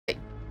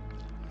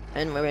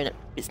And we're in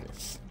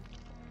business.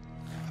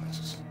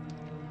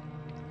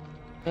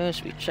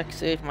 First we check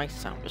see if my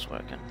sound is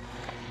working.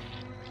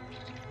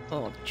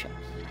 Oh, the checks.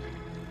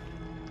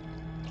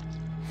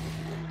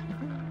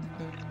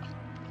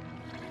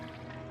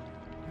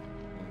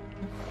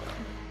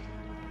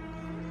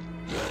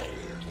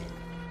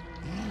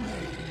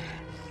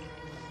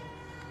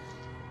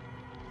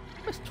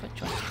 Where's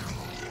Twitch?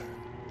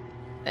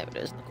 There it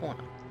is in the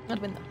corner.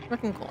 Not in the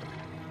freaking corner.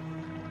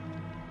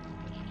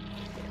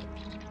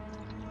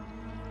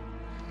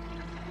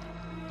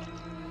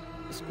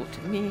 Let's go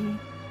to me.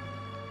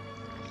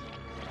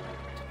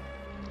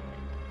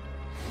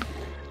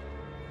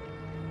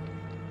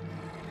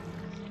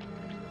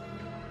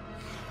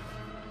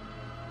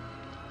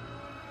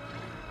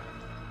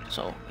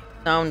 So,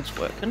 sound's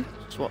working.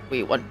 That's what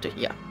we want to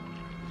hear.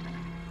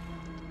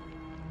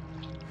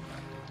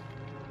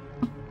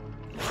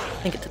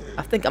 I think it's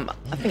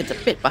a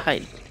bit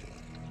behind.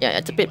 Yeah,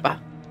 it's a bit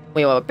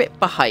we are a bit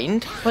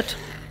behind, but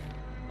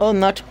on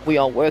that we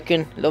are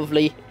working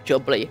lovely,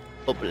 jubbly,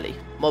 bubbly,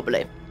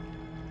 mubbly.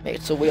 Right,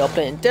 so we are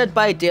playing Dead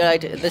by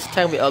Daylight. This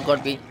time we are going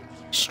to be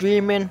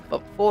streaming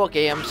for 4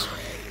 games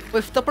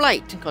with the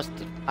Blight, because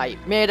I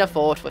made a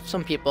vote with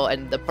some people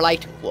and the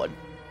Blight won.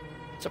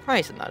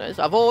 Surprising that is.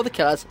 Of all the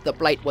killers, the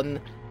Blight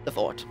won the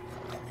vote.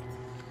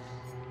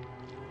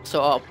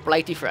 So our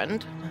Blighty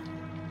friend...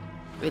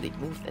 Really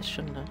move this,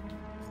 shouldn't I?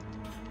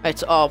 Right,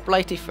 so our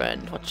Blighty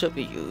friend, what should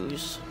we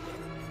use?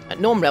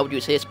 Normally I would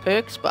use his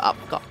perks, but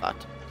I've got that.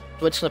 So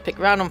we're just going to pick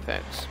random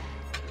perks.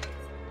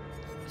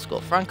 Let's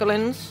go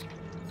Franklin's.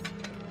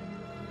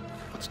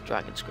 Let's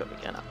Dragon Script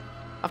again.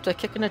 After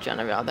kicking a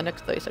generator, the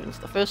next 30 seconds,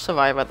 the first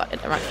survivor that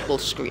interacts will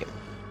scream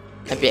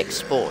and be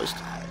exposed.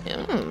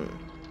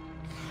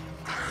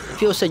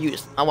 If you also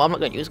use, well, I'm not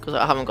going to use because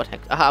I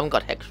haven't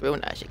got Hex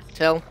Rune, as you can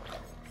tell.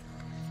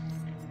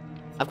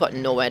 I've got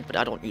Nomad, but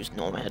I don't use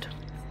Nomad.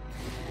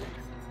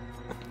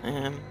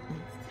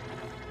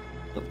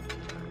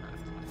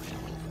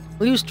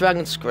 We'll use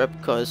Dragon Script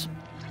because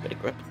pretty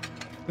grip.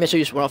 Make sure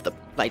you use one of the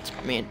Blight's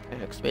main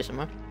perks,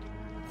 basically.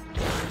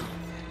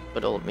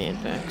 Good old main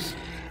perks.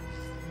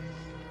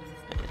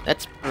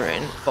 Let's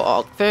bring for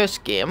our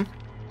first game.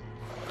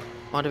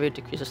 Moderate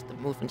decreases the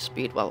movement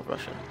speed while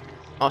rushing.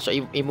 Also,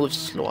 he moves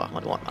slower. I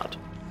don't want that.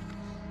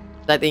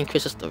 That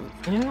increases the.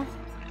 Yeah.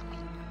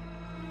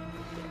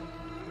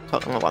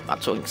 Talking about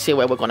that, so we can see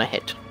where we're gonna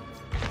hit.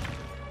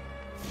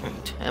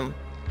 Right.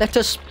 Let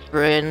us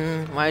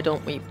bring. Why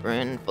don't we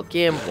bring for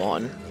game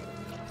 1?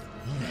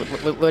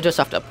 We'll just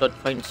have to upload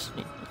points.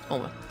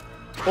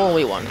 All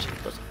we want.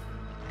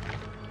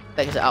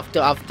 Like I said,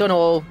 I've done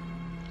all.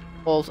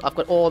 I've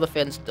got all the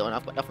things done.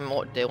 I've got nothing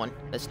more to do on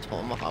this tour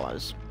of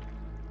hours.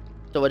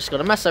 So we're just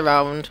gonna mess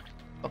around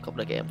for a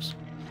couple of games.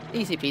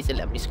 Easy peasy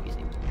lemon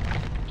squeezy.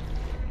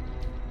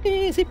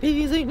 Easy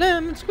peasy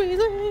lemon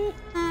squeezy.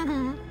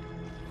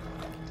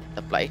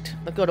 The Blight.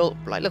 The good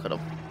old Blight. Look at him.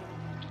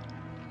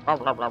 Blah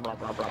blah blah blah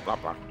blah blah blah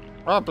blah.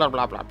 Blah blah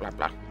blah blah blah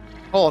blah.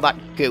 All that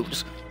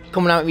goose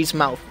coming out of his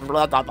mouth.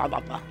 Blah blah blah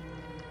blah blah.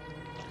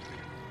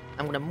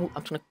 I'm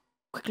gonna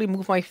quickly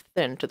move my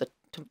thing to the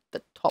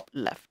top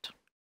left.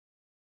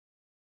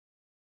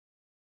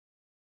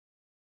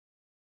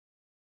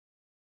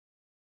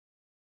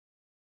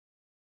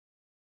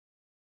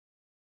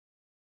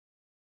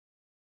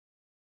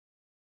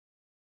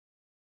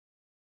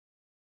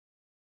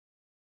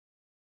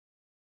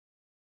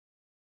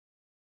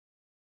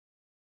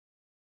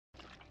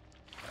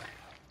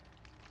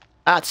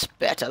 That's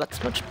better,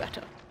 that's much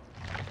better.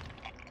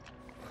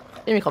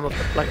 Let me come up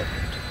with the plug.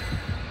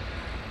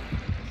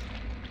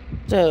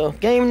 So,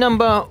 game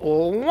number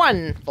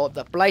 1 for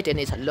the Blight in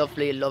his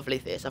lovely, lovely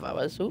face of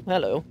ours. Oh,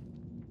 hello.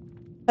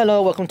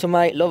 Hello, welcome to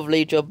my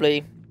lovely,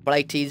 jubbly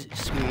Blighty's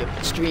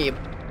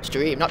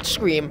stream, not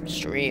scream,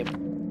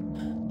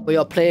 stream. We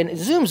are playing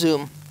Zoom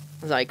Zoom,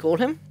 as I call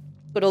him.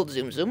 Good old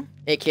Zoom Zoom,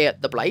 aka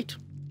the Blight.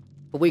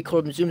 But we call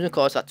him Zoom Zoom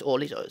because that's all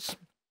he does.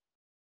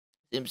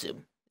 Zoom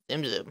Zoom,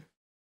 Zoom Zoom.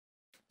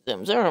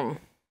 Zoom Zoom.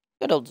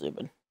 Good old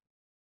zooming.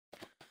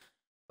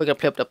 We're gonna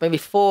play up maybe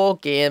 4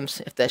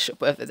 games. If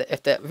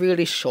they're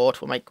really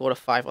short, we might go to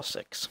 5 or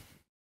 6.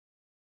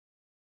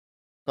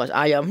 Because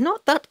I am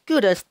not that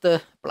good as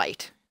the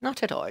Blight,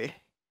 not at all.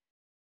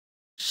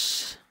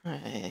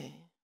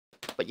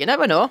 But you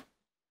never know.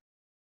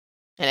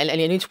 And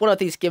in each one of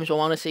these games, we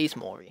want to see is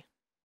Mori.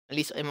 At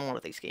least in one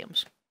of these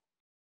games.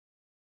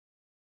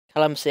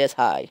 Callum says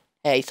hi.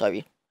 Hey,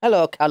 sorry.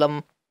 Hello,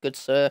 Callum. Good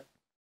sir.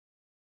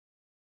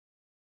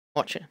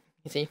 Watch it.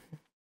 You see?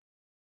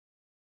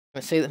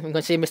 I'm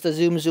gonna see Mr.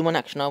 Zoom Zoom in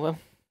action, are we?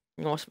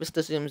 You know,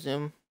 Mr. Zoom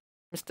Zoom.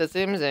 Mr.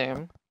 Zoom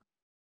Zoom.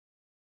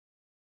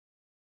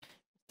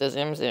 Mr.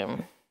 Zoom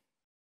Zoom.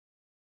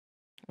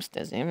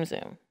 Mr. Zoom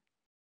Zoom.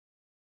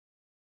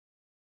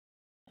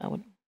 I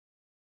would.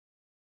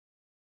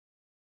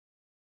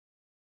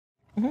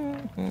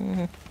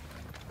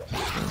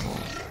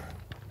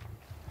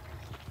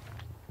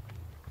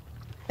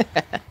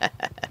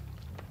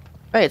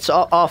 Right,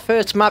 so our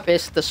first map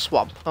is the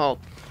swamp. Oh,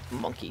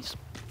 monkeys.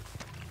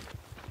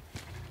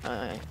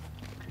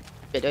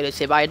 bit early to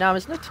say bye now,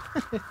 isn't it?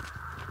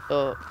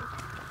 So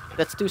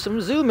let's do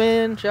some zoom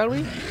in, shall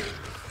we?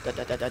 Da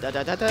da da da da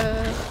da da da.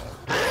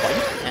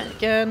 And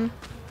again.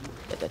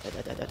 Da, da, da,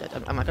 da, da, da, da.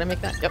 Am I gonna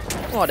make that? Yep.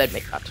 Oh, I did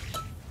make that.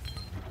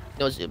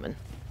 No zoom in.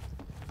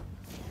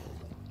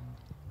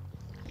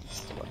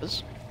 What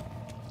is?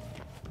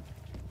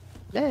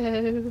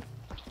 Hello.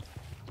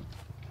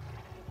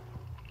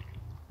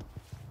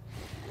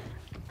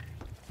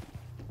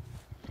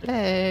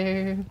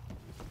 Hello.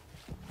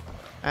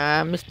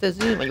 Mr.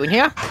 Zoom, are you in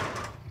here?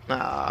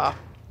 Ah.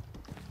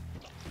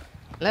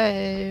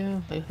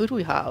 Hello. Who do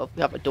we have?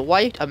 We have a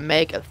Dwight, a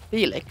Meg, a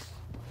Felix,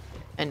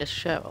 and a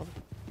Cheryl.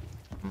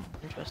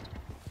 Interesting.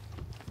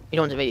 You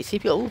don't really see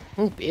people.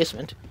 Ooh,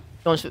 basement.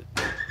 You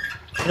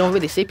don't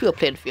really see people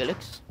playing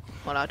Felix.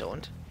 Well, I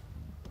don't.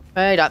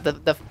 Hey,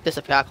 they've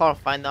disappeared. I can't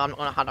find them. I'm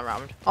gonna hunt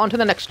around. On to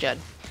the next gen.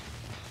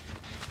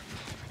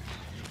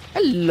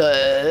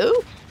 Hello.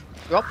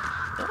 Drop.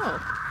 Oh.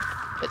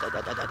 Where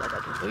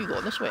are you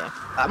going this way?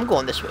 I'm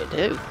going this way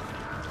too.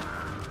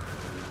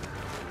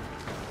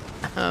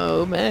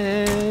 Oh,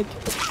 Meg.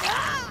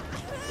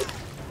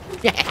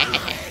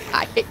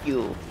 I hit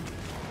you.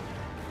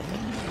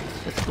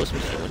 Let's go some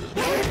zoom.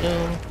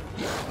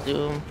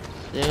 Zoom.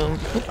 Zoom.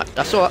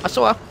 I saw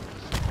her.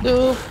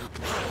 Zoom.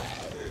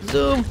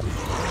 Zoom.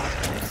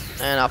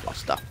 And I've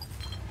lost her.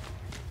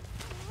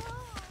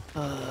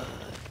 Oh,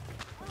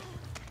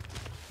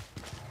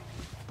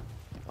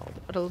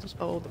 the puddles.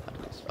 Oh, the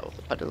puddles. Oh,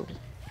 the puddles.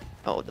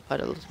 Oh, the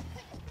puddles.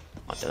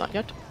 Not done that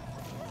yet.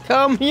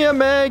 Come here,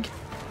 Meg.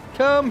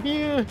 Come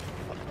here.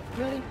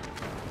 Ready?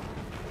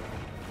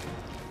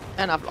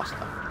 And I've lost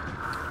her.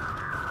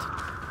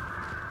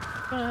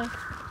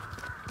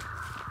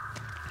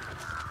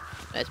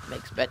 There's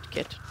Meg's bed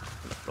kit.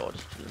 The floor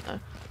is still there.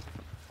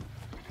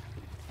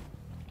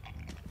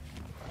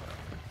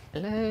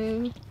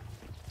 Hello?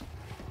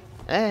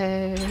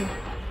 Hello?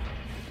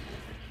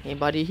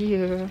 Anybody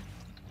here?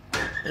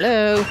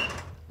 Hello?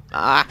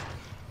 Ah!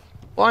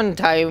 One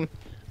time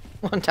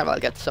I'll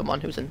get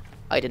someone who's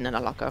hiding in a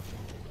locker.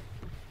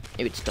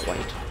 Maybe it's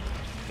Dwight.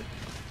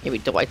 Maybe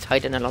Dwight's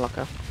hiding in a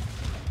locker.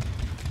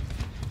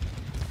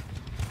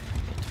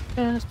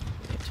 Just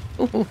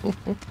wait.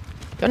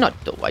 You're not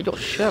Dwight, you're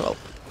Cheryl.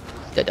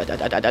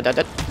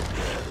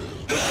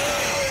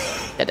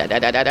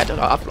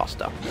 I've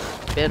lost her.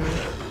 Spin.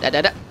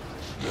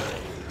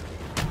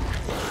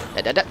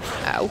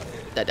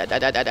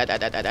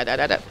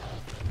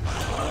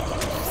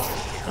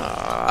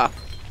 Ow.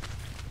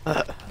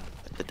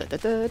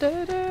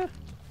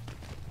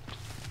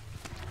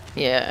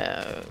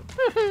 Yeah.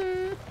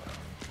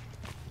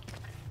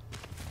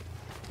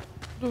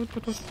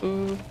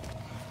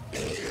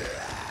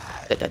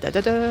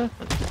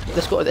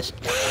 Let's go with this.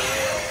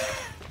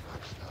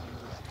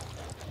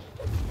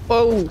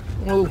 Whoa!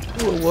 Whoa!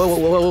 Whoa! Whoa!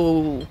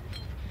 Whoa!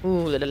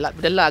 Ooh, a little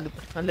bit of lag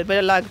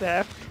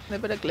there. A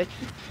little bit of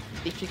glitchy.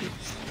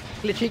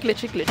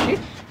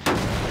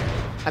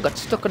 I got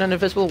stuck on an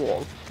invisible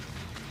wall.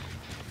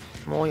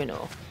 More you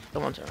know.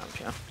 Someone's around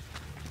here.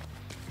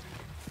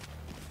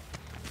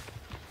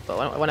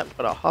 But when I've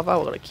got to hover,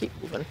 we're going to keep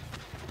moving.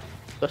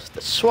 Because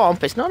the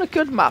swamp is not a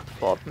good map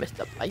for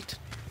Mr. Blight.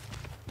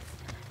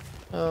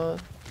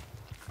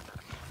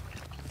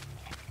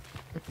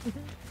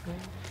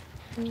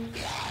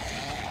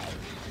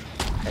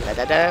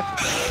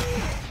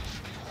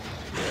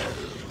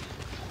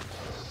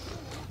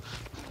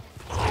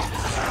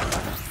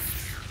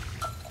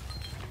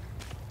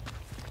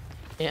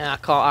 Yeah, I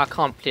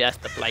can't play as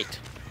the Blight.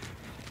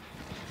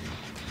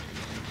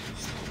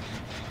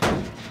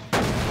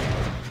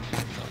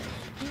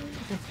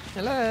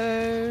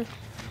 Hello.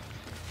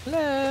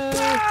 Hello.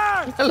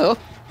 Hello.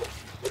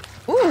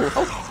 Ooh.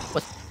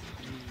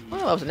 Oh,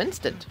 that was an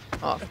instant.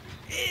 Oh,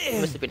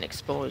 it must have been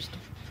exposed.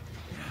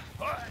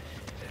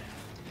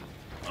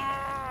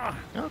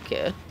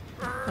 Okay.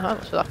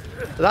 So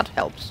that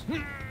helps.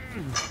 You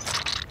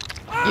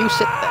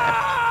sit there.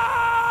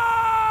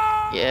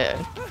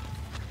 Yeah.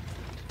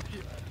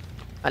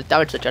 I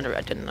damaged the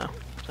generator, didn't I?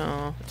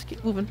 So let's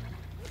keep moving.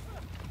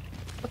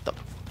 What the?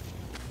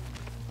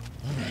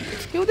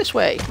 Let's go this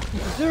way.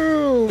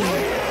 Zoom.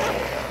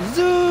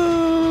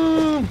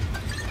 Zoom.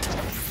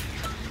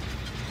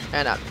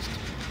 And I missed.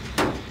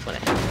 When I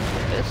hit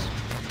this,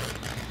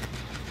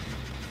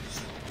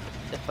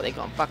 definitely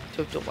gone back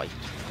to the white.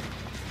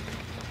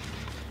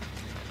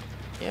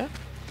 Yeah.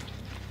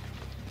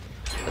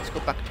 Let's go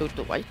back to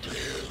the white.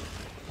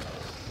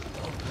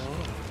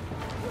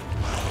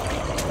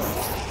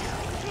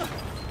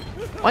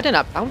 Why didn't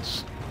I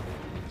bounce?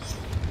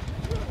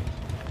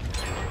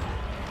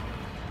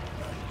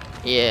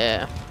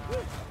 Yeah.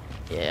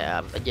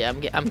 I'm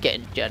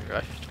getting gen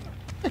rushed.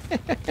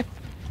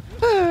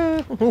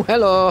 Oh,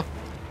 hello.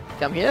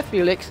 Come here,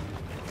 Felix.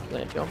 You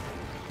wanna jump?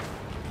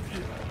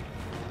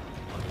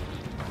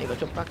 You go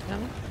jump back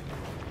down.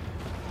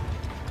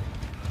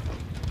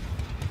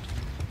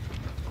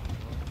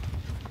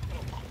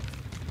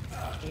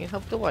 You can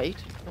help the white.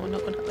 No, I'm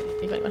not gonna.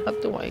 You can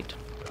help the white.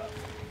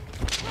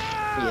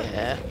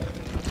 Yeah.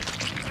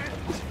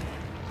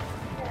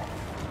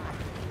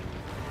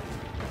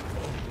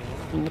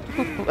 In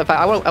fact,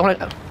 I want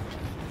to...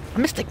 I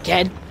missed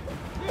again.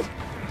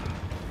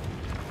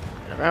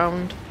 Turn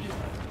around.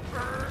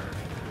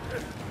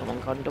 Come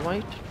on, Condor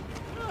White.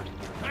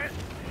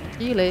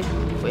 Healy,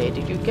 where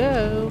did you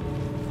go?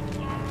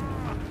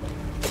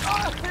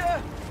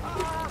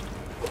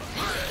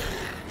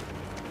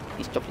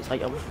 He's dropped his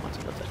item.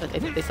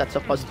 At least that's a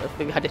positive.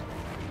 If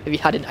he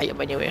had an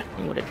item anywhere,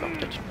 he would have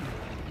dropped it.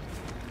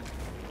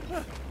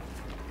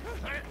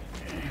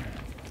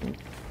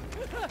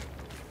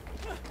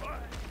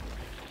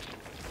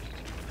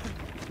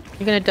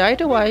 You're gonna die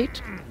to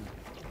White.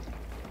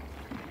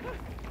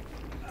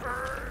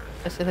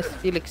 Unless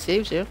Felix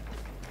saves you.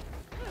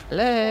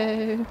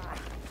 Hello?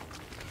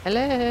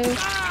 Hello?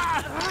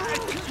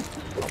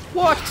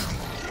 What?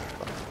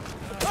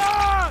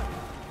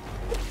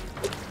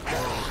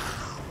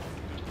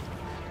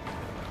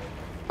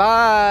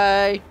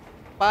 Bye!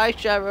 Bye,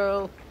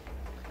 Cheryl.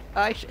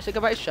 Bye, say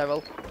goodbye,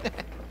 Cheryl.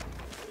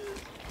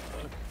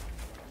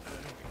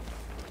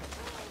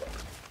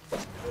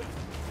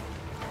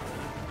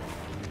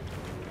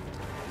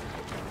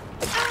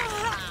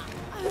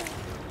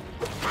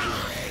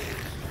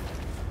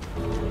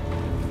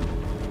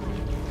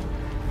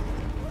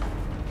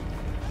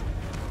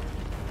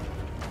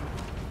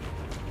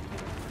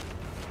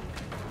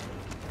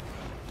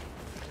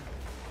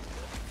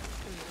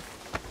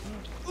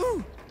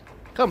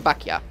 Come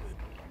back here.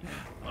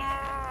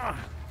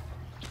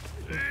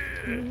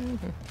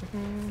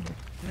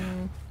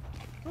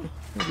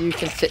 You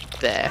can sit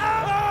there.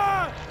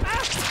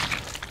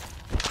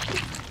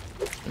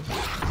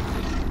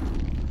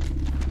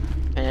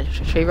 And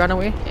should she run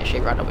away? Yeah, she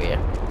ran away.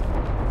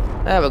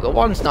 There we go.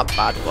 One's not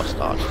bad for a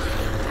start.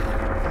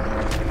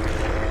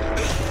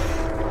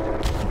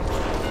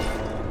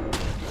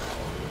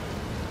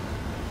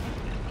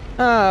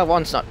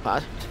 One's not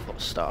bad for a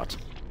start.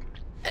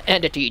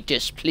 Entity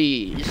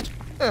displeased.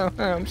 Oh,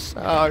 I'm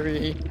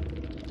sorry.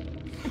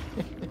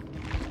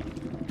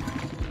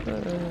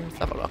 Let's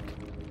have a look.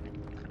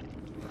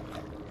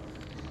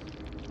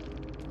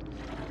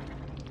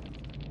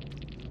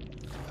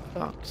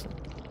 Box.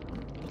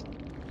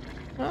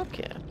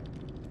 Okay.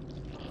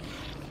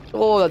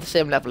 All at the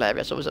same level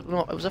area, so it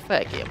was a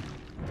fair game.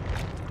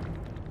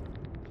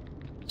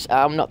 So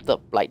I'm not the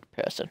blight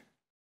person.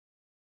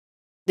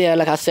 Yeah,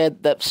 like I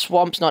said, the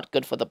swamp's not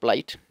good for the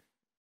blight.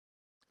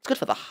 It's good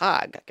for the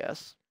hag, I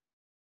guess.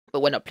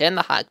 But we're not playing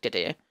the hag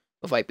today.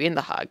 Without being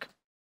the hag.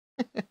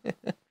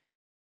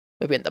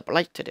 We're being the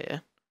blight today.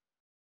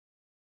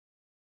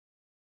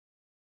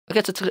 I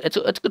guess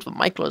it's good for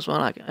Michael as well,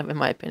 like, in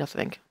my opinion, I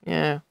think.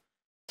 Yeah.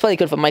 It's very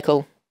good for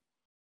Michael.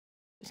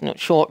 It's not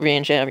short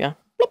range area.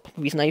 Bloop,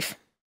 with his knife.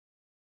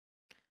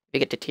 We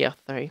get to tier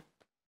 3.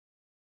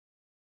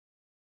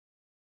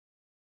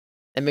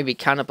 And maybe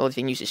Cannibal if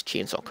he can use his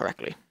chainsaw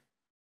correctly.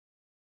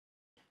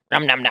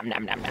 Nom nom nom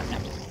nom nom nom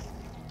nom.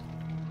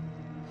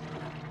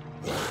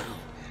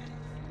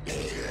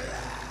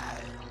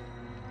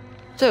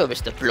 So,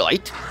 Mr.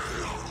 Blight.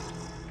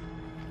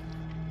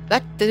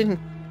 That didn't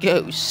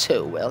go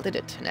so well, did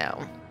it,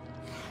 now?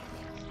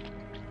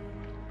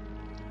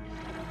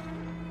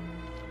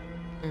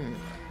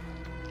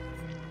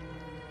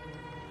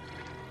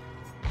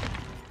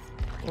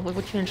 Well,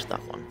 we'll change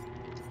that one.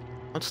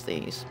 What's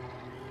these?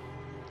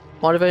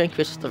 Modifier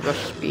increases the rush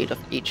speed of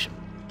each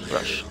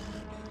rush.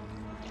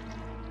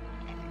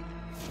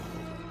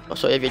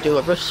 So if you do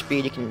a rush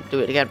speed, you can do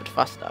it again, but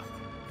faster.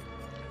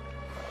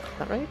 Is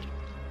that right?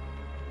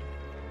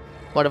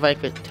 Modify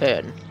increase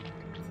turn.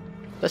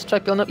 Let's try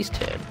building up his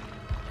turn.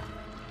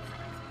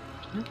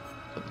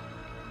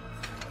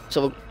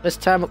 So this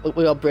time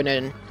we are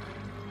bringing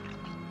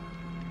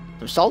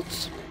some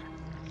salts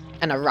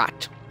and a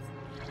rat.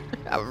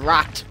 A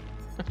rat.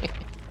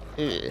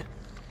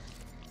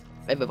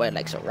 Everybody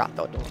likes a rat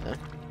though, don't they?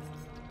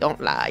 Don't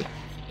lie.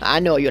 I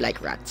know you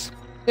like rats.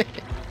 Right.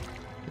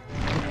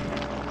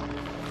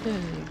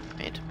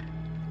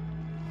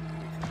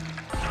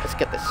 Let's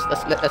get this.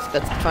 Let's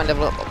try and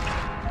level up.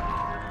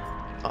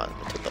 Oh, I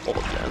took the old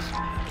players.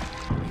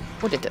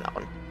 Who did that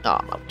one? Oh,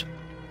 I'm out.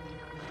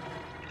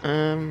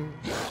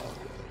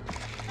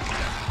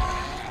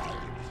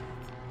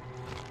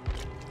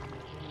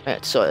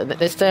 Right, so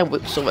this time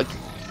like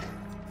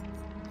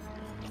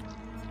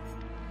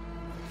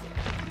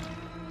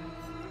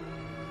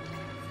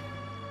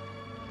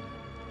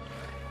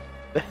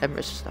the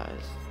hemorrhage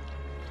styles.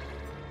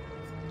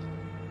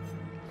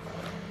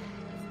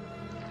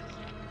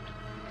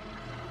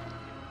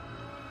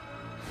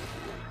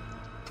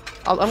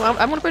 I'm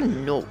gonna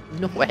bring no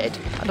head.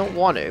 I don't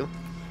want to,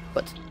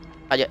 but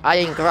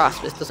iron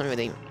grasp. This doesn't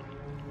really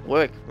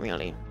work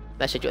really.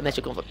 Unless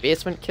you go for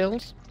basement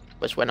kills,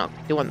 which we're not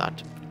doing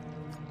that.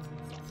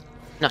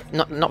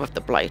 Not with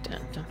the blight.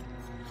 And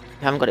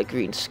I haven't got a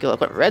green skill. I've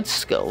got red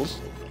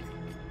skills,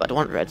 but I don't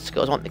want red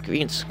skills. I want the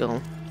green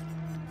skill.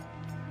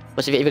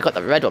 Because if you've got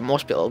the red one,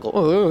 most people will go,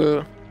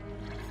 oh,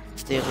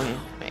 stay away.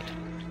 Right.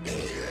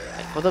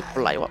 For the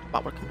blight, what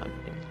would come down?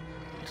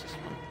 What's this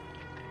one?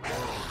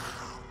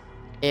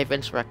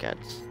 Evans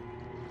Records.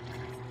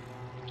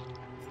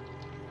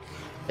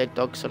 Dead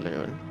Dog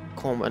Saloon,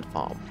 Cormorant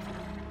Farm.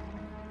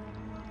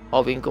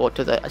 Or we can go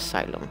to the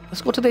asylum.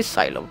 Let's go to the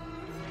asylum.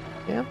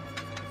 Yeah.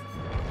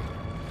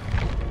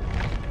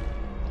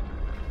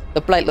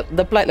 The blight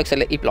looks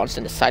like he belongs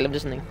in the asylum,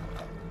 doesn't he?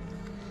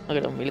 Look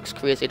at him, he looks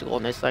crazy to go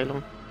in the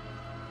asylum.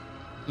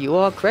 You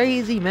are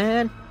crazy,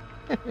 man.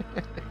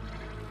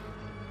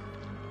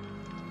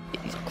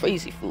 He's a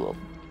crazy fool.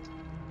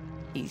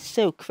 He's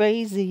so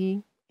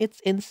crazy. It's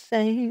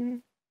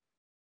insane.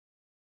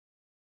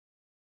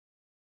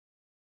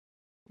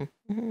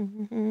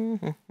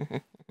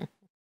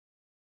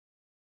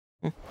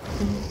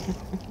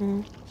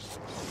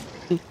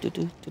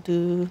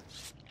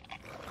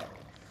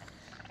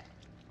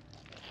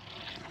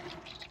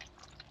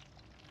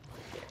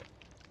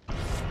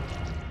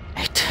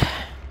 Right.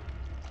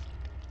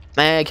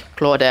 Meg,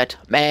 Claudette,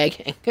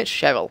 Meg, and get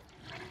Cheryl.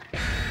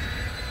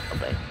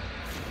 Lovely.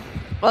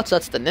 Well,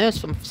 that's the nurse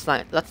from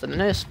that's the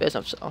nurse based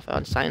off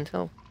on Silent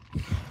Hill.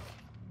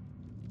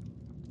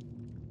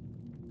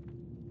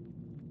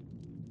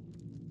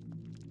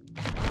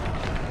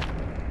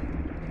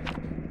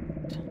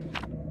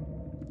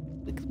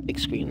 Big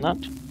screen that.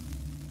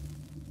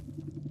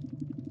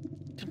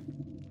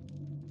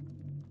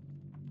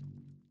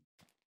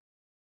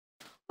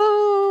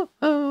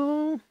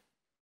 Oh.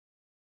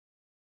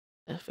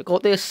 If we go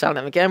to the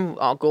asylum again,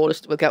 our goal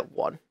is we'll get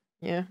one.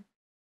 Yeah.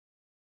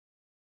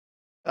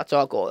 That's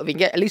our goal. If we can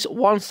get at least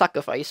one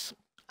sacrifice,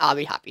 I'll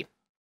be happy.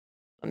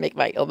 I'll make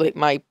my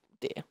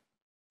day.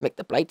 Make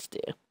the Blight's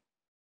day.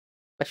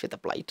 Especially the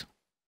Blight.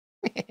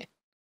 I'm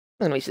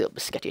gonna use a little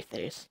biscuity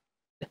things.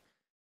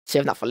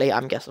 Save that for later,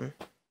 I'm guessing.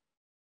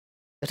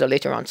 It's a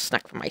later on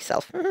snack for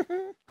myself.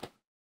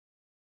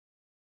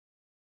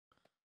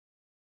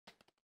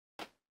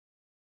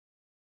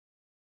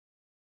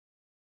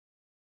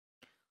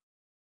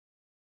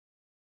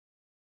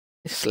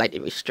 It's slightly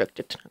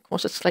restricted. Of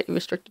course it's slightly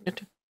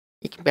restricted.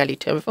 You can barely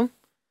turn with them.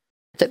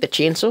 It's like the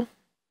chainsaw.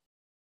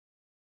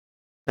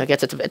 I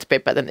guess it's a bit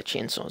better than the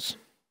chainsaws.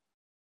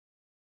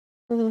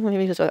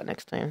 Maybe just do that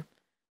next time.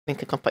 I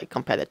think I can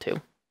compare the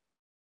two.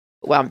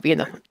 Well, I'm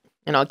being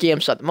in our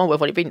games at the moment,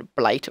 we've only been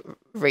Blight,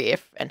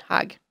 Wraith, and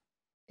Hag.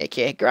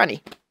 AKA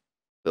Granny.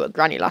 We were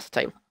Granny last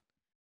time.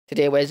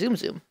 Today we're Zoom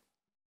Zoom.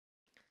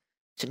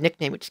 It's a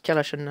nickname which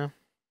killer shouldn't know.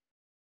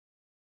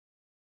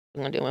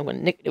 I'm gonna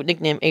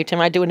nickname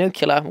anytime I do a new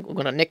killer, I'm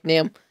gonna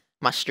nickname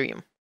my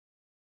stream.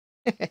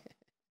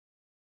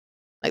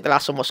 Like the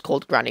last one was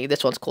called Granny,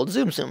 this one's called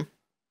Zoom Zoom.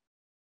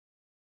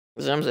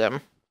 Zoom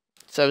Zoom.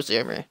 So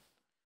zoomy.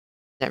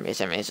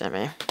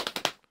 Zoomy.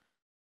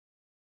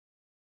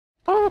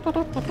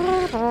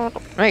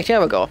 Right,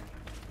 here we go.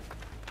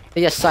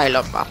 The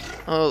asylum.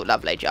 Oh,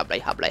 lovely, jubbly,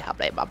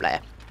 hubbly, bubbly.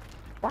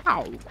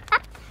 Wow.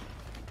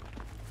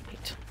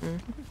 Right.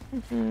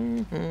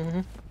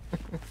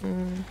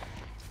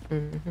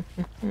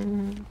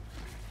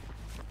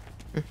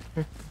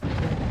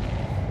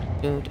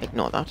 Dude,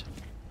 ignore that.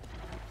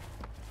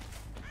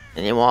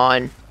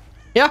 Anyone?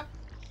 Yeah.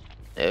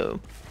 No.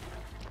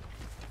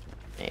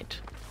 Right.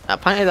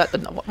 Apparently, that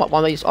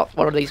one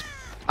of these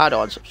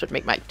add-ons should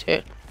make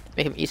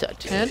him easier to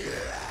turn.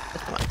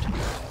 Come on.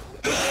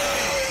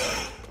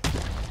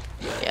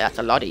 Yeah, that's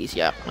a lot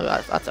easier.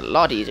 That's a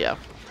lot easier.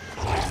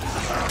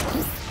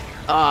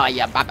 Oh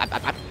yeah,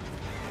 bap.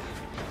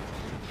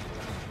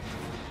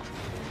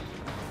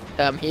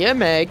 Here,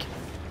 Meg.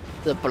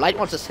 The Blight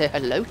wants to say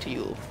hello to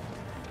you.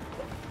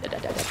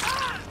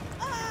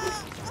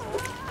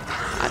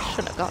 I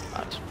shouldn't have got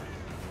that.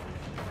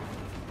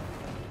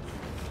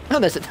 Oh,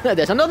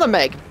 there's another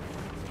Meg.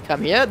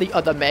 Come here, the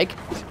other Meg.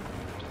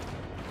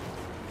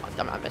 Oh,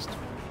 damn it, I missed.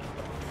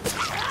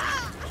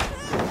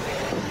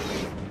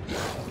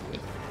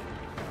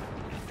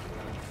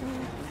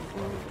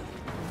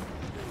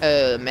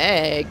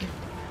 Meg.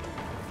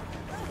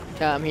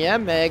 Come here,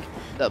 Meg.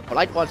 The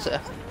Blight wants a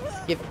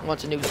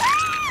new.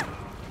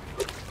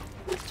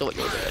 So what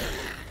you're doing?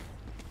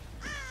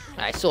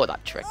 I saw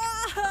that trick.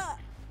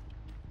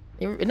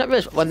 You not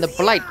realize when the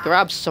Blight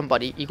grabs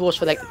somebody, he goes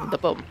for like the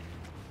bum.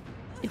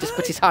 He just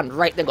puts his hand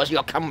right there and goes,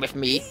 "You'll come with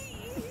me."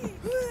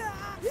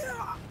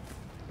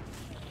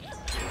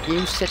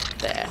 You sit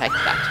there like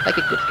that, like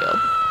a good girl.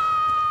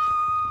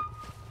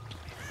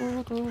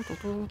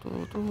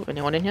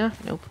 Anyone in here?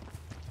 Nope.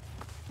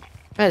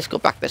 Let's go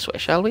back this way,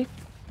 shall we?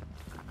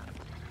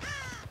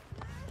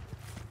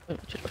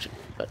 Watch it. Let's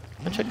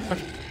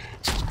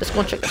go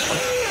and check this one.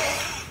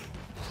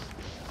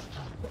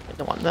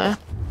 The one there.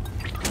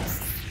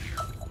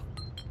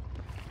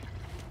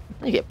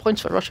 You get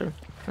points for rushing.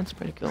 That's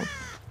pretty cool.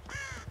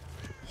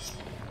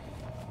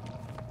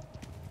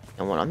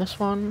 And one on this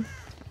one.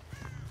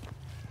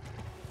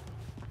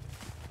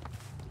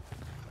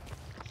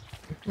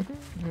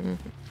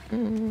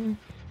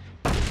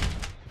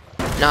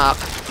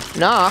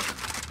 Knock.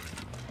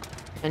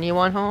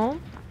 Anyone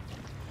home?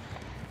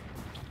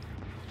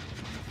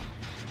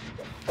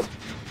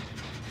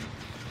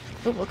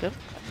 Oh, okay.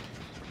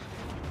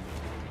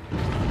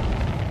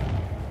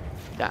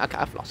 Yeah, okay,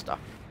 I've lost her.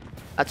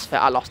 That's fair,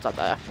 I lost her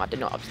there. I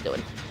didn't know what I was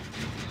doing.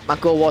 My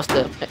goal was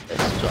to hit this,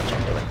 so that's what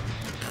I'm doing.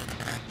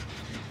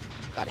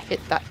 Gotta hit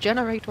that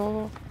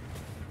generator.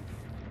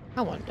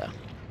 I wonder.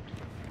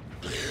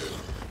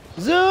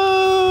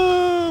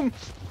 Zoom!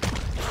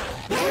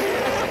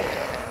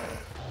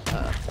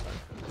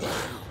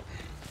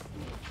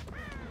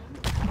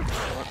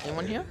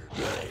 Anyone here?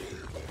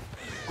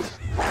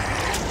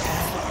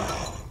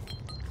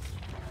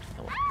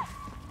 No one.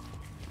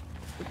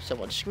 Oops,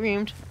 someone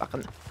screamed. Back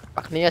on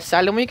the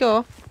asylum we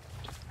go.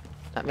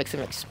 That makes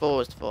him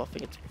exposed for, I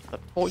think it's for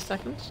 40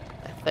 seconds.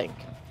 I think.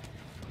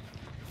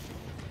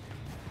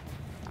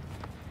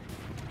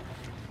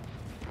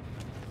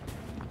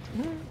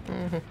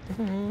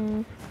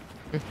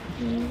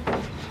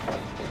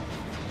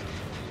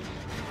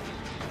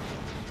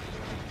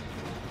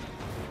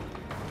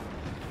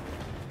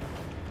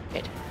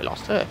 Shit, I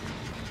lost her.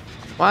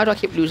 Why do I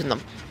keep losing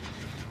them?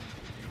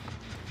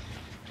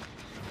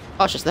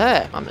 Oh, it's just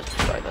there. I'm just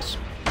gonna try this.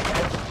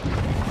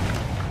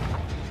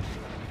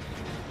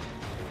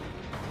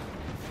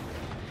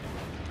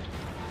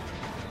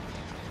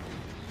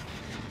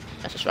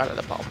 That's just right at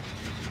the bottom.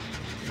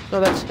 So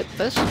let's hit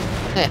this.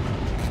 Yeah.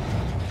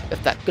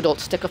 With that good old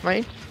stick of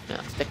mine.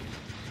 Yeah,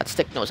 that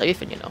stick knows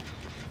everything, you know.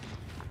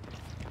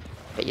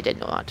 Bet you didn't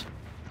know that.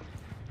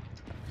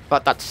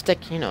 But that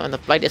stick, you know, and the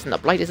blight isn't the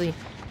blight, is he?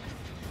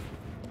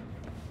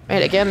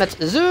 Right, again, let's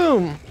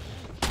zoom!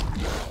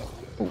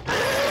 Ooh,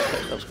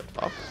 that was good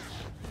far.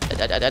 No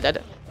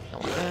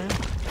one there.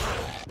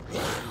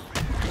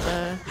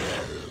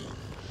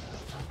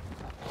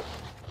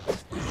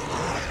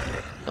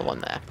 No one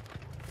there.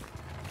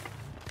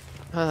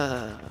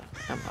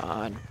 Come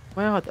on.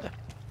 Where are they?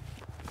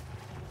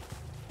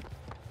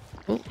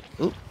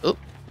 Ooh.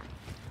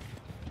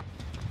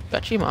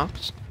 Got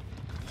marks.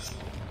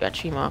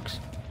 Got marks.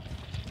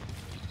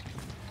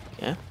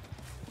 Yeah.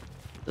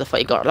 I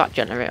thought you got that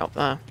generator up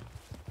there.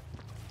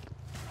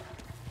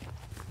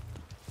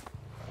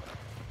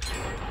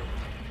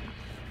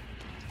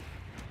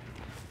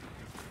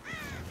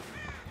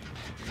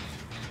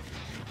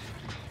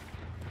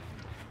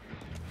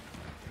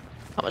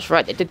 I was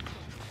right, they did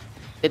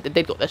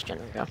got this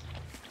generator.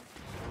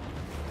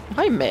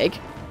 Hi, Meg.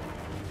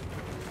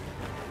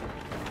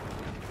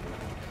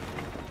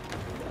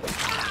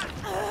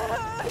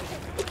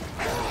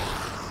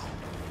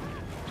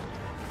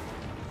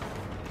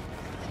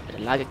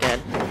 Lag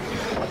again.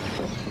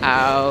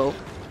 Ow.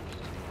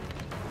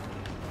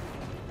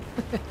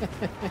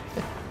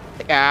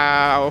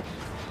 Ow.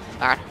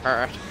 That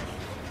hurt.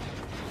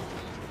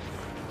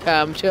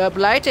 Come to a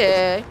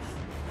blighty.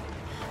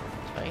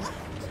 Fine.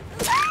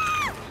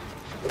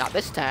 Not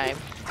this time.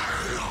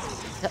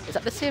 Is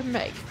that the same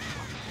Meg?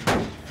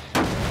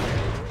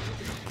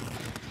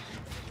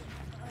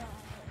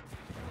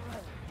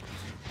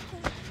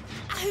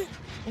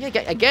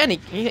 Again,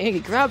 he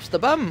grabs the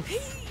bum.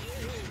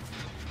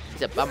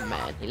 He's a bum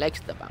man. He likes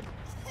the bum.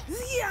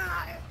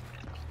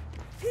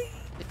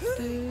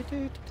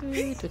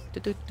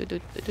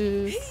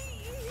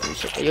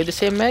 Are you the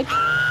same Meg?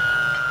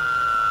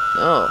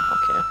 No,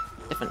 okay.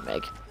 Different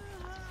Meg.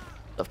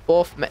 So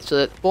both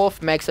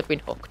Megs have been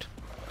hooked.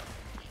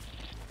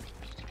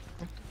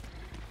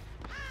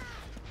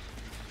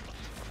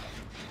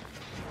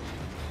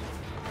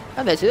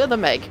 And there's the other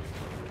Meg.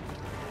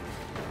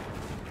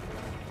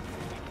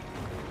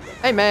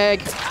 Hey,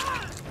 Meg.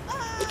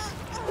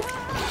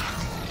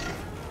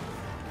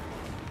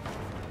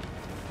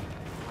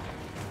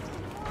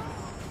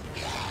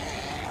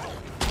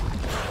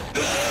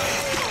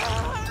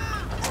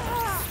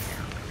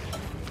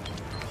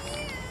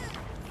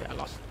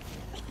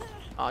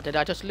 Oh, did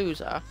I just lose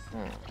her?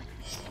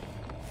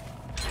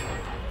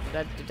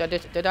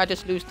 Did I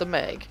just lose the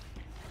Meg?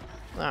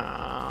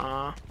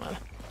 Ah, well.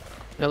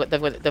 Look,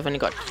 they've only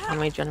got how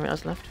many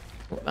generators left?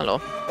 Oh,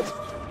 hello.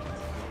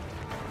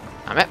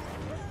 Damn it.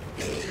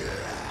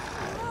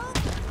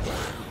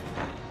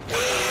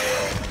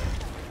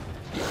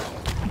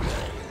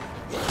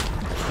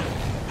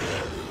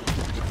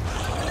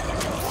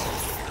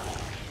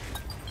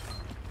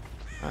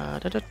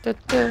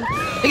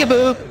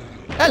 Peekaboo!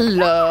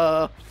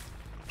 Hello!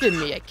 Give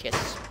me a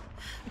kiss.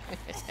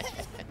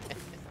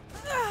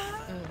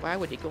 Why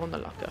would he go in the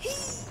locker?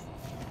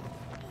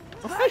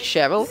 Oh, hi,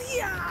 Cheryl.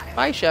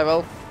 Bye,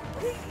 Cheryl.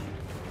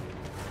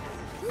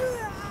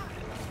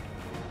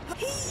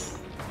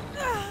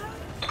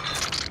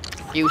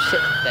 You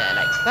sit there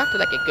like that,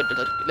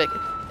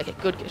 like a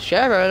good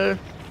Cheryl.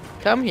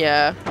 Come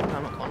here.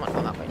 I'm not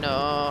going that way.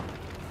 No.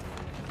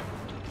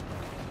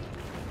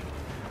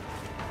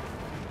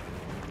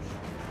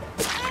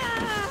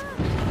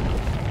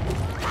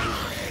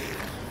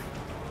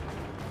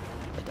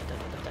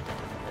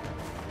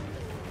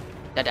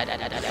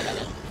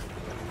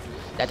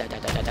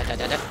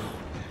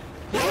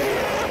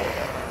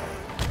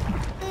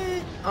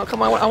 Oh,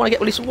 come on, I want to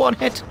get at least one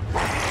hit.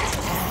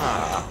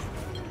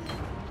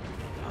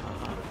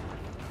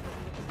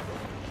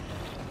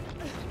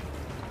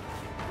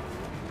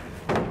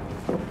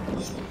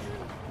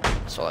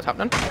 That's all that's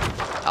happening.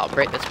 I'll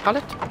break this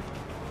pallet.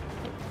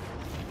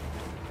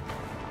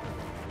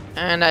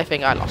 And I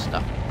think I lost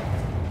her.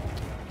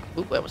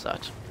 Ooh, where was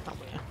that? Oh,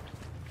 yeah.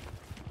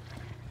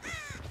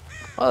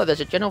 Oh, there's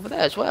a gen over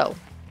there as well.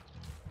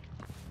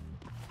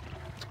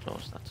 Let's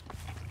close that.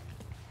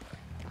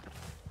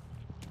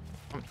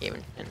 I'm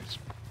hearing things.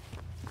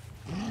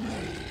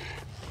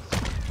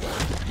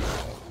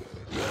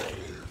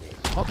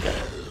 Okay.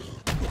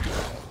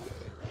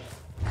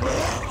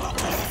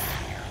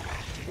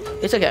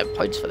 At least I get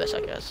points for this,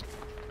 I guess.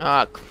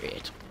 Ah,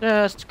 great.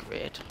 Just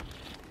great.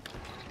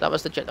 That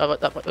was the gen. Oh,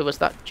 it was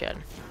that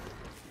gen.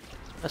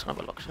 Let's have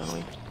a look, shall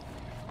we?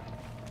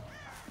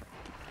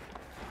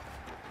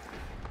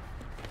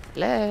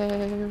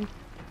 Hello.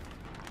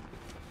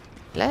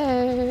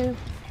 Hello.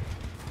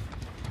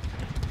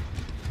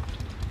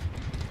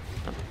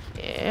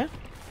 Okay.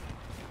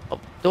 Oh,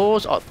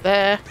 doors are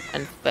there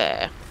and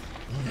there.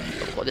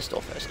 I'll go this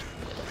door first.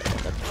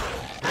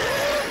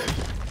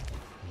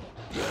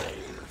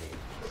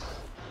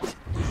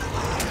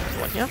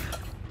 One here.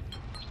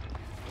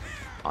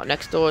 Our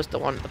next door is the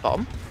one at the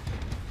bottom.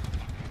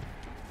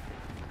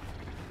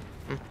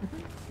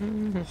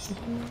 And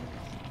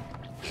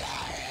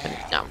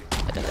now.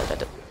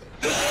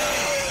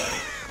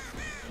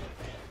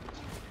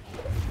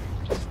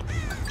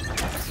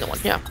 No one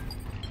here.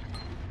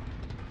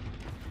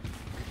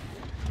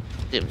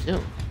 Zoom,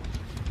 zoom.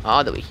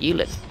 Ah, they were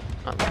healing.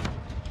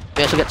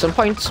 We also get some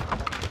points.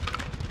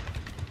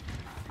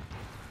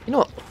 You know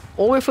what?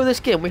 All the way through this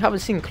game, we haven't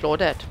seen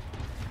Claudette.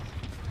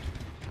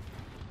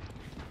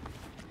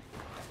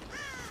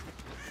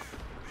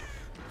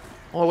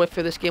 All the way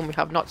through this game, we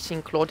have not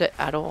seen Claudette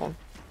at all.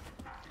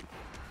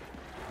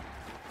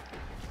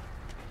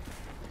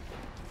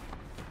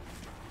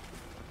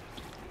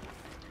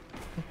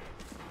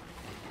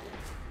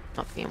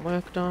 Not being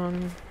worked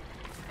on.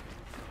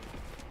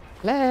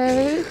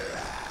 Hello?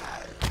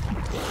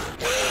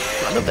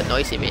 I love the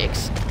noise he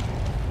makes.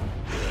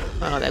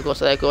 Oh,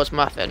 there goes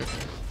Muffin.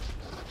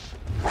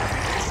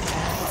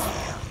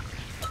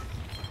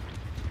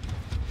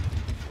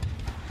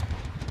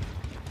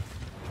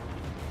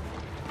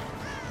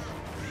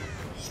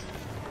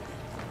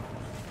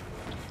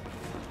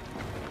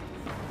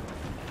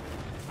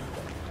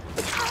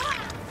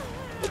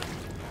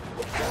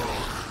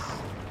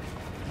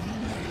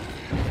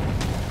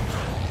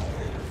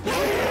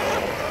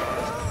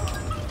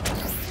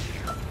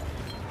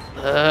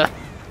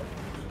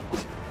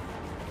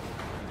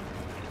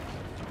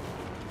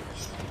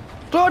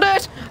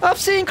 Claudette! I've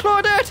seen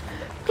Claudette!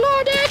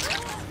 Claudette!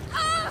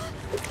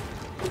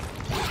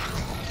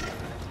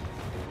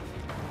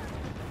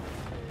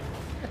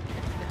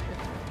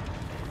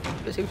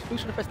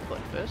 Who's gonna press the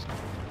button first?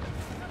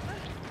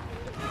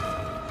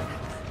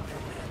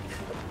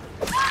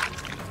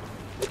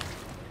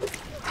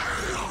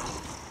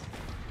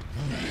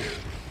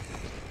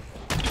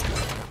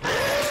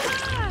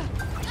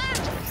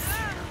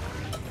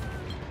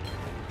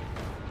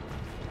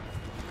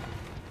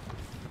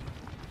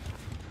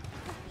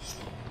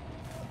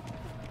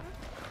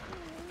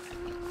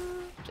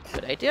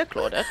 Good idea,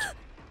 Claudette.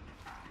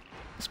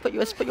 Let's put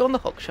you on the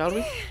hook, shall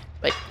we?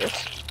 Like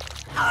this.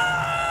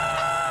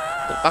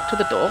 Go back to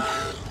the door.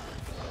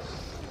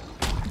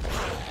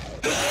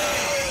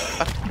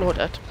 Back to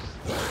Claudette.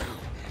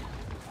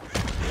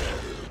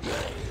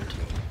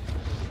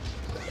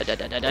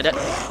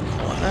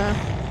 No one there.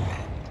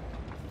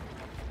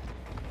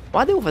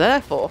 Why are they over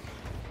there for?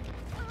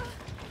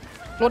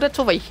 Claudette's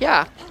over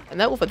here, and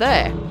they're over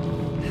there.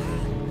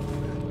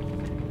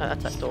 Oh,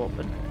 that's that door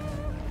open.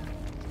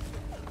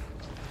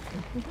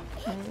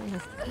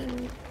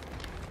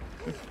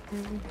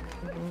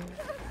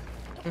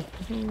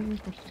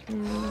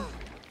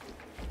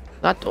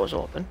 That door's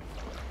open.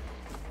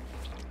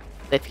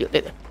 They feel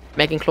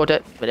Megan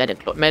Claudette, but they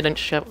didn't. Megan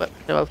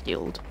they're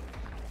healed.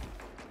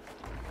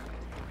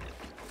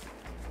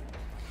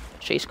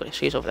 She's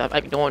over there.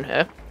 I'm ignoring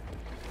her.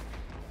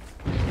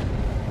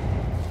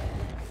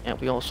 Yeah,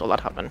 we all saw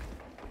that happen.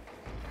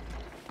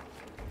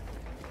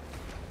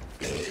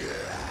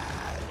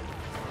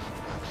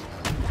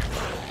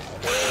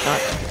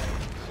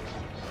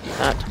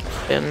 That,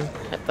 spin,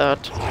 hit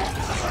that,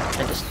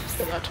 and just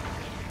do that.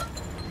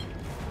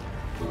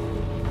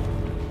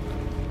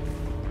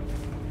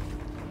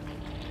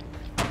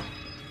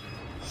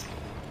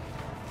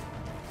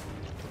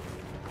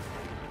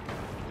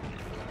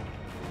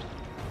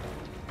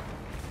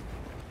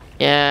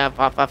 Yeah,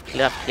 I've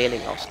clearly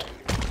lost.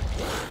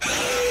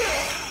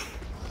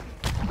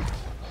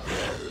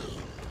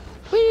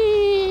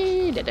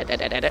 Whee!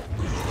 Da.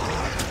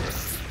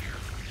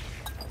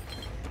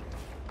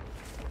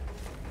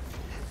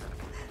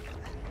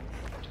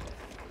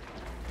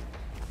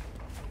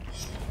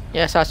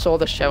 Yes, I saw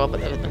the shower,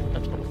 but everything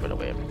that's not put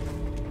away.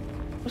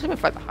 Let's even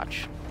fight the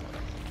hatch.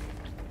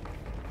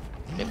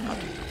 Maybe not.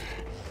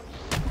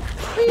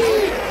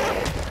 Whee!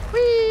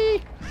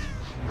 Whee!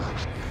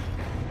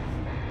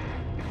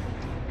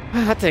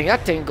 That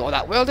didn't go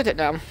that well, did it?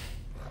 Now,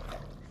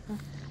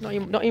 not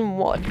even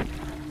one.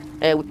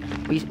 At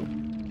least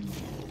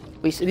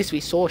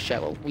we saw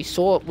Cheryl. We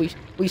saw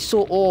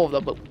all of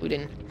them, but we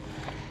didn't.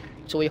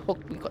 So we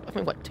hooked. We got, I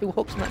think, what, 2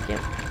 hooks in that game.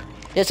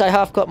 Yes, I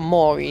have got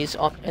Mauries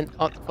on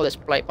for this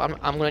blight, but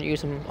I'm gonna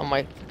use them on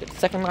my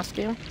second last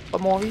game for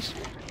Mauries.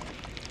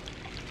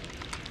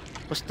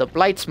 What's the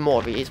blight's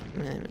Mauries?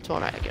 It's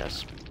alright, I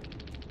guess.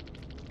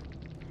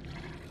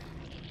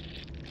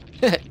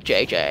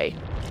 JJ.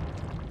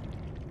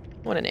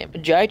 What a name.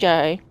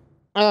 JJ.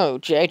 Oh,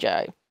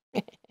 JJ.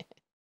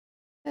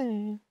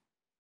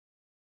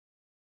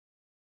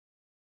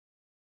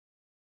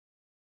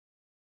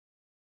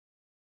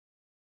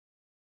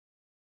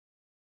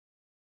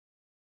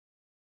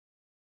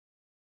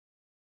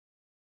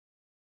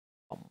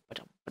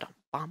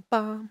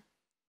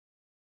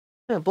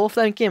 Yeah, both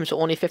them games are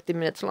only 50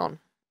 minutes long.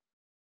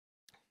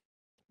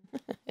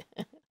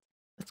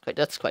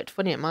 That's quite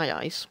funny in my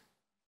eyes.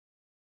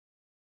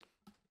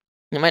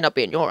 It might not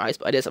be in your eyes,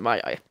 but it is in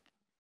my eye.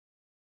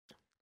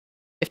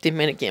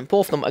 15-minute game.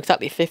 Both of them are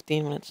exactly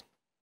 15 minutes.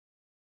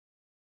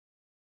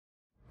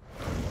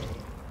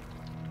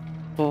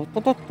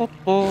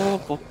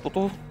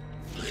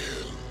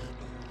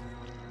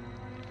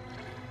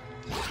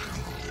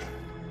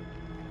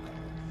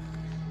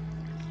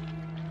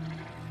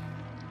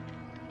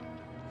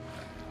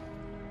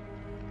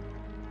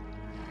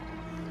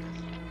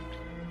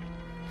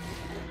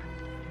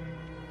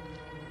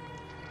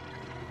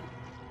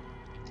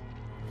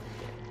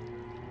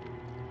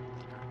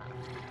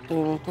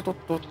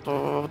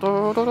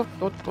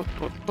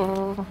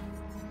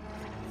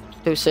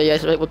 So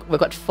yes, we've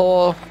got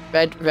 4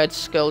 red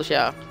skulls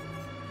here,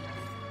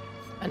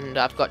 and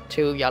I've got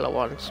 2 yellow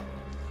ones.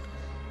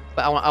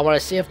 But I want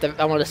to save them.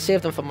 I want to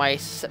save them for my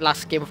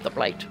last game of the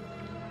blight.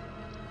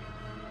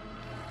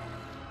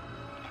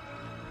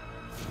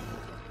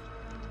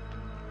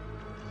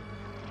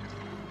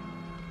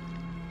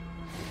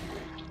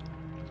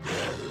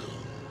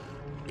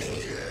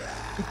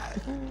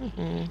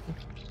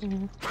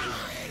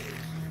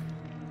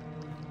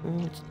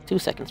 It's 2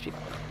 seconds, people.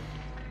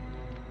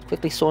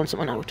 Quickly sorting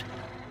someone out.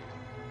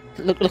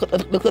 Look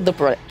at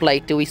the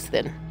blight. Do he's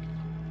thin?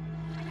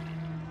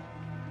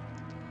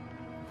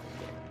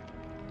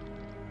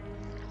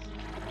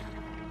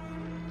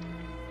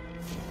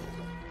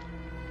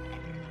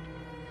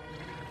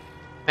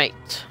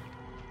 Right,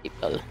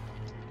 people.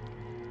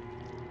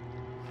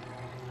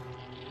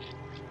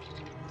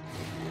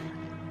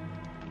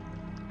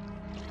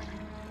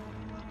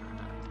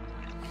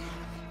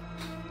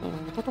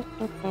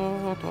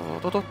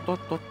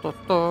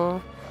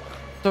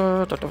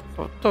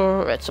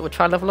 Right, so we're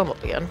trying to level them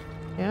up again.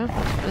 Yeah?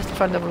 Let's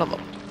try and level them up.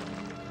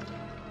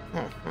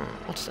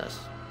 What's this?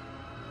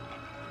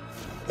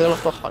 Wheel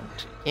of the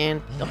Hunt.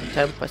 Gain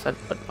 10%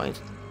 hit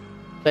points.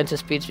 Cleansing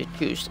speeds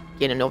reduced.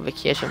 Gain a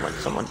notification when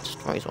someone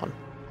destroys one.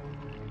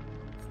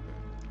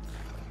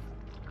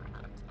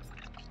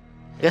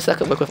 I guess that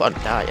could work with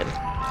Undying.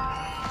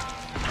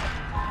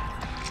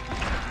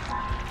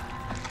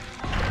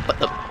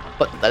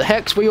 But the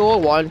hex we all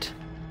want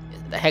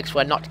is the hex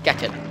we're not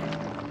getting.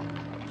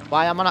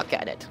 Why am I not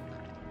getting it?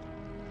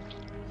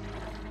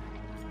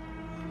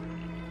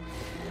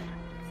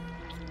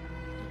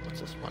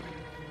 What's this one?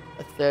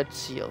 A 3rd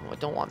seal. I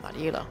don't want that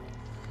either.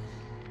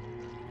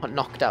 I want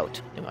knocked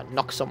out. I want to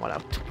knock someone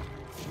out.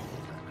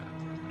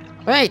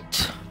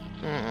 Right.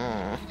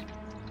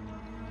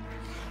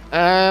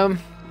 I'm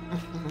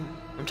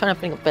trying to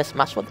think of best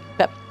maps for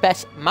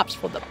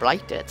the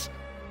blight. It's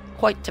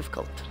quite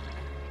difficult.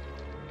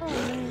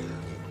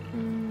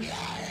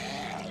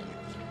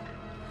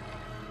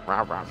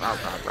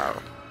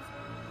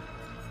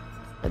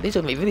 This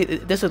is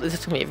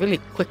gonna be a really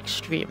quick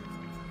stream.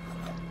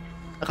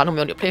 Like, I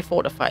normally only play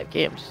 4 to 5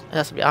 games. I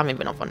haven't even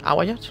been on for an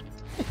hour yet.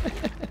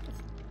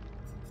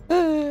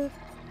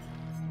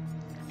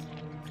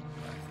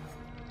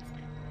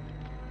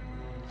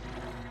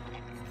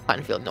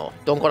 Haddonfield, no.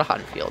 Don't go to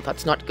Haddonfield.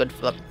 That's not good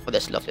for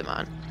this lovely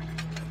man.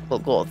 We'll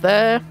go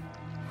there.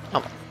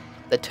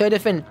 The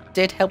Turdifin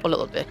did help a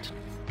little bit.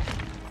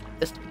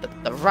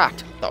 The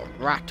rat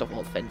of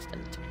all things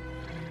didn't.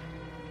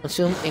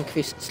 Consume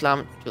increased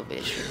slam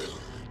duration.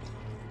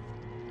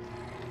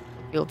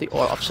 Feel the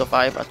aura of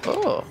survivor.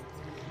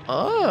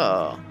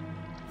 Oh.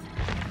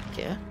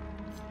 Okay.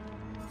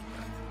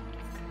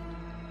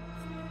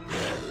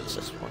 What's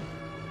this one?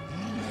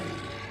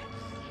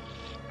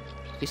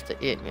 At least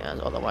the 8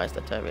 meters, otherwise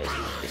the terror is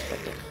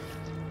expected.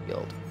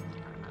 Build.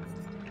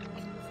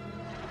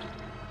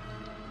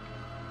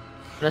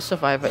 When a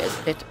survivor is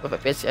hit with a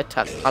basic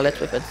attack pallet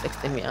within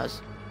 60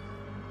 meters.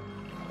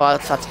 Well,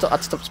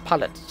 that stops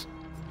pallets.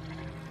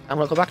 I'm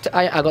gonna go back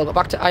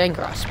to Iron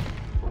Grasp.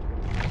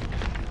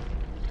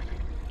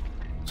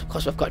 So of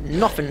course we've got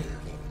nothing.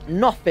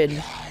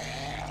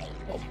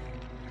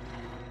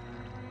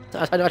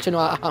 I don't actually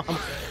know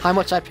how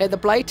much I paid the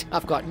blight.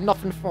 I've got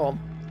nothing from.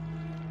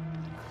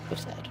 So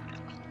sad.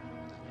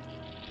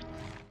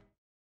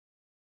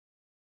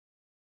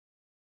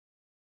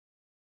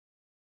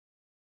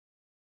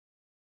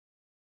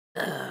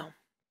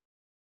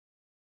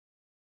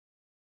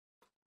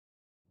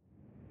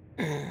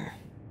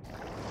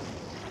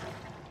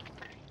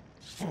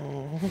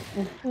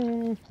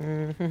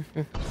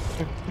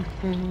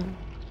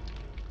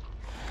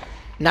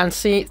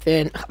 Nancy,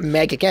 then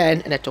Meg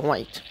again, and a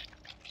Dwight.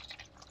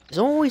 There's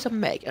always a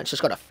Meg, and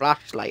she's got a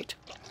flashlight.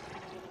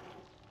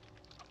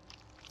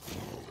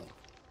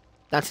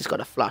 Nancy's got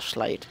a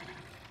flashlight.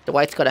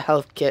 Dwight's got a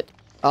health kit.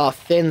 Oh,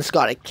 Finn's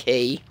got a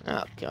key.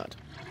 Oh, God.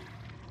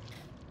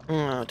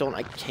 I don't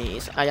like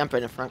keys. I am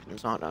Brendan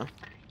Franklin's, aren't I?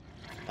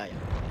 Oh, yeah.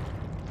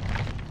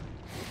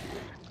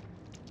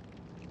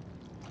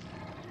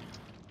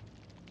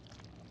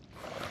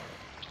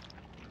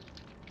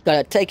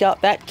 Gotta take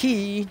out that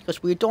key,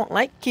 because we don't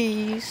like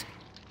keys.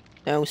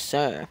 No,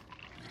 sir.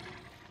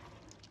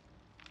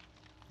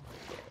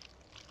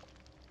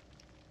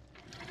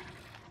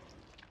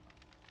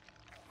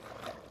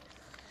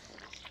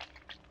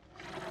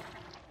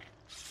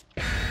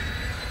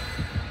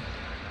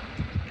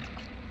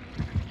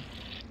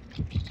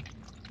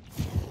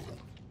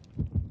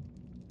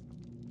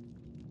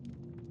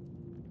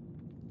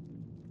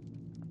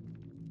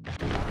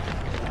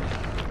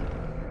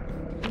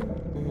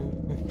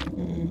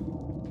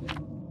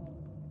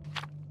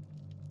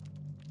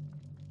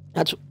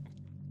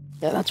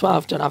 That's what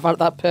I've done. I've had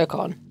that perk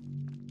on.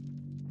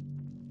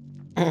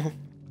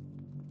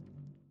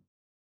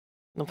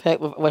 We've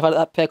had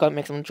that perk on,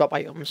 makes them drop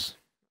items.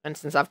 And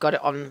since I've got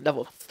it on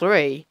level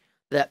 3,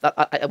 that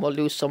I will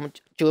lose some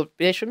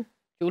duration,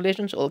 so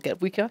it'll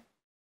get weaker.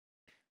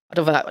 I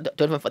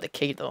don't know for the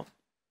key though.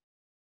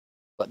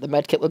 But the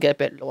medkit will get a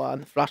bit lower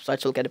and the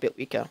flashlights will get a bit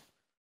weaker.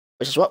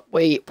 Which is what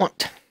we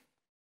want.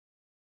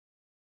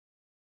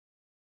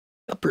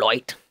 A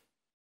blight.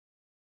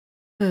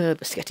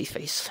 Biscotti's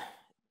face.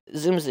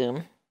 Zoom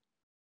zoom.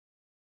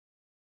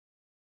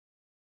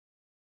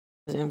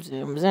 Zoom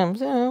zoom zoom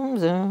zoom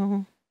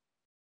zoom.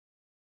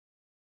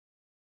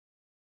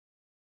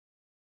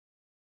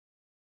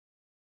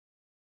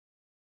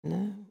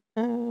 No,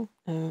 no,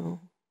 no.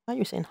 Why are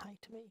you saying hi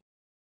to me?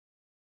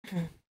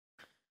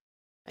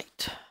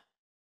 Right.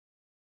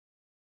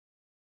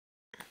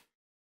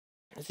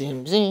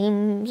 Zoom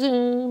zoom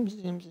zoom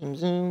zoom zoom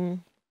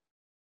zoom.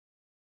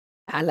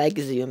 I like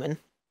zooming.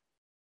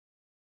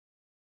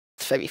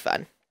 It's very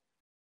fun.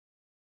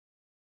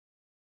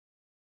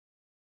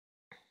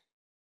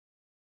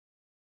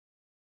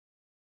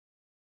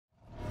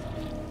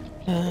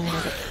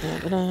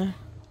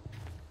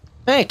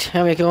 Right,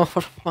 here we go.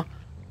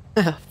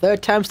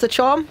 Third time's the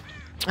charm.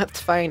 Let's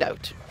find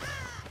out.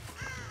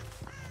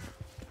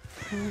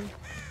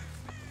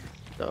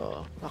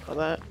 So, locker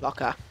there,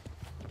 locker.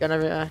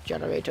 Generator,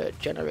 generator,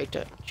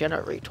 generator,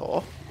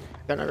 generator,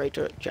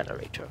 generator,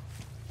 generator.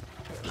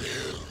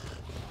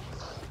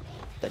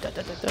 Da, da,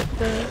 da, da, da,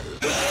 da.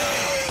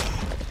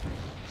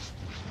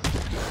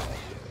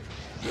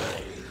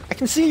 I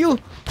can see you!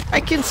 I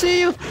can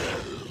see you!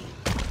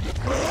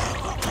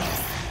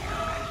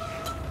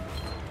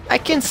 I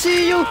can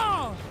see you!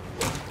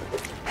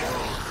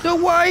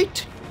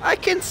 Dwight! I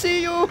can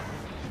see you!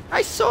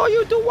 I saw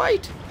you,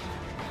 Dwight!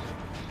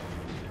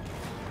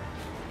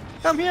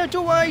 Come here,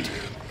 Dwight!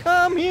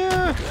 Come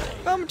here!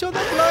 Come to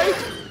the light!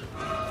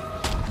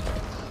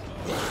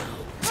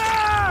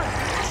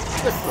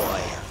 Good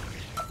boy.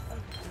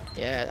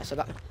 Yeah, that's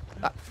that.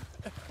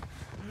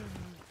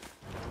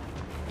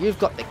 You've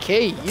got the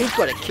key. You've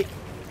got a key.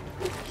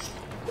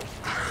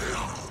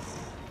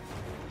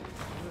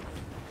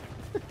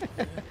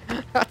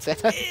 That's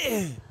it.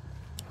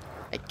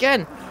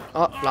 Again.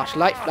 Oh,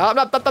 flashlight. No.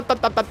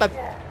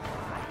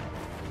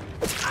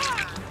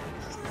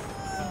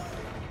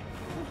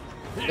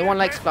 No one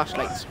likes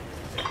flashlights.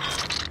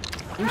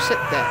 You sit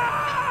there.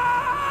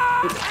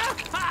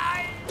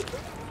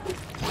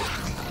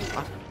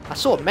 I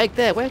saw Meg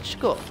there. Where'd she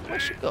go?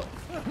 Where'd she go?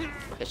 Okay,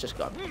 it's just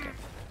gone. Okay.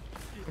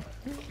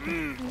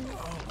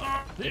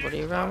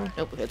 Anybody around?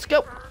 Nope, let's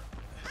go.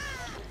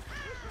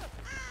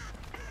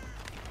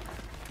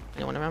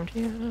 Anyone around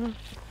here?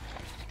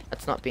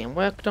 That's not being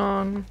worked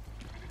on.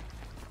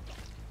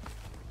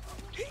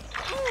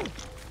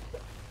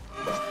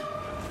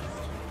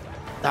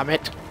 Damn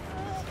it.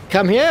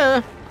 Come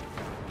here!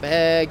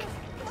 Meg!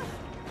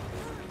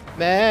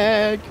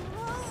 Meg!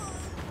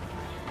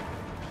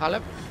 Hello?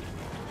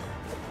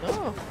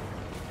 Oh.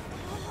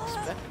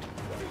 Respect.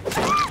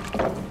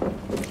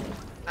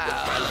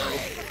 Oh,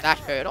 that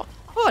hurt. Oh,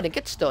 I didn't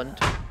get stunned.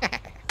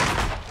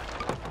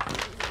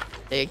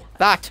 See,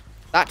 that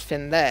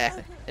thing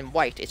there in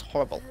white is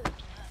horrible.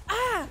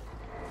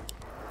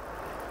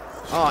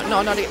 Oh,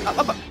 no, not even.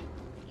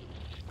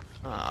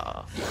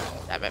 Oh,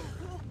 damn it.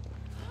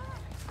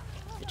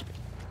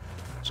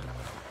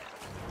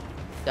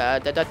 Da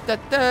da da da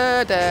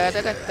da da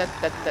da da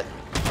da da.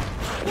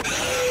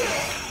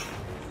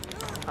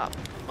 Oh,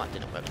 that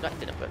didn't work. That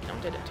didn't work. No,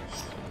 did it?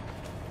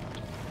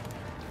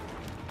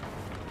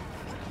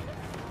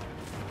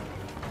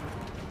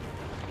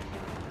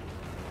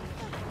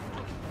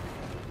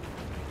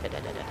 Da da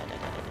da da da da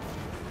da.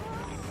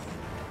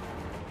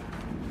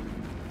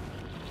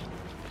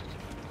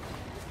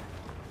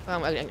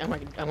 I'm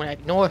gonna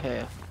ignore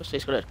her.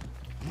 She's gonna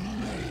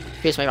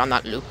face me around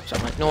that loop, so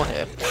I'm gonna ignore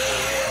her.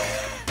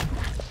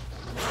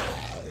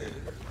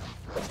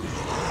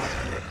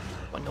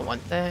 No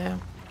one there.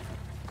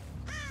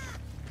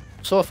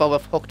 So far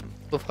we've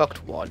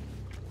hooked one.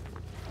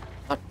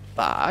 Not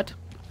bad.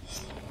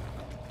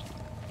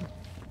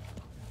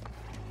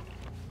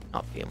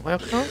 Not being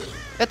worked on.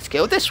 Let's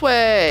go this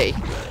way.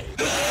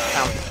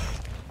 Bounce.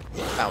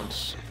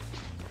 Bounce.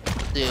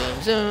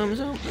 Zoom, zoom,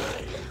 zoom.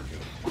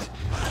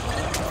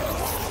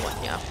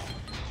 One, yeah.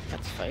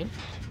 That's fine.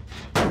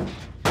 I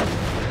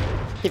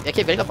keep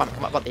getting up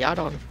about the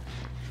add-on.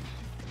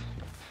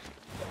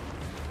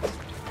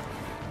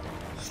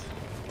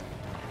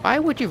 Why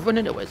would you run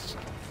into us?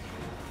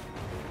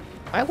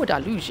 Why would I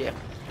lose you?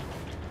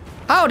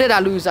 How did I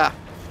lose her?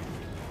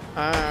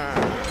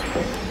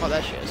 Oh,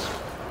 there she is.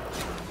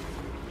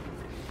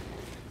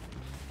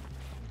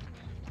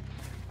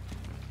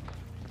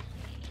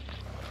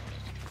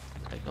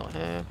 Not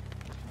here.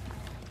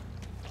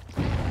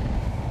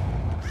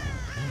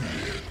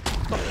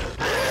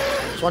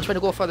 So once we're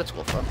gonna go for, let's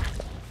go for.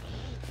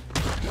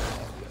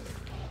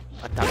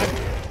 God damn it.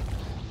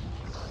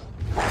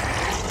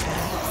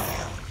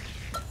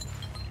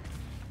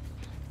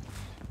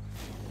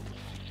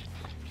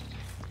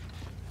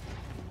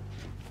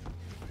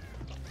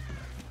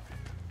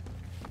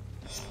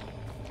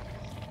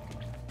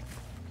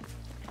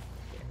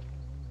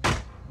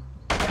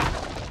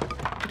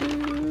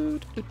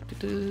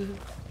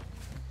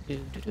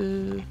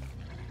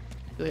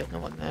 We have no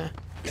one there.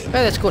 Okay,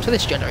 let's go to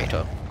this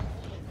generator.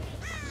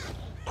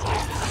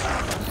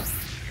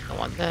 No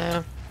one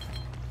there.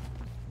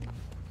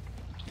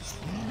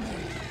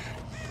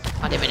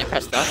 I didn't mean to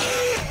press that.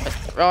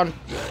 Press the wrong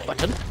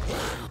button.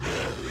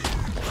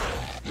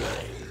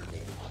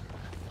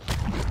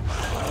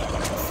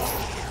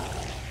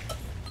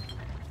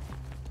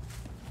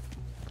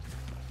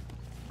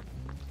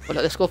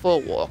 Well, let's go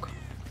for a walk.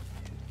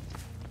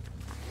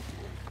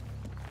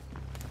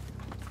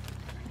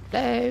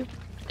 Hello?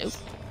 Nope.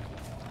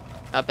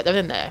 I bet they're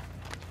in there.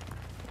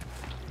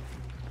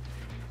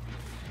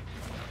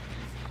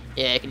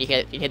 Yeah, can you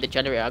hear the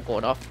generator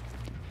going off?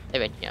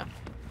 They're in here.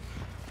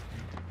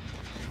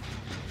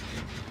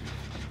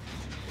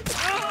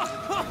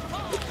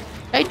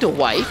 Hey,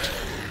 Dwight.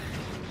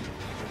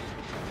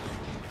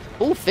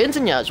 Oh, Finn's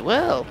in here as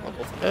well. I'll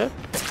go for her.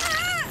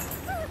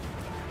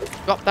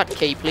 Drop that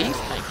key, please.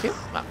 Thank you.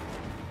 Ah.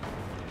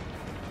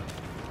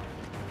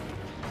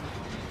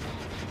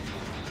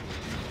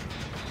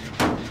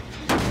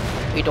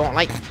 We don't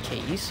like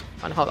keys.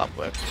 I know how that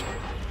works.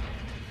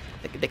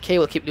 The key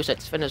will keep losing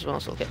its fin as well,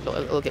 so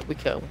it'll get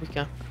weaker and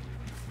weaker.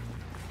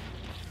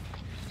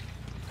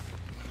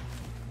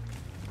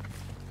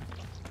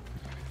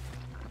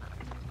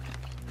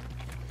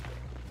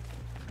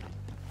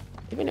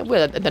 Even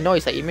weird the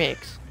noise that he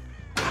makes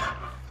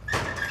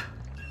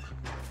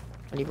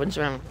when he runs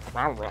around.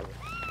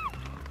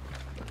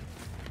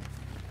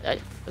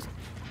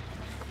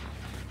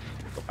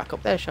 Go back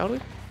up there, shall we?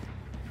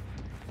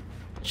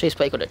 She's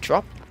probably gonna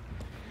drop.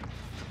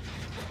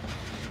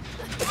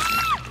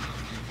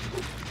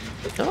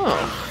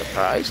 Oh,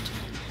 surprised.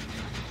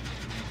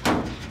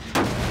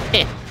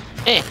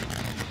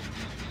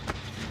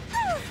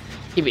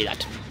 Give me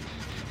that.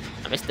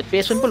 I missed the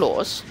basement below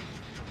us.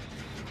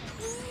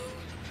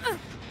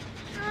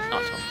 No,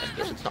 it's not that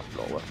basement's not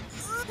below us.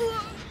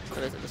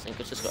 What is it? This thing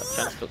has just got a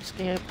chance to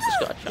escape. Just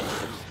got a chance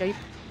to escape.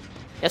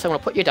 Yes, I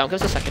want to put you down.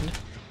 Give us a second.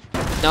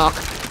 Knock.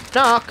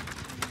 Knock.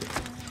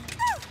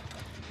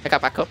 I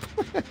got back up.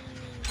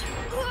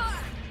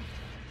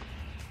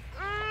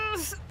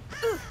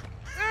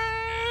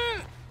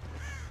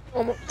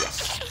 Oh,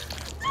 yes.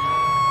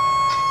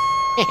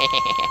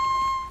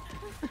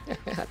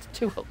 That's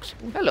 2 hooks.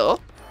 Hello.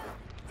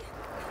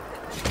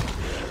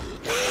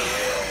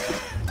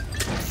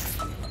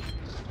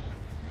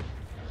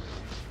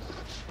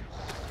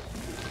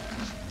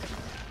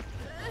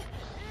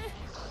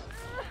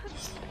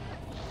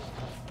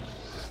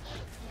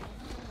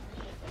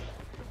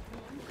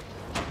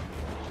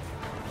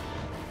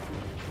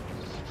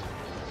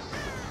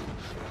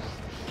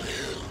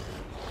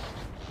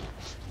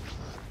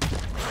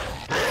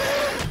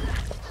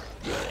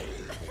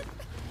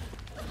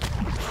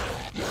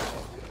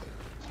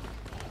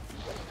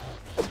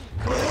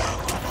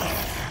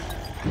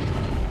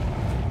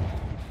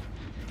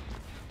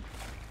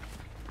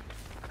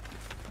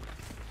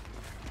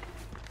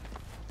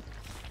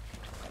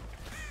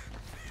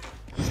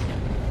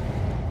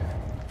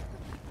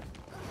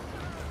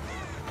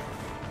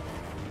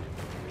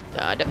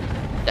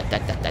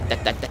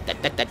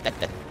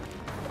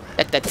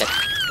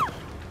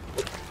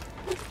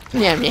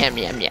 Yum, yum,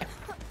 yum, yum.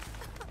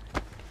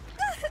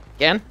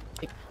 Again?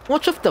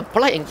 What's with the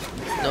blighting?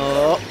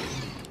 No.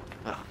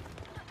 Oh.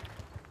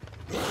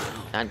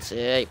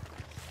 Nancy.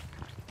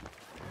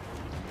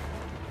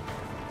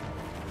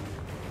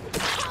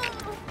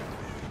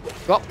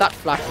 Drop that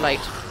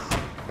flashlight.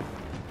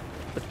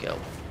 Good girl.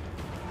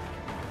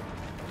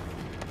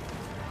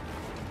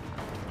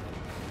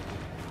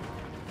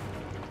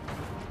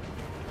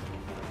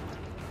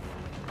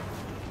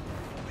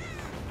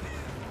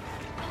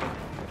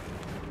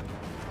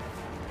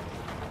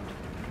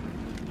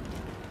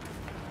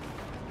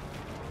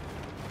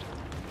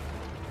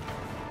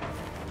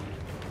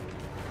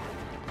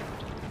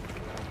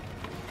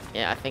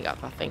 Yeah, I think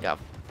I've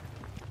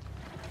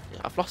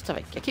lost her.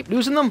 I keep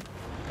losing them.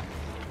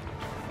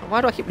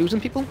 Why do I keep losing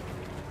people?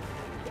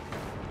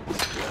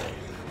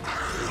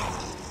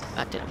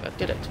 That didn't work,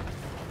 did it?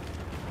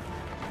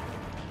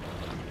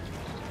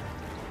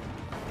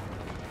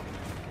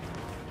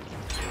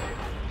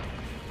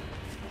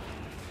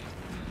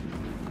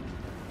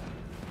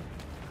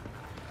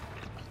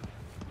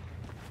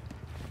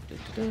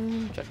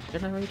 Check the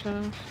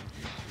generator.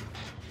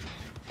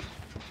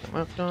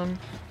 Work done.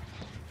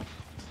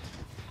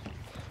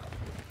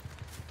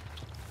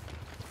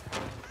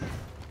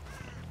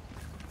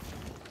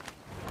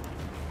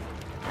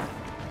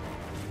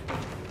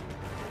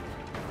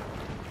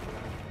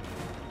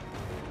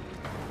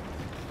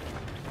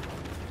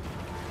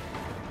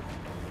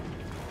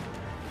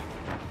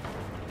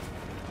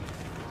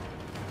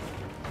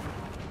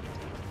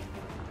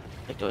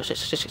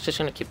 It's just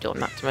gonna keep doing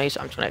that to me, so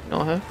I'm just gonna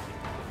ignore her.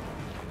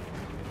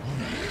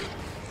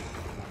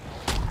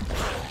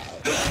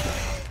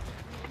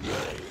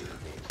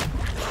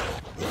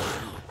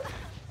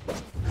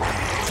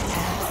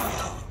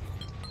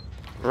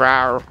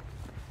 Rawr.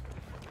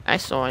 I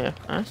saw you.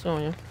 I saw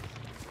you.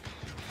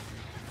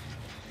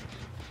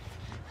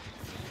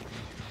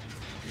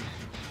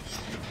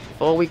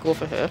 Before we go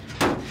for her,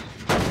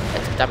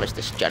 let's damage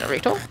this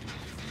generator.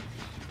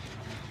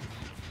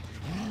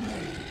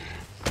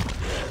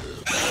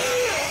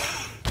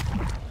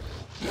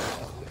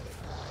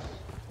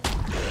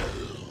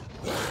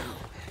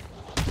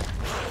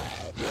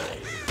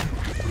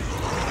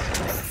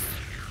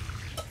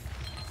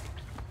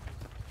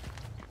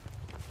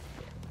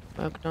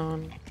 Worked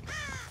on.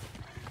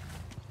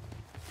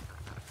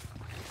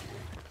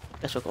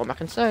 Guess we'll go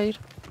back inside.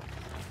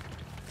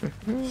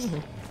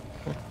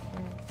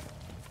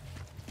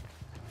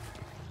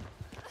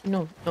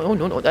 No, no,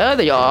 no, no, there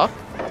they are.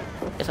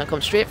 Yes, I'll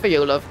come straight for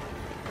you, love.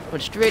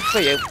 Coming straight for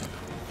you.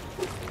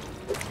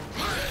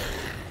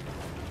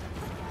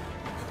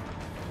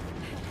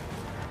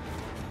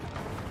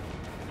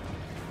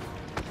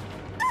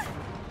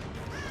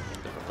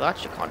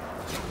 That you can't.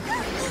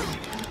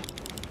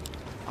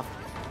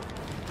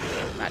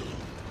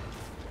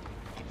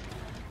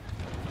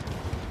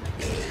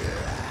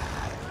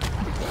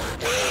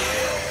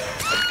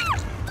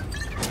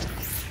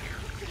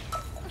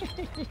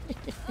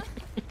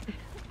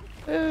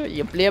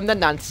 You blame the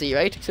Nancy,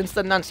 right? Since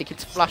the Nancy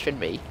keeps flashing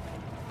me,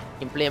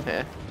 you blame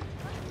her.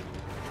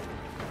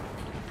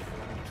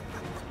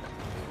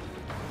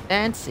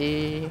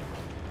 Nancy.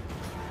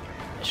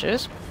 There she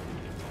is.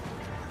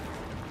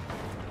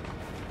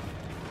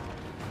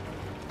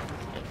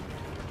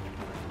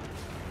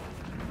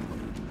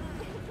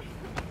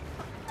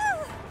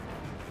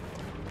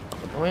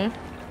 Away.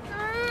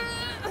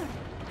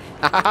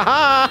 Ha ha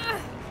ha!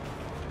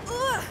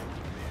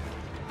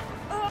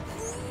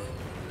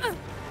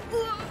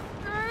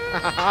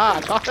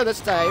 I got her this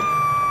time.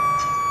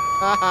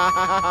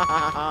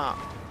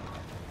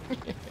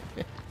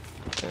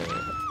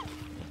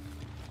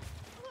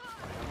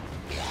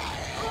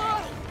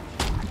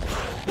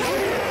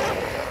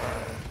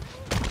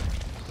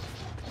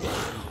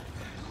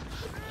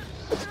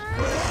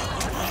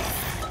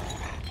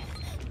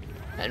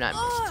 And I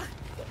missed.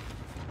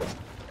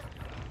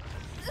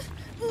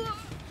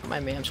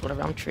 Remind me, I'm just going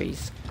around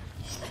trees.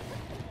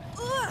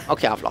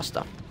 Okay, I've lost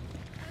her.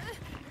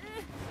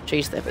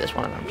 She's there, but there's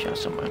one around here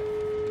somewhere.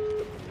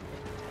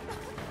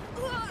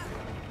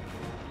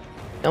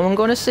 No one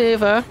gonna save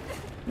her.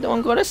 No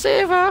one gonna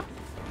save her.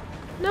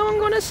 No one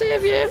gonna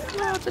save you.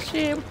 Oh, it's a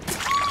shame.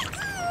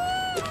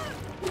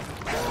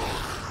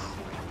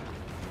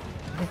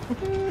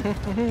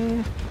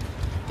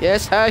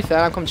 Yes, hi,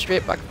 fam. I'm coming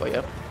straight back for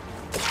you.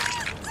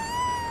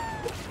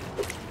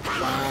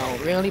 Wow,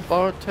 really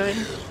borrowed time?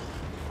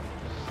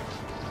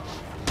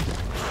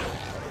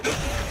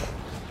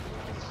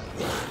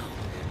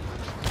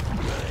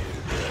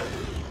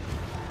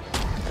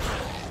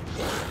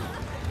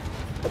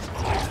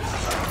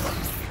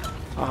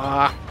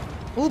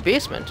 Ooh,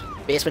 basement.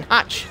 Basement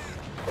hatch.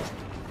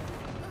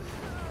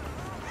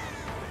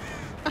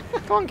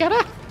 Go on, get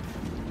her.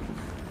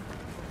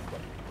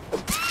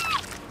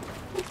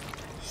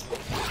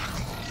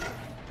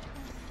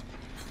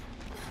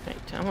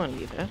 Right, I'm gonna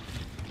leave her.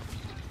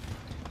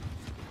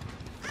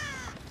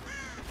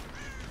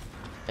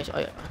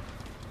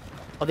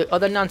 Are the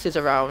other Nancy's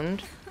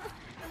around?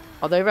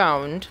 Are they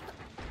around?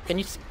 Can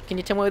you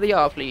tell me where they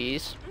are,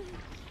 please?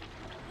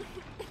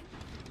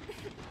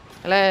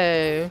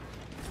 Hello.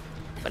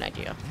 Good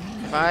idea.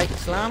 Right,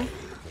 slam.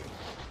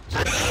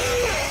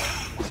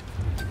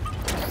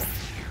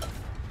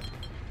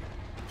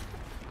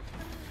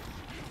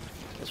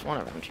 There's one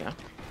around here.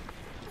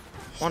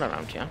 One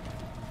around here.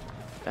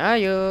 Where are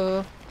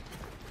you?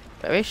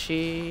 Where is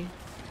she?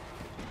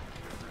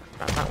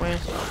 Right that way.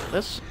 So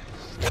this.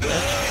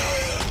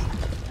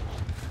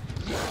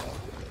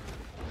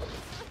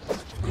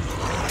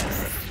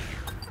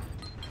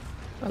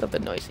 I love the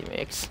noise he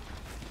makes.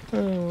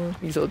 Oh,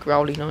 his little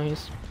growly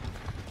noise.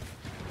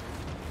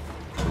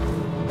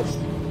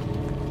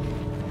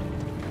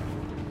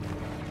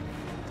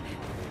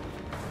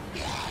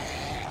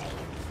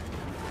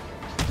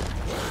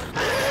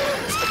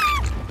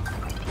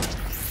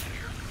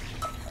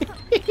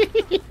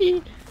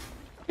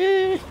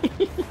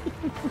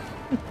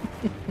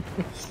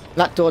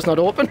 That door's not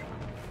open.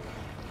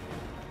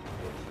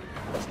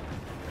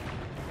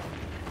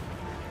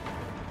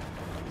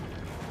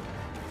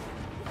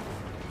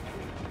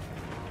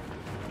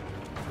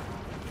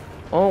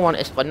 All I want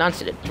is for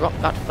Nancy to drop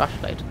that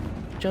flashlight.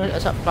 As soon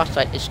as that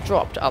flashlight is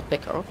dropped, I'll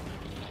pick her up.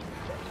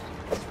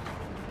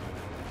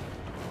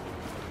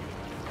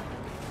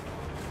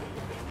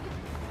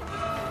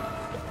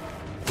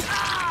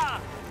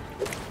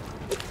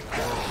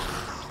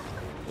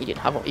 He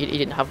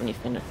didn't have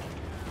anything.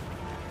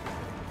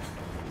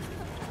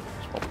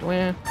 Just walked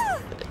away.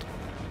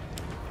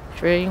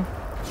 Tree.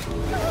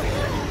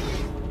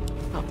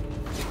 Oh.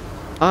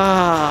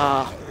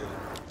 Ah.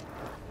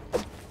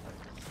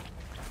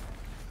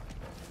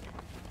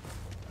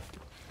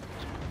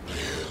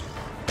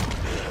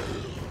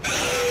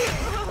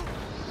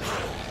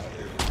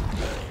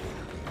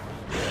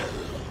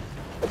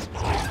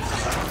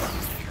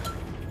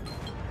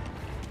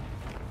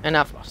 And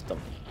I've lost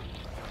them.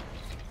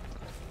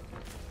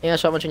 Yeah,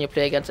 so much when you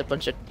play against a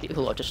bunch of people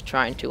who are just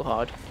trying too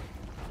hard.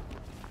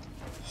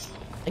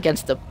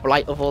 Against the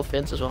blight of all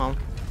things as well.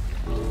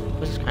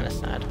 Which is kind of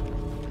sad.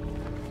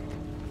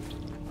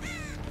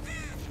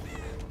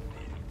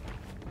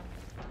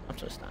 Not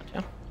so sad,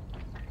 yeah?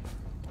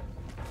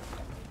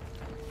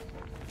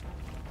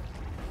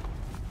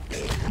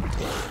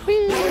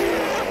 Whee!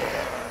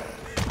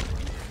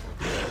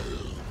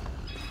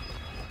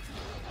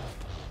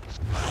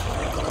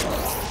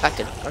 I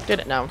did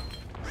it now.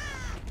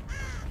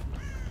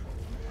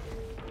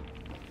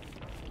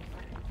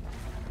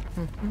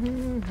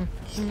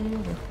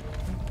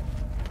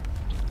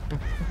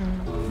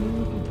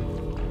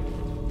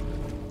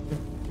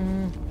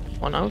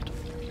 One out.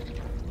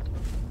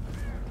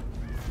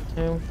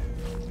 Two.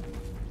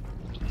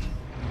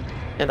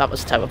 Yeah, that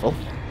was terrible.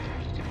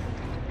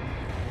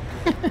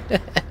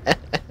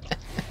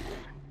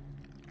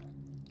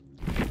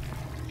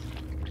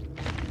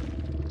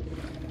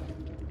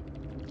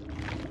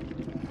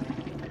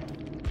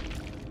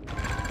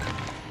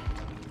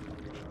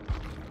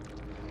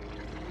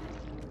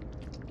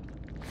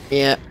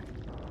 Yeah.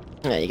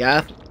 There you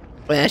go.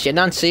 There's your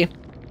Nancy.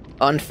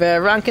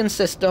 Unfair ranking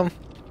system.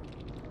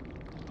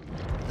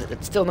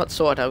 It's still not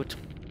sorted out.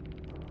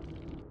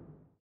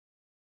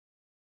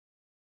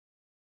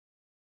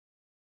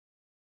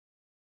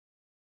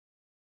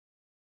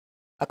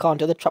 I can't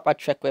do the trapper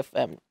trick with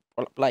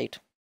Blight.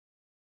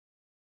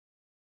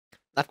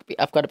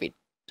 I've got to be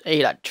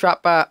either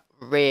Trapper,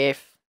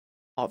 Wraith,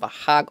 or the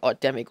Hag or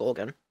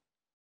Demigorgon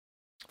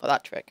for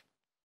that trick.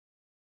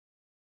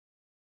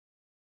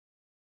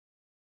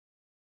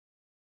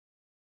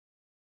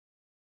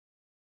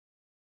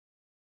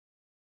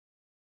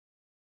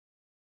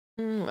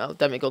 Well,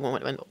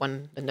 Demigorgon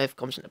when the nerf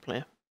comes into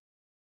play.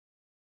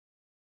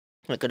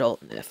 A good old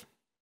nerf.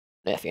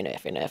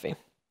 Nerfy.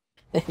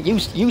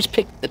 use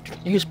pick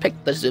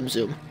the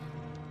Zoom.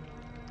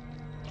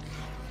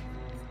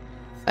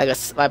 I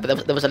guess but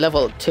there was a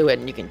level 2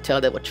 and you can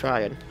tell they were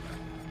trying.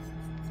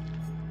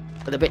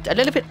 But a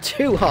little bit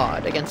too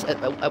hard against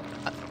a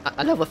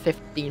level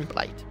 15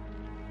 Blight.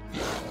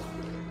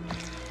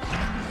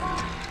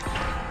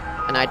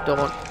 And I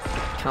don't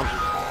count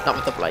not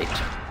with the Blight.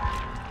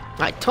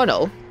 I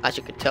tunnel, as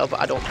you can tell,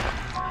 but I don't count.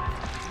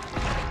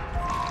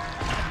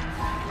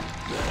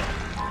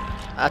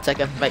 I'll take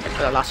a make it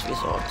for the last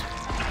resort.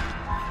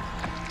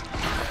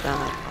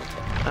 I'll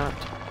take that.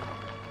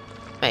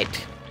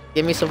 Mate,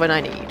 give me something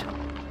I need.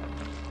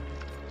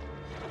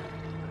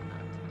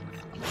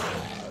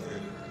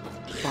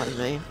 Pardon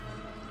me.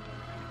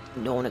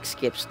 No one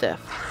escapes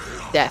death.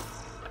 Death.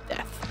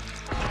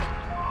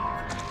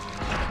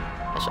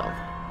 That's all.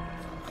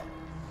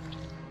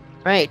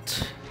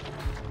 Right.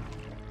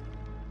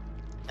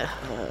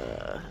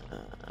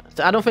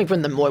 So I don't think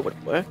Win the Moy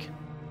would work.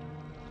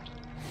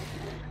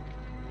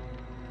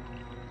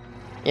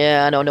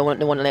 Yeah, I know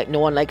no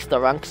one likes the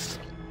ranks.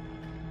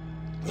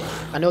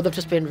 I know they've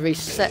just been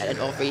reset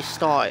or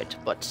restarted,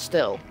 but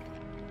still.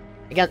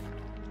 Again,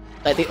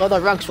 like the other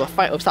ranks were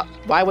fine.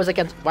 Why was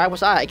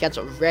I against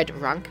a red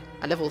rank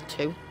at level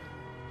 2?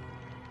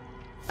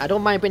 I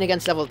don't mind being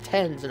against level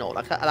 10s and all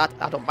like that.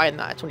 I don't mind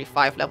that. It's only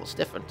 5 levels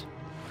different.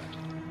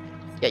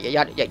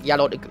 Yeah,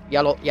 yellow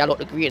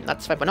to green.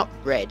 That's fine, but not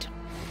red.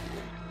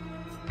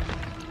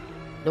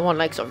 No one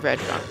likes a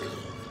red rank.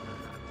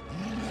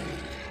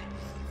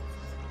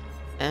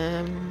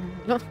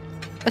 No,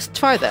 let's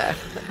try there.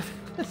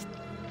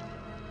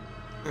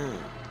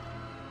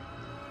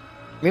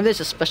 Maybe there's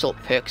a special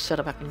perk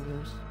setup I can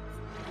use.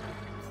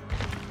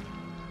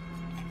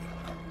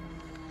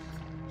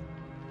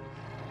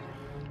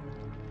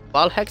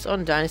 While Hex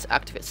Undyne is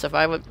active,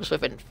 survival is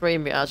within 3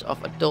 meters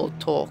of a dull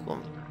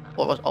token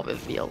or of a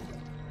veil.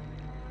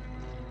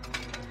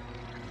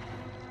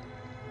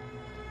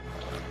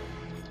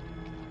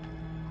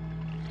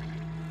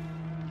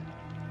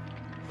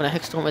 When a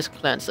Hex Tome is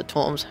cleansed, the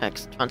Tome's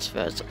Hex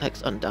transfers to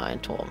Hex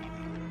Undyne Tome.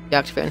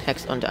 Deactivating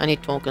Hex under any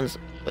tokens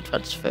will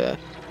transfer.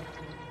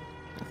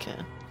 Okay.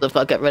 So if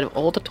I get rid of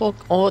all the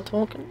tokens?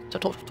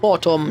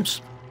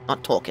 Totems,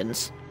 not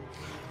tokens.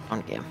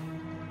 On game.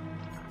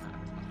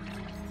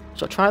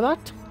 So try that.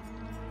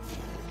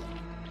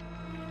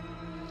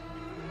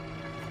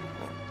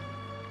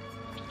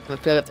 I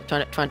feel like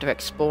they're trying to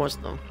expose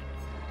them.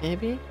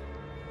 Maybe?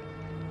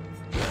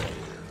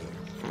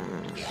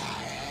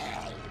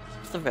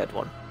 What's the red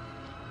one?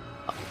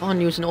 Upon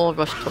using all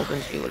rush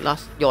tokens,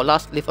 your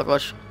last lethal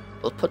rush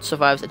will put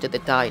survivors into the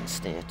dying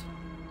state.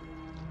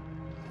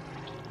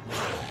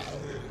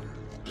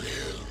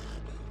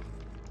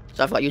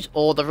 So if I use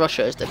all the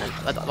rushes, then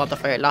not the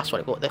very last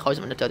one, they cause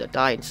them into the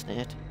dying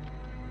state.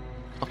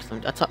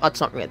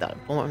 That's not really that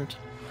important.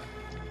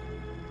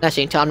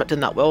 Actually, I'm not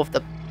doing that well with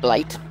the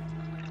blight.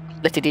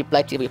 Blighty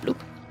blighty bloop.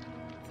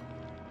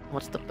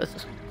 What's the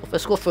business?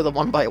 Let's go through them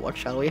one by one,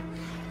 shall we?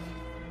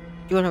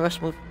 During a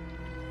rest move,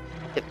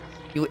 if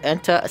you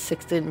enter a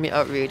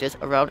 16-meter radius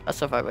around a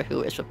survivor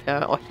who is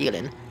repairing or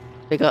healing,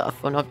 trigger a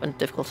fun and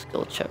difficult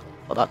skill check,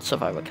 or that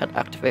survivor can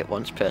activate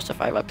once per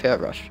survivor per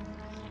rush.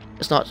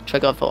 It's not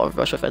triggered for a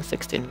rush within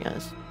 16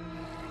 years.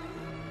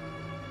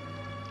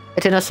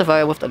 Hitting a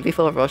survivor with the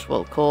lethal rush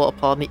will call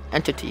upon the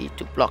entity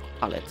to block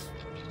pallets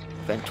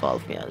within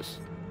 12 years.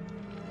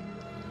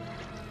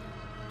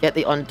 Get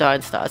the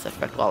Undying status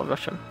effect while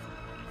rushing.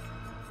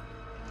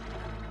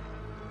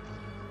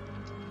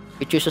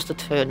 Reduces the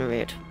turn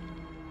rate.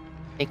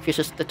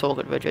 Increases the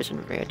token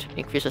reduction rate.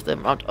 Increases the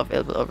amount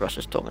available of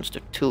rushes tokens to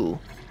 2.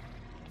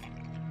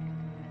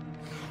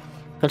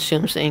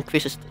 Consumes and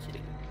increases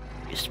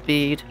the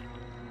speed,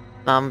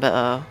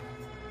 better,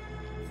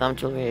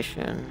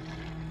 duration,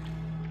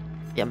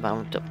 the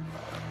amount of...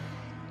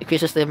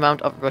 Increases the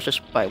amount of rushes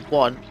by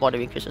 1, while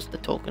it increases the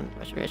token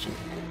restoration.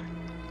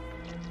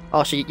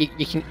 Oh, so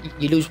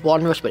you lose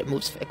 1 rush, but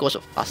it goes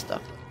up faster.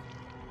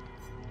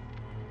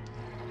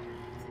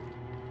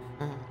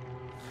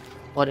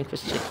 What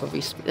increases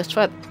recovery speed? Let's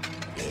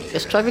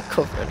try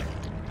recovering.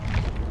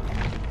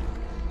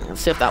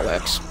 Let's see if that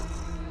works.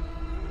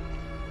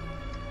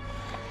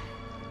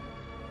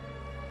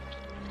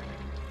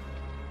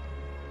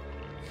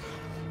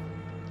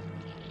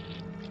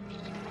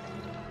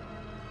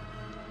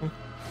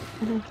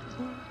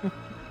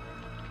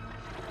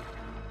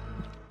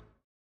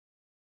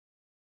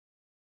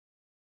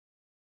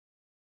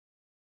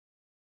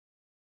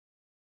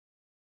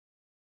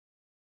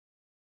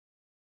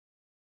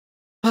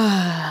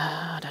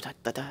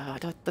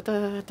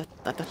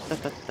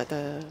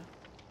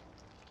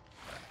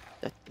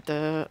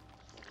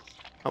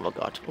 Oh my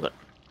god, we've got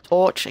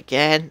torch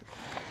again.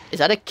 Is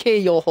that a key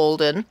you're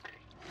holding?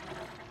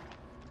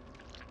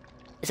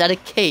 Is that a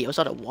key or is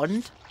that a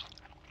wand?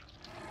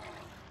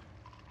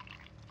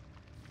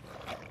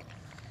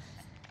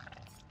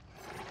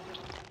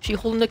 Is she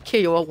holding a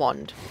key or a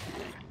wand?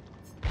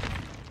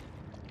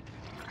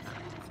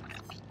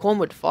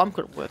 Cornwood Farm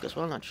could work as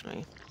well,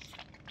 actually.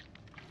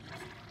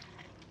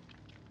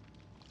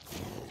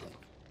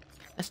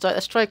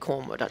 Let's try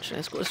Cornwood, actually.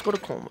 Let's go to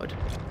Cornwood.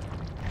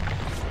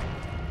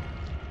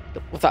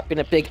 With that being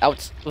a big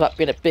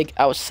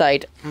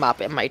outside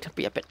map, it might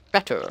be a bit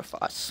better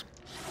for us.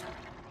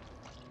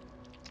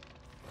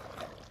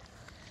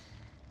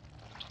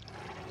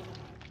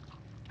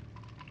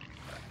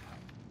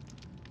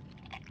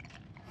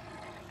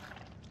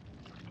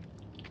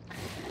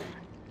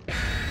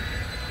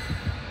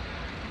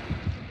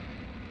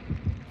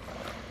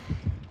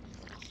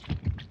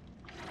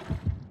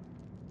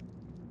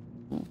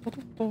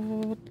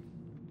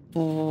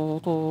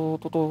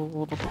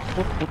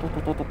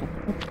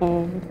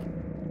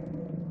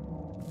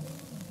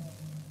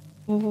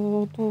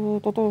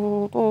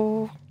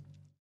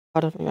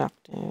 Part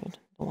reacted.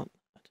 Don't want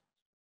that.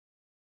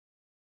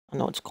 I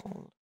know it's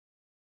cold.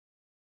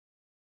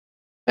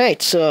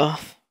 Right, so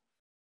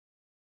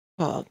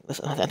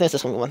this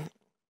is one.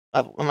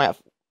 I might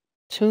have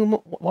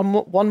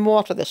one more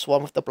after this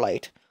one with the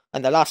blight,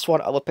 and the last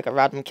one I will pick a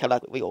random killer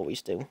like we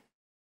always do.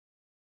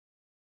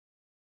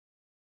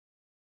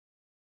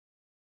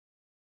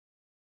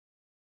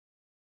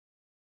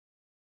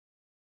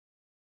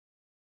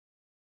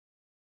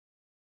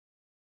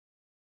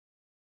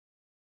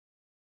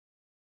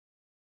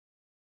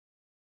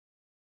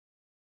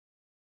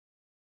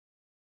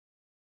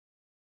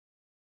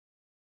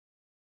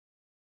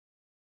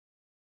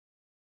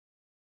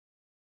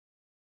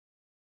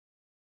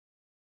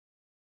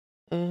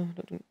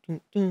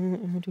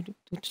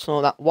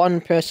 So that one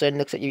person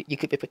looks at you, you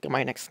could be picking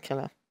my next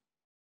killer.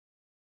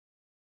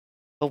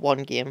 For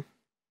one game.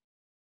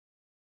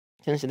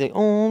 Since the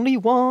only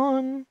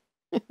one.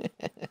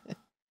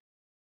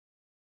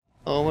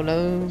 All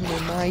alone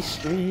in my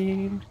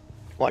stream.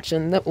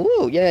 Watching the...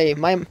 Ooh, yay,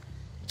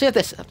 see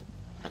this.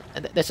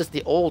 This is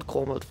the old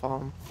Cornwood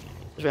Farm.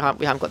 We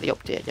haven't got the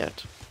update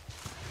yet.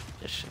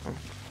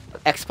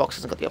 Xbox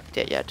hasn't got the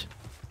update yet.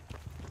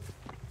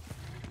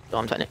 So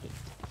I'm trying to...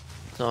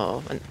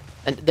 So,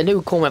 and the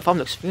new Cornwood Farm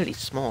looks really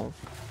small.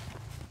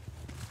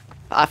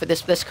 But I think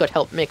this could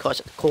help me because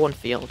it's a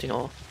cornfield, you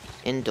know.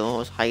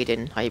 Indoors,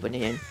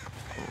 hibernating.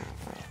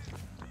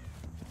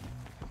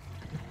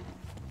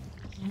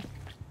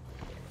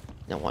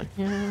 No one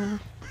here.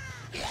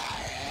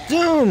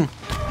 Zoom!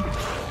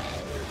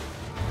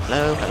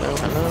 Hello.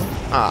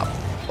 Ah,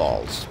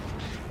 balls.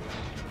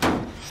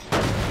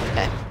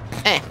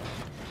 Eh.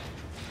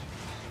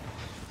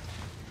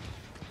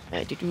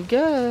 Where did you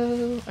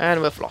go?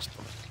 And we've lost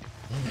them.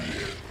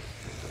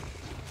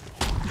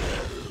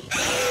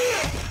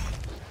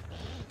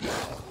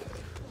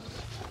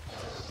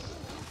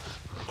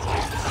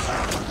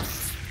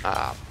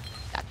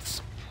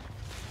 That's...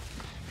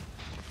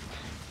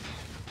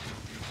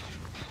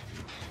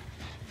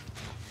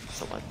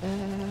 Someone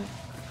there.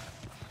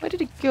 Where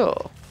did it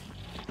go?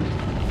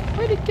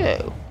 Where did it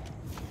go?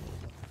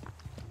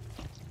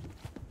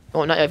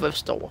 Oh, not ever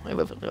stole. It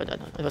was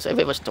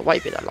to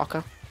wipe it, that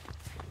locker.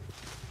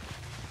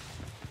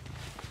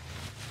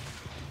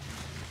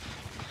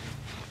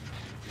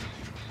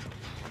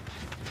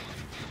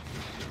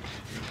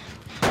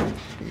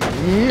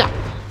 No!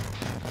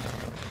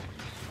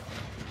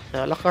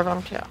 Locker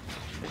around here.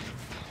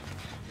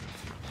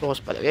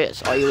 Close, but it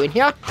is. Are you in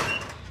here?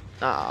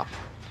 Ah.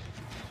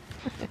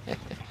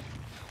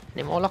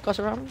 Any more lockers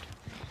around?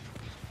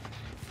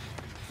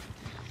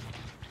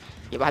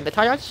 You behind the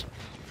tires?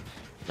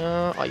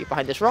 No. Are you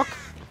behind this rock?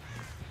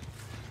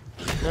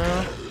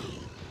 No.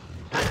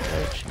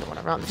 There's no one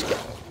around. Let's go.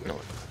 No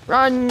one.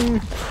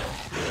 Run!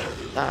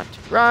 That.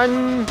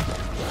 Run!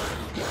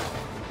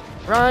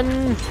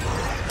 Run!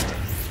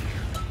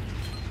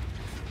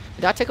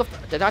 Did I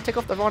take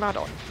off the wrong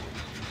add-on?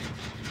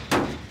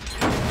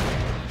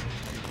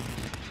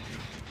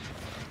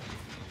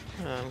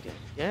 I'm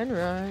getting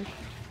right.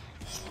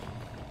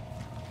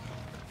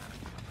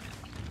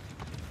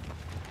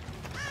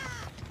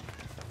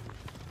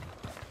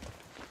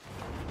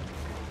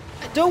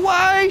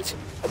 Dwight!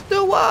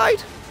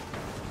 Dwight!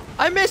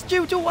 I missed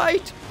you,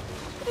 Dwight!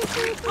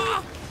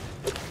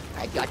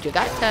 I got you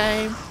that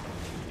time.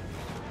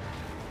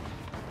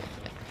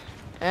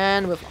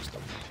 And we've lost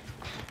them.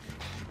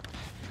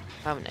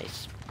 How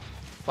nice.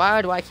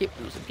 Why do I keep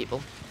losing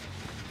people?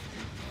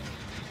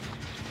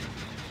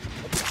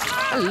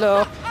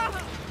 Hello!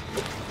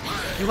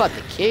 You had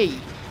the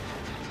key.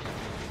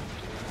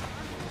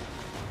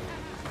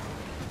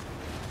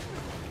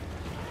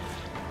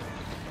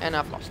 And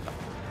I've lost them.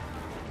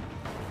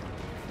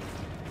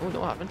 Oh,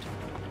 no, I haven't.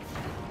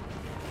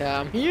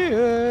 Come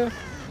here.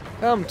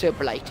 Come to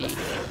Blighty.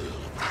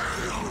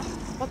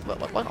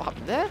 What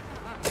happened there?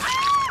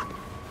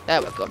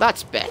 There we go.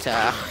 That's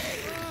better.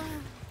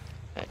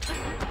 Right.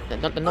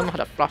 None had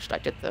a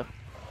flashlight, did they?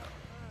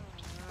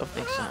 Don't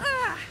think so.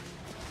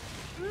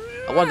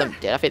 Oh, one of them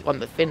did. I think one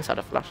of the Finns had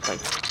a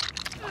flashlight.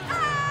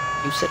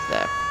 You sit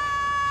there.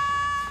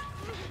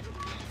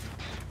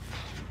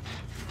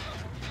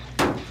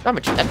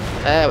 Damage then.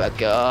 There we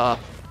go.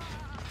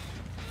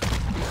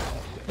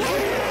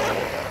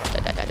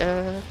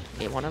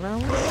 Anyone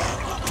around? No.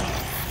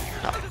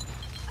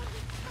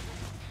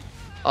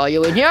 Are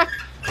you in here?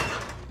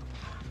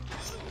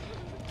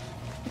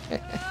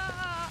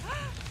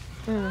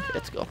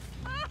 Let's go.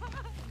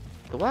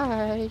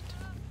 Dwight.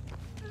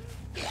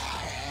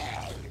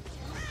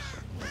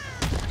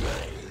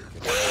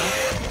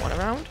 Anyone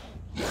around?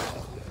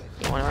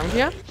 Anyone around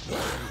here?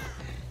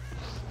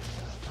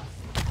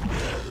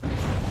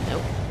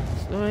 Nope.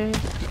 Slowly.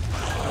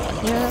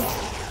 Yeah.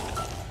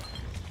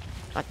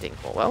 That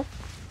didn't go well.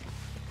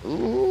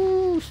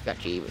 Ooh,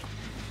 sketchy.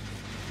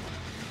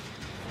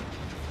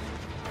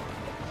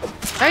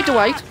 Hey,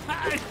 Dwight.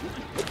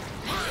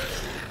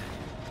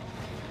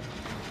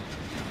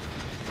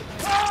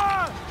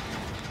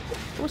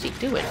 What's he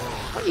doing?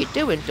 What are you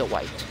doing,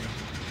 Dwight?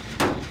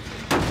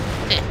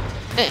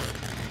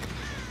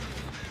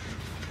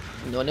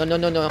 No, no, no,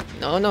 no, no,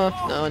 no, no,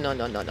 no, no,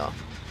 no, no, no.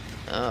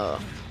 Oh.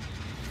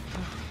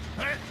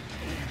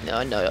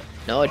 No, no,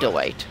 no,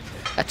 Dwight.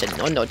 That's a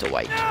no,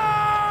 Dwight.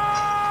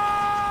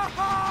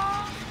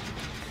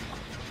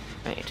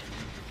 Right.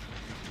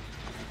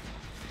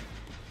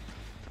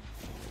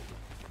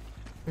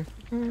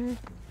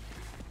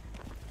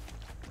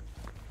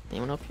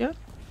 Anyone up here?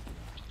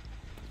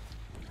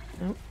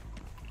 Nope.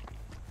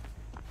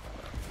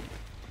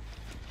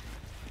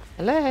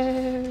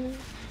 Hello?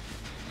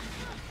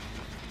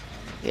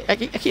 Yeah, I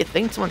keep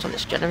thinking someone's on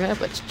this generator,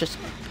 but it's just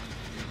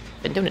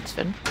been doing its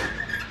thing.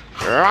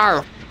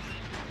 Rawr!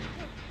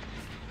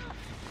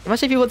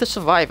 Imagine if you were to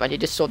survive and you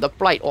just saw the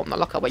blight on the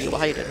locker where you were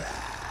hiding.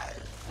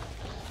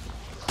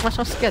 How much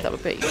how scared that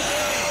would be.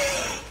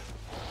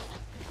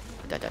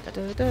 Da da da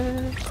da da.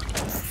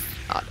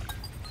 Ah.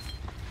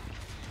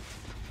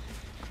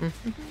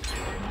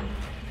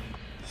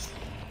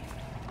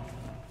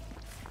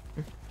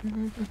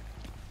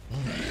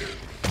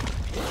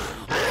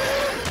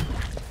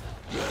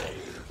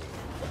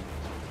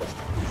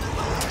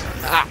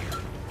 Ah!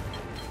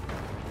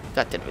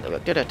 That didn't really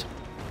work, did it?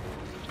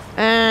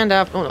 And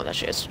oh no, there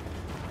she is.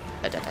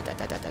 I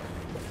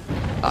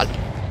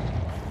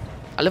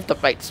love the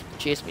fights,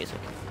 chase music.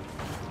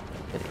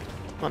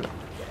 Oh no.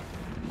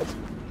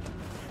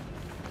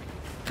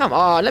 Come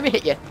on, let me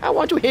hit you. I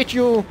want to hit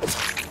you.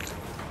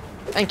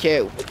 Thank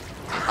you.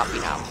 I'm happy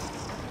now.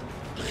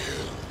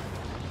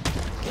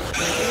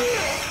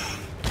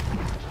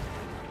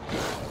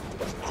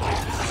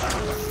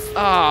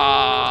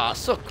 Ah,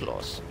 so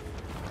close.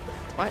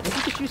 Why did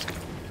you just use...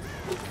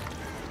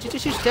 Did you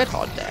just use Dead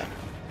Hard there?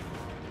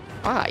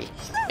 Why?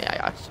 May I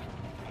ask?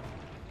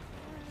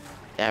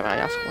 Dare I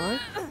ask why?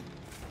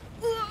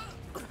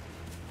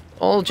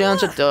 All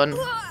gens are done.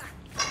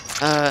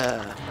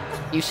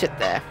 You sit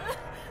there.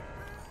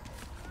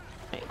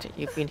 Right,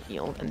 you've been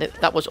healed. And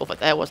that was over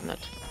there, wasn't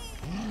it?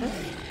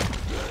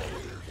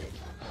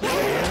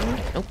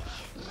 Nope.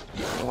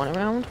 No one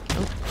around?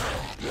 Nope.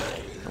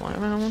 No one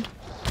around?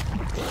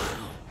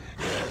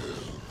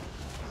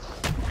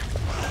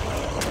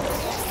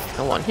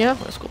 No one here.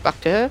 Let's go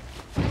back to her.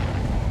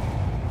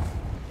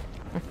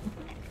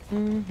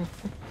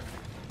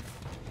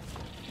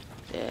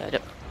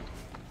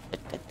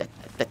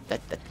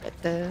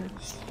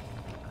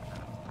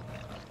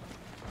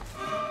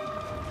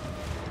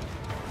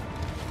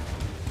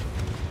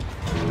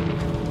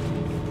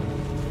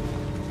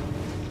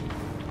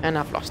 And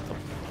I've lost them.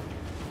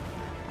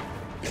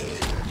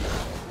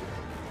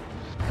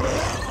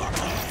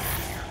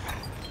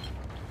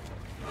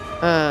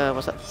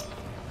 What's that?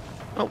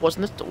 Oh,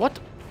 wasn't it? What?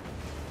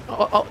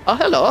 Oh,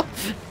 hello.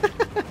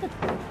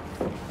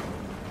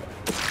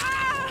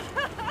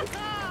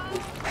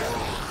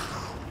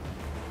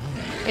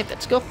 Hey,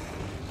 let's go.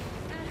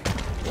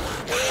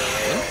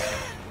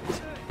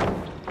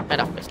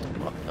 And I've missed it.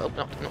 Oh,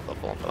 no, not the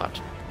phone for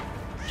that.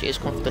 She is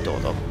coming for the door,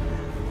 though.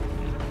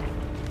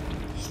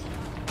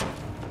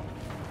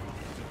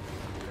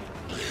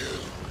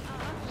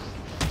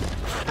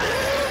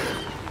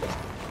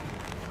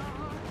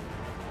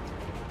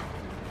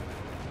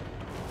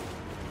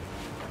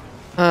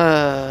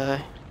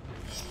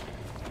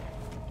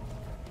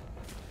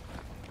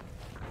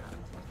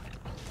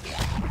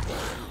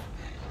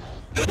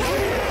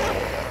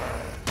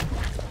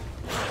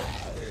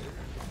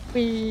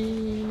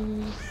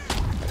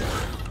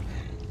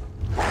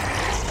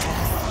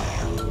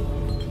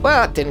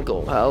 Well, that didn't go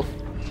well.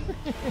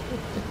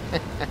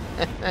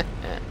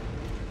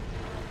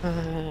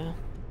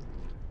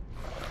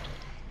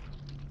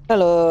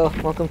 Hello,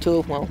 welcome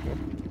to, well,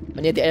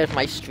 I need to edit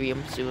my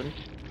stream soon.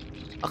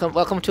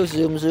 Welcome to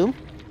Zoom Zoom.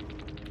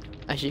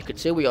 As you can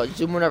see, we are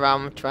zooming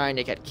around trying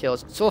to get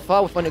kills. So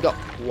far, we've only got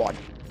one.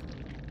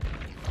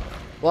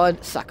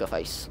 One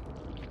sacrifice.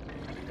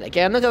 And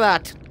again, look at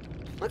that.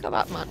 Look at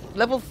that, man.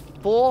 Level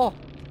 4.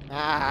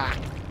 Ah.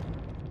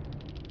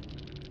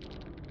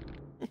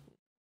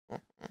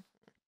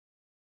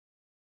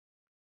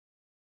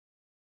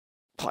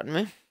 Pardon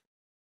me.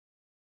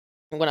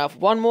 I'm gonna have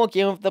one more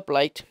game of the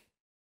Blight.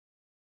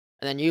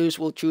 And then you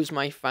will choose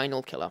my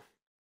final killer.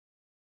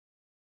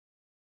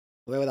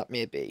 Wherever that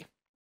may be.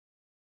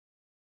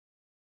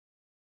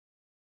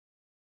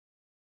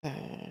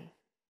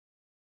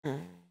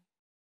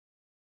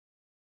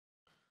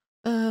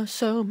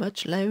 So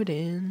much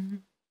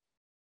loading.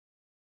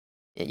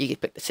 Yeah, you could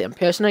pick the same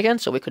person again,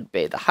 so we could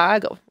be the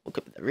Hag, or we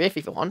could be the Wraith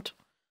if you want.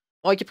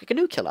 Or you could pick a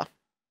new killer.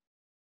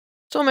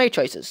 So many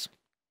choices.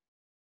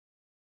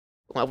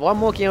 We'll have one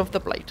more game of the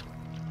Blight.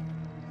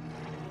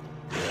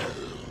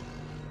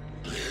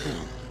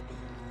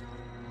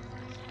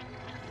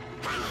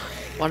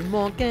 One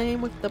more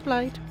game with the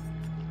Blight.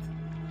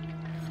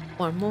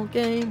 One more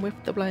game with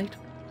the Blight.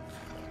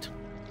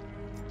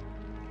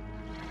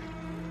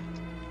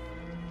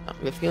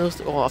 Refuse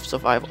to off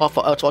survive.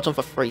 Offer autumn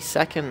for 3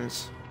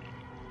 seconds.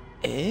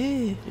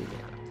 Ew.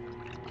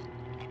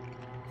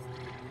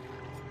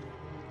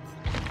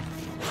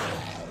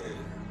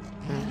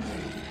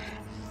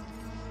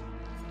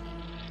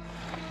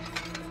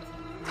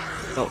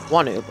 Well,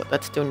 one who, but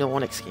that's still no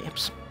one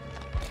escapes.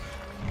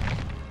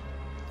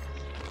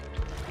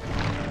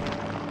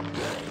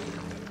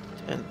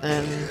 And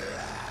then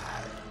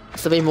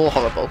it's to be more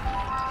horrible.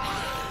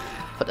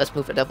 But let's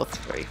move to level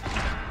 3.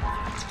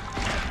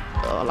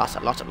 Oh, lasts a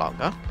lot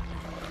longer.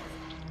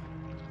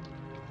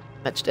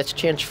 Let's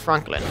change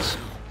Franklin's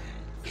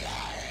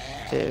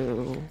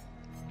to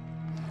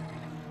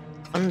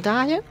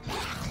Undying.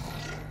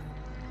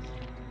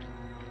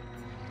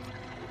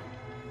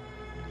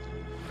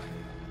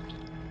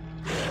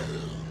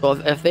 So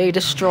if they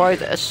destroy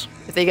this,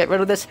 if they get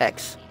rid of this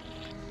hex,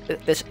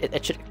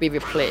 it should be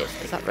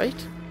replaced. Is that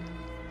right?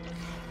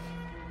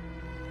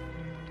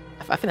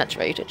 I think that's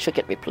right. It should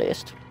get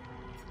replaced.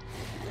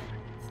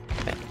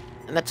 Okay.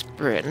 And that's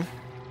Bryn.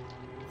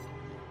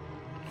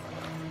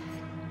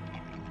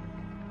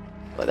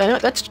 But then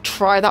let's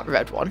try that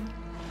red one.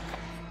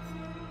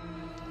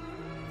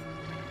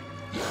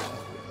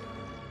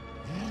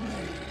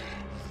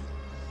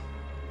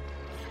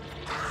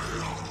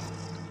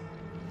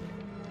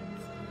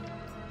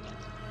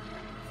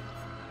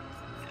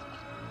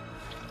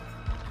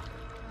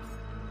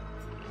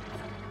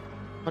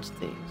 What's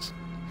these?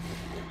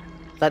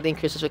 That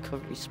increases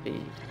recovery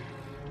speed.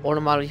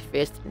 Automatically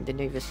faced in the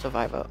newest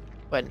survivor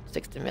when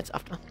 60 minutes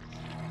after.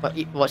 But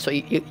so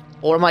you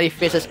automatically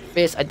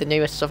face at the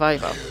newest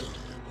survivor.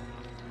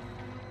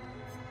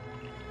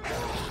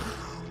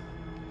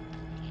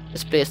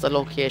 Displays the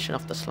location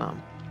of the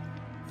slam.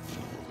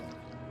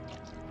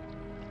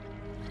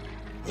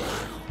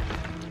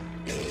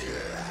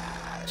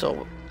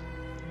 So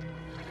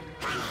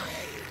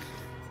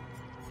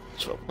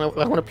So we're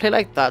going to play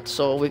like that.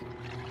 So we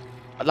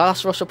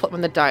last rush will put them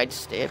in the died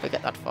state if we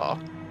get that far.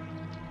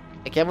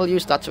 Again, we'll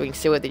use that so we can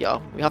see where they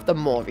are. We have the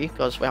Mori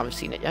because we haven't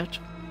seen it yet.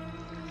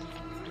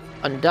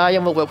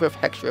 Undying will work with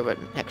Hex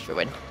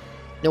Ruin.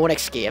 No one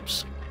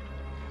escapes.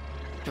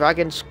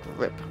 Dragon's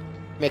Grip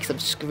makes them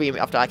scream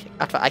after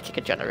I kick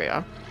a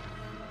generator.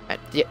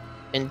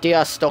 And they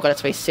are still going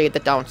to save the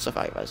down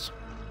survivors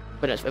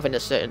within a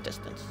certain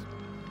distance.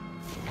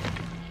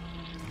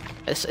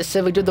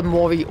 So we do the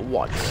Mori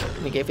once.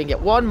 If we can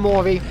get one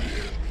Mori,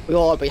 we'll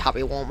all be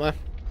happy, won't we?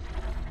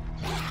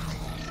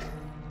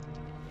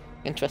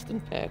 Interesting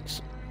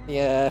perks.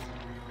 Yeah.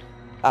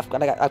 I've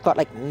got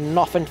like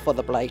nothing for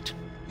the Blight.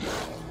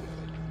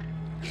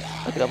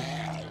 Look at him.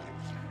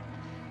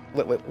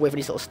 Waving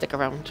his little stick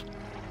around.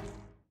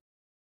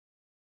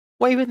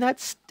 Waving that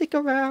stick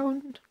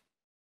around.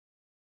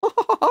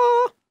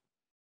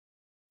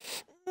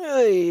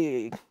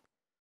 Hey.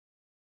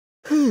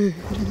 So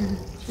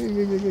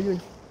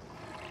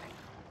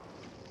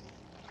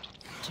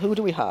who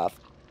do we have?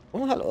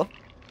 Oh, hello.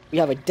 We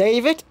have a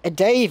David, a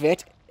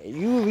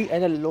Yuri,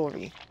 and a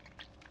Lori.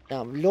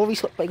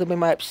 Lori's going to be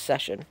my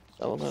obsession.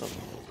 So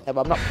I'm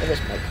not in this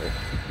micro.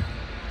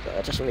 So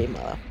it doesn't really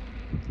matter.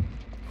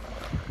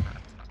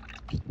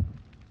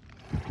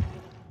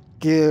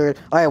 Good.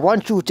 I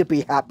want you to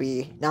be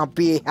happy. Now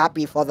be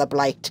happy for the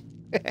Blight.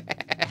 If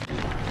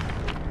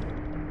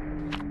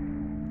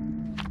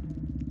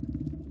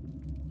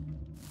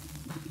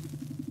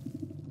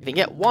you can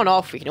get one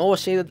off, we can always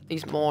see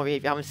these Mori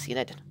if you haven't seen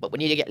it. But we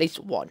need to get at least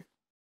one.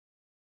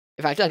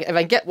 If I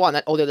can get one,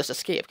 then they'll just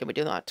escape. Can we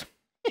do that?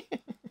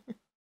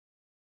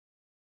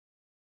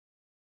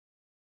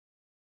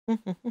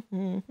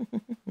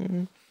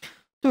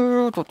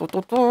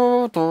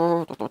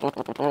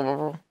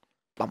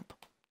 Bump.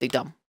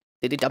 Diddy-dum.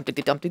 Diddy-dum,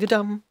 diddy-dum,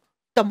 diddy-dum.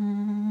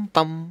 Dum,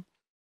 bum.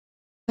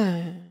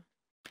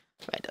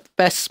 Right, the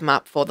best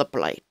map for the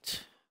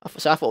Blight. I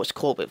thought it was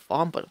Corbett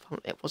Farm, but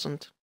it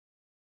wasn't.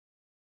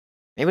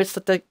 Maybe it's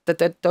the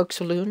Dead Dog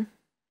Saloon?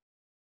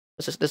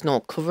 There's no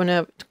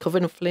covering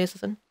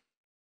places in?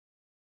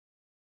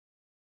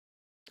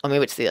 Or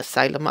maybe it's the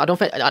Asylum. I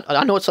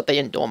know it's not the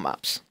indoor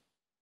maps.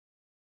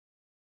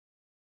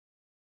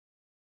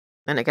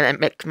 And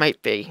again, it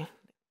might be.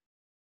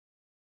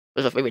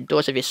 Because if we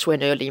indoors, if you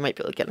swing early, you might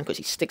be able to get him because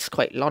he sticks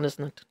quite long,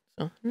 isn't it?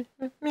 So,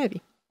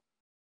 maybe.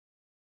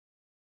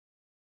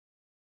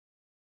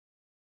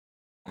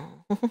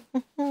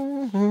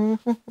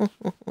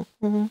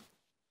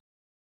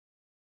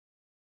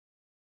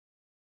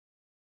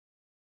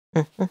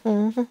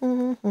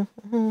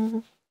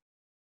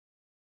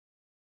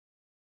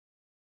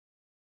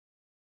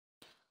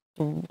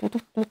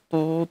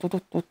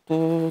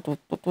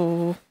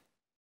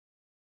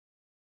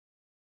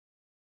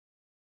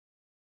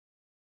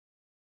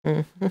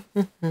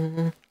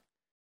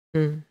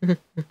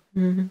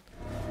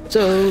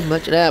 So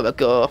much, there we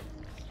go.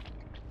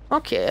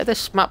 Okay,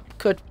 this map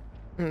will be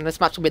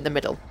in the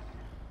middle.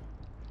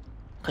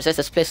 Because there's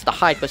this place to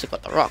hide because you've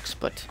got the rocks,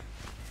 but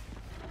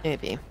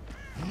maybe.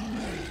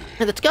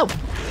 And let's go.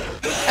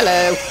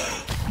 Hello.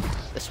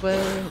 This way,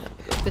 let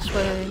me go this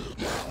way.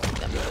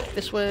 Let me go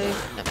this way.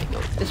 Let me go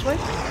this way.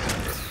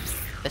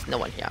 There's no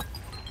one here.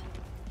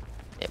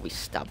 Yeah, we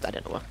stabbed that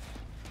into her.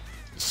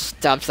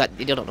 Stabs that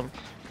idiot on him.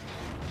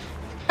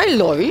 Hey,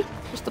 Lori.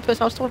 That's the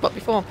person I was talking about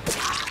before.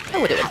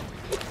 How we doing?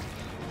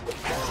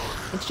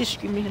 It's just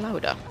screaming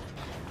louder.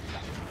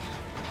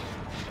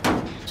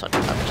 Sorry,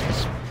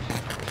 this.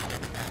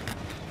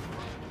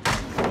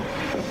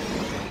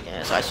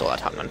 Yes, I saw that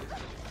happening.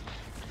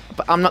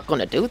 But I'm not going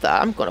to do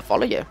that. I'm going to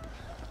follow you.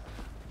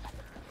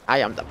 I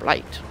am the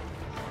Blight.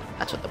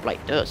 That's what the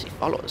Blight does. He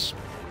follows.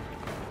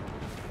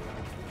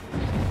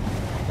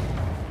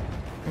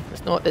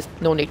 There's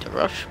no need to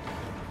rush.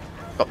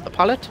 Drop the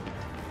pallet.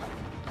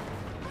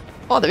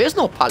 Oh, there is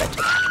no pallet.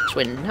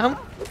 Swing now.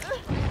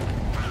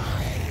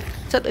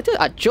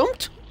 I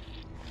jumped.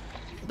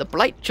 The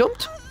Blight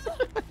jumped.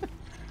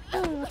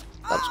 That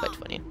was quite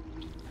funny.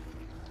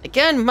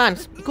 Again, man,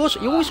 he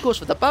always goes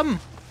for the bum.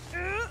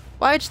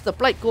 Why does the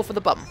Blight go for the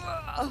bum?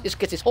 He just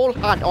gets his whole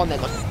hand on there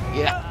and goes,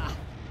 yeah.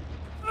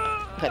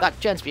 Okay, that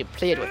gen's being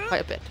played with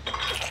quite a bit.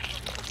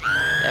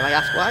 Dare I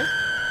ask why?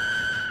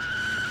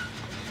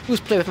 Who's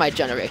playing with my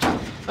generator?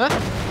 Huh?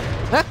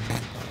 Huh?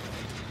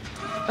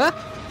 Huh?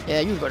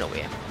 Yeah, you run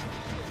away.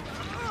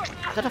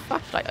 Is that a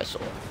flashlight I saw?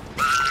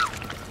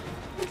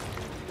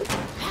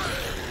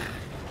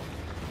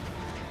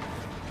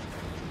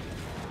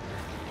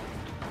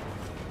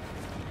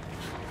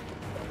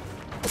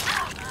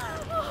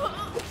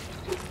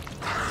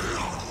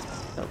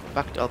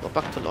 I'll go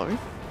back to Lori.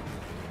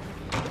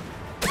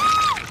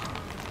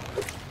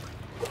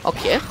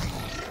 Okay.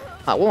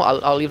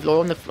 I'll leave Lori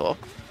on the floor.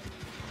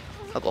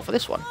 I'll go for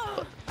this one.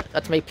 But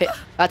that's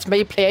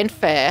me playing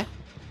fair.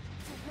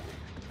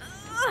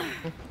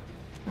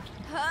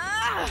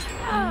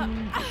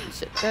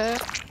 Sit there.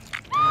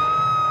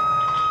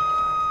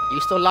 You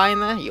still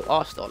lying there? You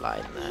are still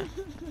lying there.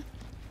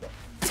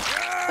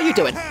 What are you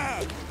doing?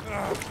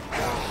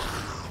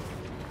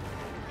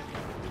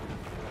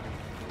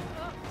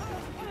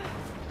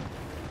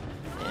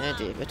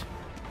 David.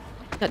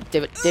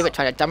 David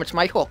trying to damage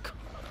my hook.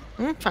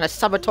 Trying to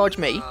sabotage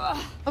me.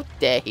 How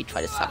dare he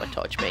try to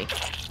sabotage me.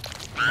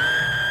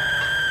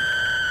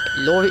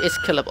 Laurie is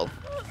killable.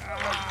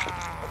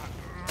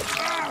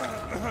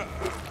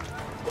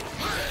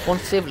 Go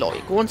and save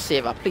Laurie. Go and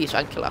save her. Please try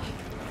and kill her.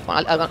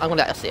 I'm going to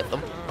let her save them.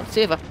 Go and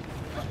save her.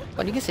 Go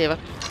on, you can save her.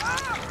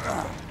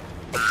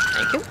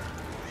 Thank you.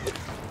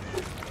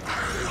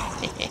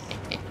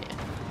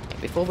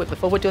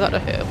 Before we do that to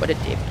her, where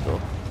did David go?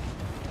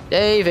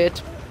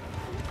 David!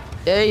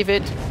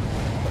 David!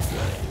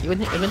 You in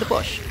the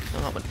bush?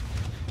 No,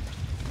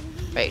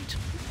 right.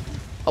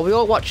 Are we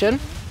all watching?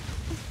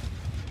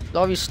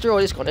 Laurie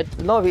Strode is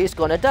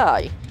gonna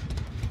die.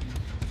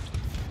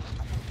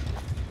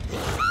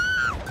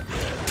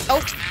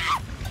 Oh!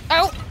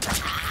 Oh!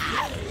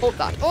 Hold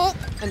that. Oh!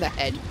 In the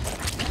head.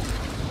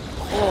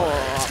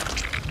 Oh!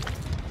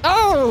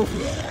 Oh!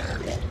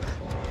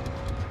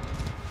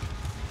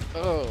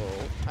 Oh!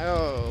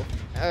 Oh!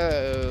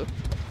 Oh!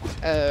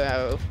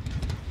 Oh!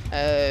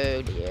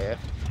 Oh dear.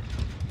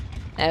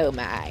 Oh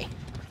my.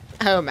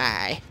 Oh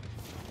my.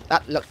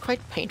 That looked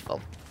quite painful.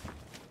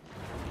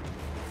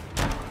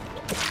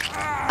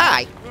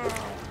 Hi!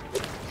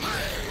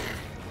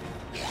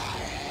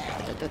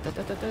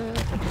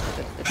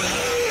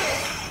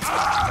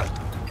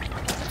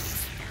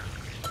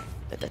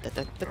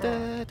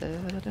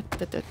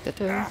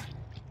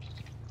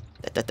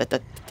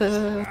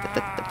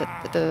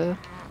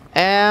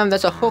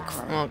 There's a hook.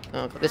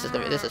 Oh, this is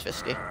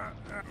risky.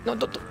 No,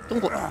 don't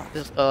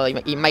go.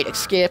 He might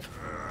escape.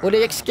 Will he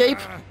escape?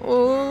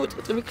 Oh, it's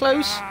gonna be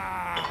close.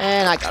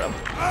 And I got him.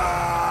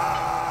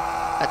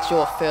 That's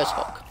your first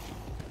hook.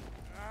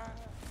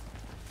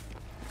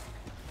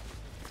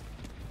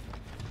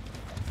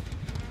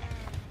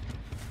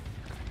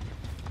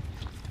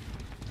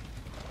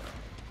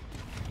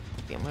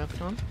 I'm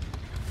working on.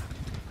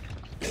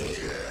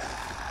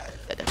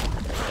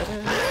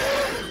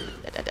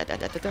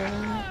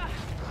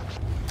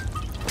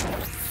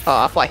 Oh,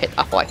 I thought I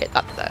hit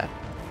that there.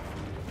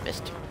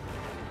 Missed.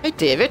 Hey,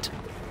 David.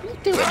 What are you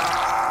doing?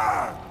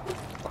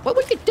 What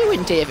were you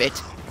doing, David?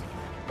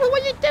 What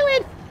were you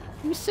doing?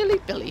 You silly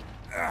Billy.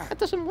 That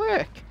doesn't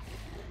work.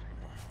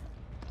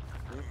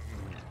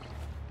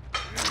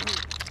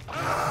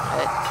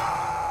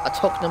 That's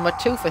hook number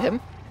 2 for him.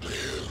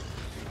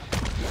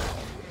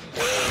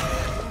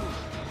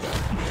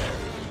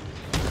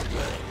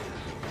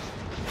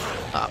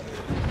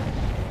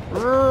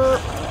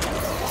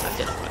 That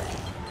didn't work.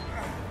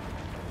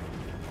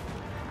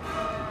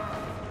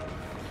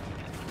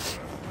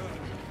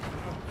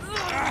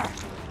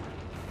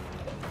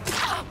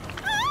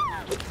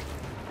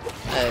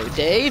 Oh,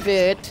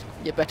 David!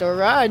 You better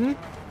run!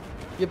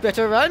 You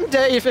better run,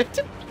 David!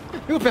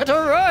 You better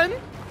run!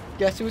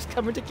 Guess who's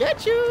coming to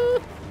get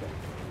you?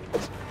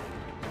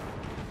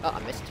 Oh, I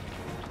missed.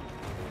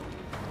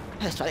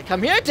 Let's try to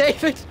come here,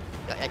 David!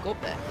 Yeah, go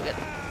up there. Look at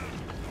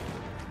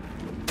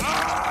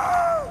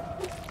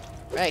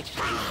right.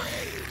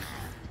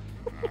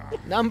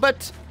 Number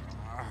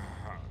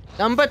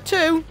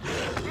 2.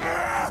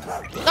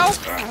 No!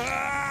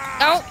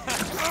 No!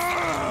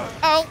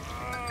 Oh!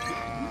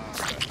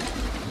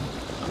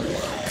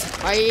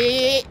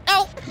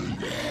 No!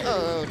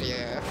 Oh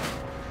dear.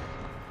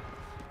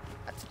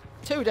 That's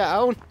 2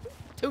 down.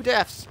 2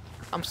 deaths.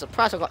 I'm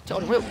surprised I got to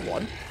only with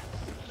 1.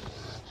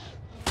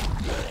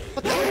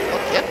 What the?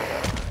 Oh, yep.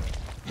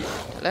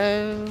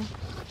 Hello?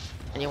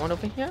 Anyone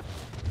over here?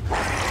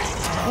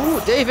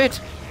 Oh, David!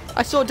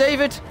 I saw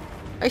David!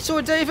 I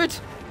saw David!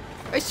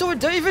 I saw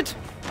David!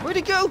 Where'd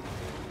he go?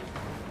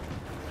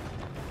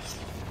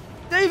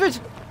 David!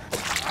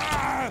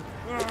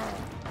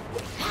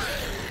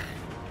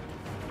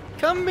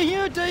 Come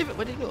here, David!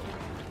 Where'd he go?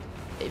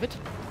 David?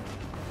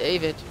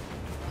 David!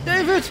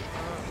 David!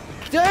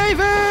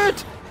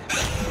 David!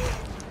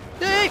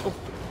 David!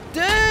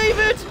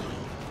 David!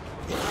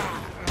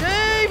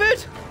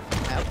 David!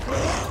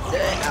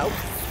 Ow.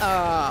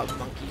 Ah,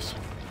 monkeys.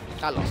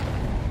 I lost him.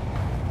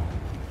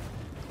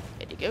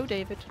 Where'd he go,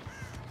 David?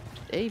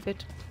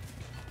 David?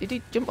 Did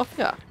he jump off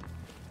here?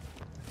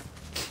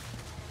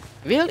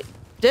 Really?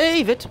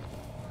 David!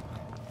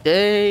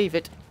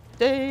 David!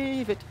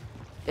 David!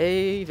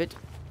 David!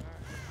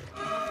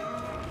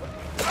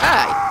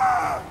 Hi!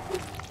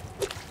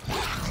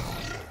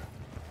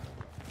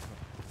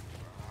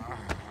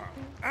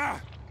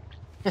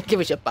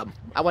 Give us your bum.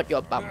 I want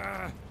your bum.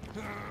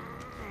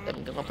 Then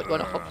I'm gonna put you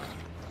on a hook.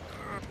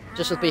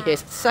 This will be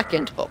his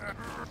 2nd hook.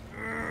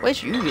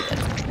 Where's Yuri then?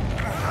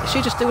 Is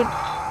she just doing...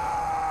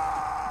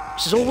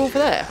 She's all over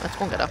there. Let's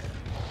go and get her.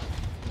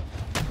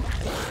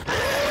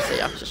 See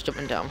ya, just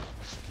jumping down.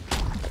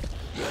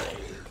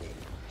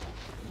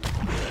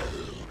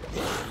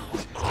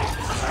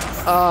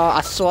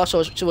 I saw her,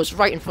 so she was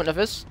right in front of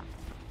us.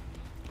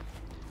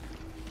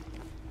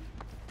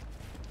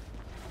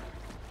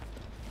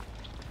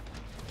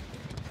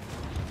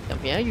 Come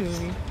here,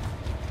 Yuri.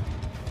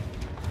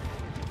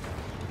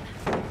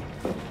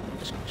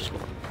 Just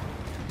look.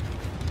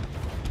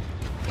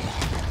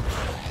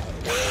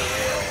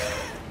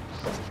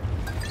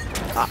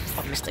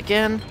 Missed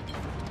again.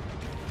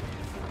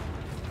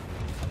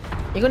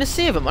 You gonna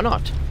save him or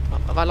not?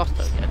 Have I lost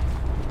it again?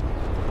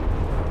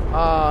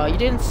 You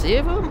didn't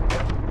save him?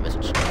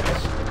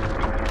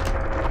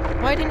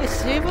 Why didn't you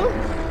save him?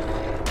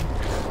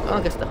 Well,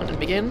 I guess the hunting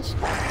begins.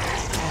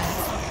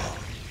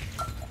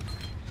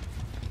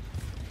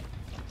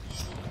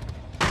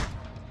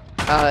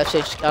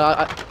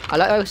 I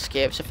let her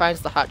escape. She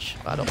finds the hatch,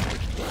 but I don't mind.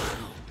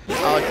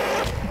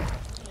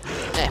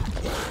 Yeah.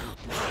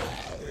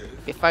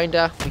 If we find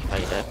her, we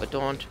find her. If we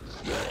don't,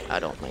 I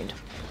don't mind.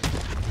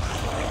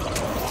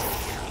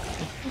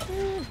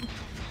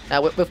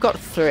 Now we've got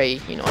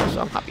 3, you know,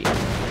 so I'm happy.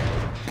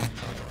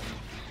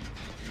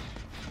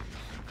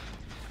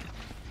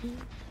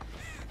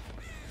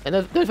 And the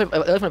other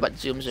thing about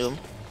Zoom is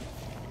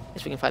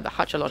we can find the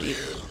hatch a lot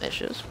easier. There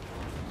she is.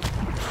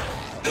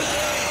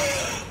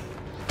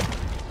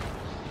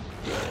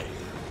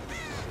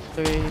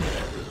 3,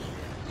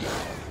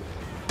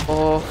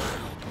 4, 5.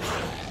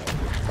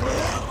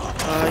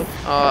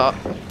 I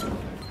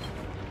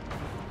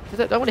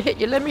don't want to hit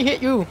you. Let me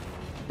hit you.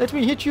 Let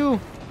me hit you.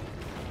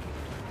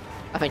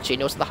 I think she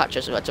knows the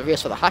hatches. It's a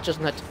race for the hatch,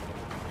 isn't it?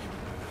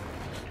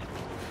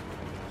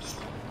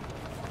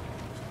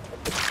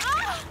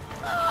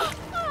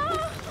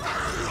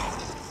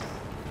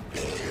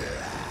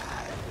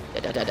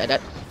 Damn it.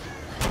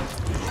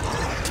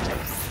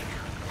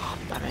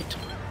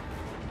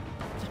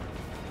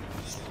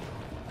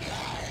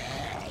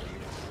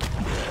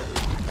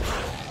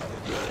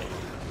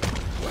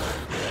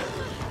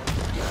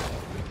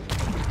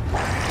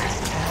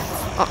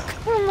 Oh,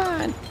 come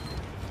on.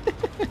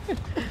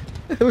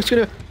 Who's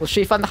gonna... Will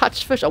she find the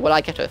hatch first, or will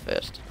I get her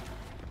first?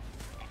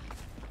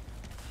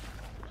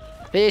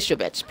 Place your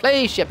bets.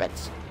 Place your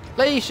bets.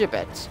 Place your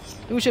bets.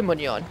 Who's your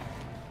money on?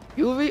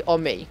 Yuri or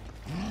me?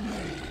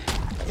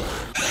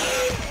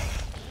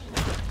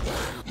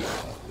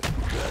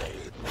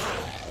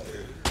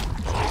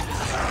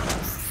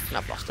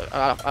 I've lost her.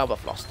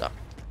 I've lost her.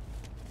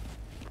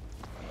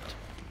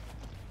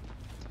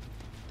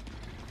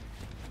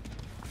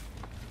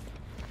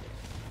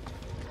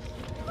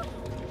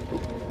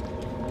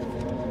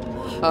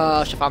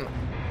 She found me.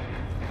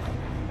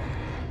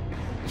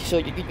 So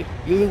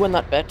you win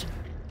that bet.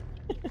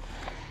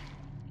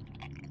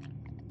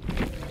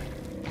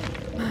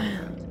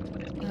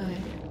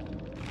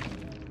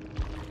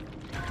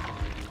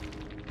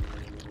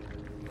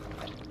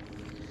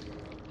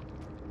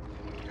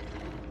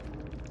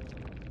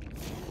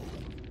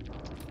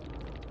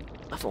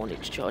 My phone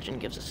needs charging.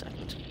 Gives a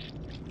second.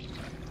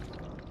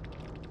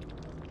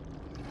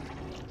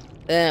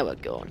 There we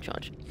go, on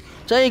charge.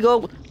 So there you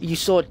go. You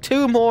saw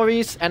 2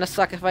 Moris and a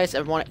sacrifice,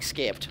 and 1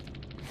 escaped.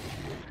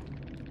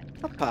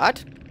 Not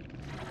bad.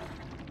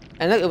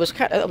 And it was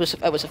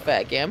a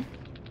fair game.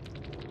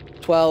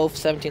 12,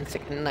 17,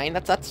 16, 9.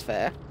 That's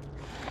fair.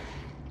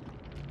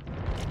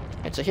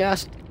 And so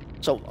here's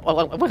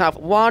we have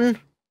 1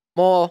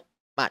 more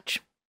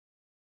match.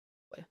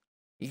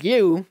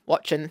 You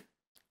watching,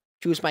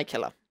 choose my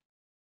killer.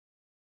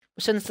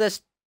 Since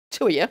there's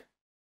 2 of you,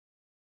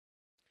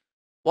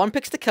 1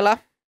 picks the killer,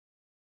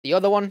 the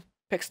other one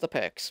picks the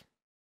perks.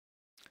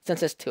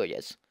 Since there's 2 of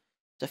you. So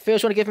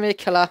first one to give me a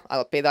killer,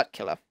 I'll be that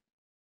killer.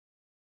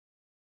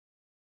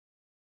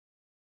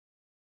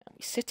 And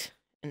we sit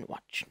and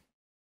watch.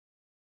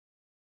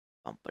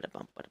 Oh,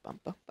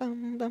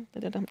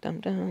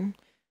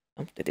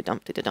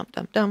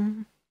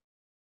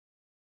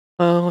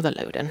 the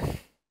loading.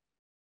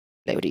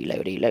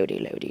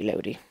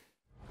 Loady.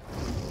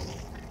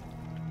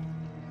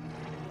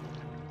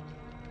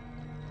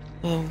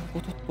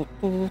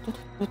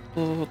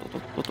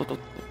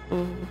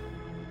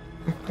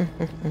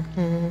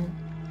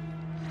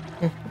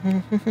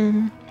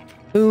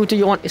 Who do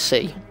you want to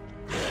see?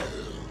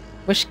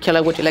 Which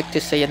killer would you like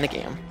to see in the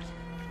game?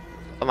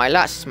 For my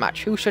last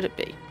match, who should it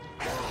be?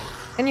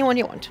 Anyone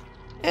you want.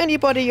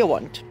 Anybody you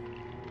want.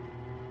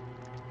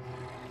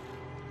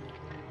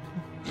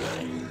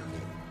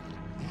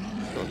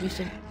 Don't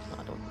listen.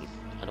 I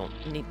don't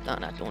need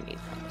that.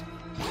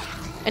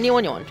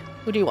 Anyone you want.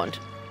 Who do you want?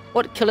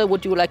 What killer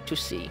would you like to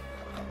see?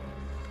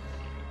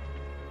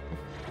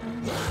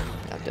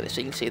 After this,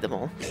 so you can see them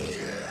all.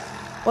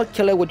 What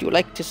killer would you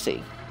like to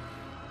see?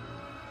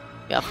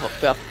 I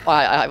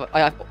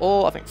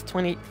think it's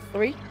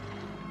 23.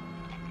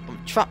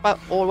 From Trapper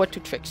all the way to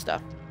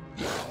Trickster.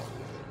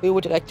 Who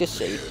would you like to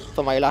see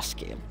for my last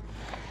game?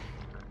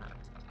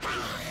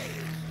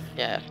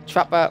 Yeah,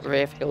 Trapper,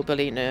 Wraith,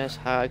 Hillbilly, Nurse,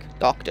 Hag,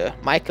 Doctor,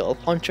 Michael,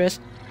 Huntress,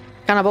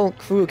 Cannibal,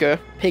 Kruger,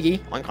 Piggy,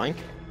 Oink,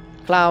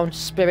 Clown,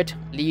 Spirit,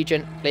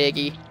 Legion,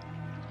 Plaguey,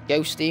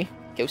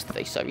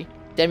 Ghostface, sorry,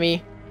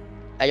 Demi,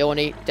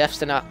 Ione,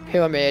 Deathstunner,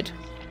 Pyramid,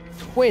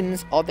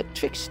 Twins, or the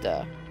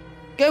Trickster.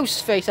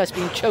 Ghostface has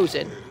been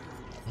chosen.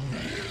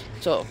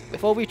 So,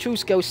 before we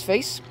choose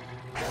Ghostface,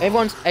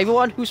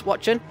 everyone who's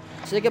watching,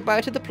 say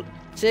goodbye to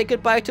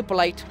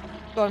Blight.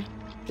 Go on,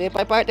 say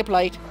bye to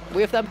Blight.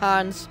 Wave them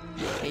hands.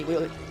 He's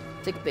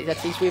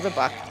waving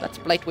back. That's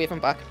Blight waving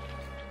back.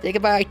 Say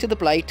goodbye to the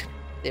Blight.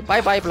 Say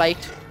bye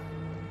Blight.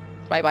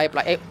 Bye bye,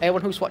 Blight.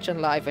 Everyone who's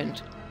watching live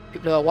and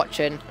people who are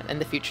watching in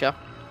the future.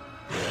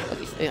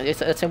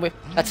 That's him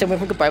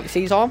waving goodbye.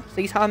 See his arm?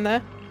 See his hand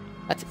there?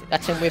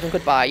 That's him waving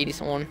goodbye. You need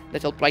someone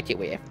little blighty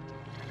way.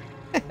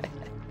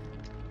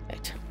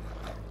 Right.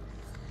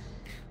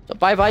 So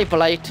bye bye,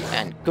 Blight,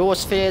 and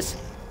Ghostface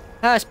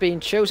has been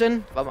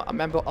chosen from a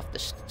member of the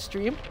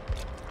stream.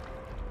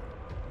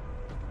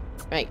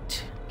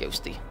 Right,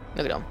 Ghosty.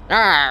 Look at him.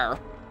 Arrgh!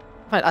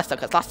 Right, that's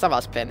because last time I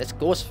was playing this,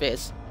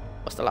 Ghostface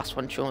was the last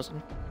one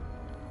chosen.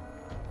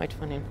 Quite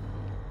funny.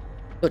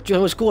 But it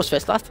was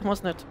Ghostface last time,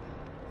 wasn't it?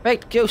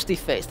 Right, Ghosty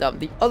Face. Now,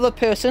 the other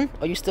person,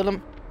 are you still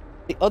on?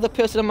 The other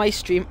person on my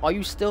stream, are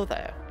you still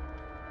there?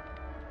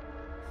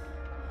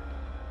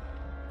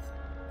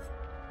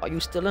 Are you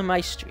still in my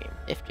stream?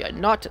 If you're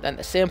not, then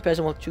the same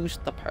person will choose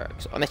the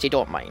perks, unless you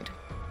don't mind.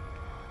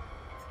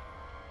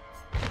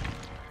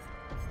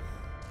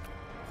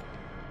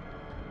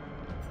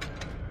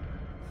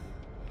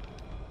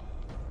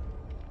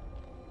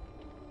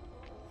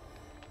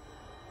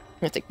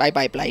 Let's take bye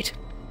bye Blight.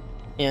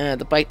 Yeah,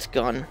 the Blight's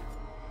gone.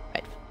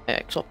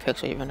 Right, what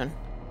perks are you running?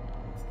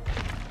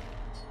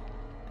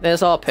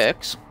 There's our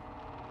perks.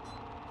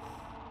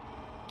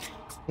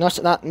 Not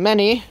that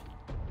many.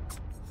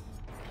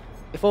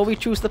 Before we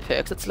choose the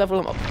perks, let's level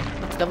them up.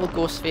 Let's level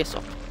Ghostface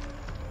up.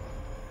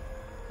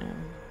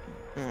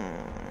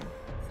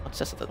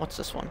 What's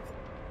this one?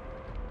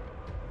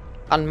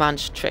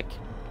 Unmanned trick.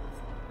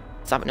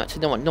 No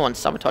one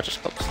sabotages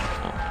hooks.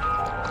 No.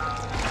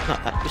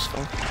 Not that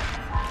useful.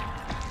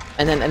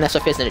 And then unless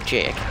we're facing a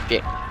Jake.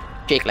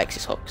 Jake likes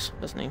his hooks,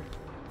 doesn't he?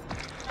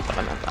 But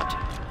I'm not that.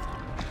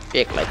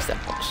 Jake likes them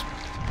hooks.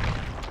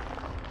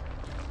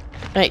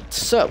 Right,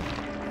 so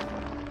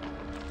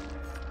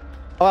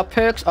our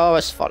perks are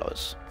as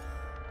follows.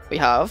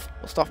 We'll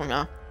start from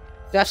here.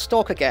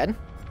 Deathstalk again.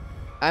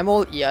 I'm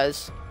all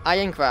ears.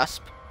 Iron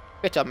Grasp.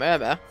 Bitter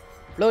Murmur.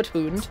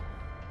 Bloodhound.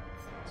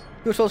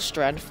 Brutal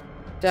Strength.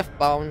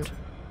 Deathbound.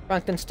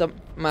 Franklin's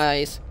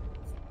Demise.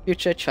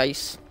 Future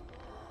Chase.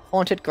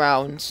 Haunted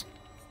Grounds.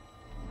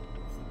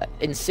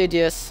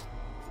 Insidious.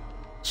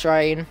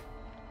 Shrine.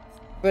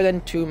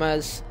 Brilliant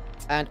Tumors.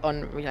 And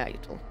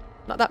Unreliable.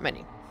 Not that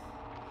many.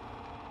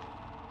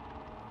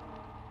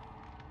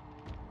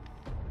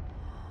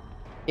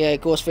 Yeah,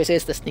 Ghostface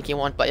is the sneaky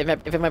one, but if I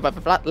remember,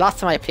 last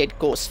time I played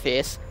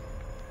Ghostface,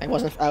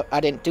 I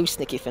didn't do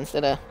sneaky things,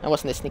 did I? I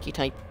wasn't a sneaky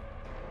type.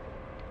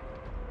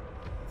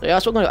 So yeah,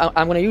 that's what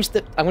I'm gonna use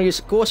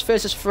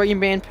Ghostface's 3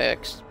 main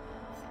perks.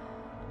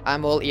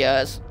 I'm all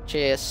ears,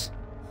 chase,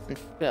 and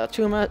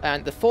tumor,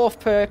 and the 4th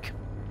perk,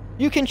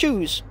 you can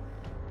choose.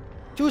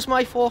 Choose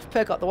my 4th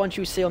perk, the ones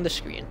you see on the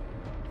screen.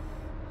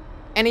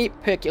 Any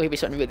perk will be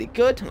something really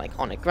good, like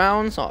Haunted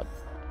Grounds or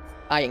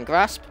Iron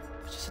Grasp.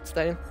 Sits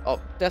down. Or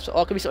it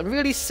could be something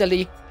really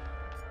silly.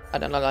 I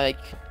don't know, like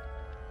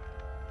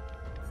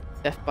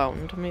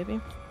Deathbound, maybe.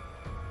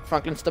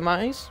 Franklin's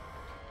Demise.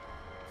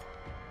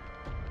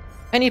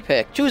 Any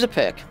perk. Choose a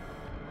perk.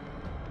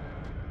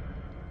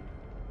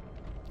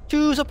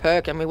 Choose a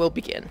perk and we will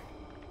begin.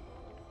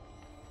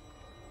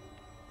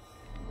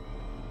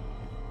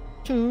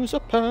 Choose a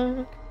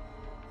perk.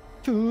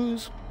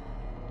 Choose.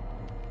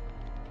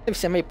 Let me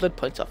see how many blood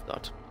points I've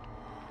got.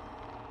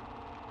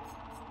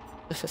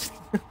 This is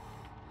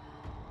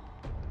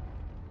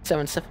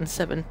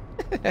 777.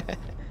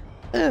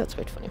 That's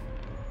quite funny.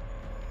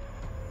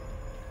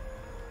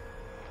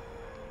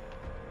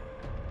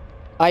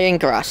 Iron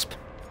Grasp.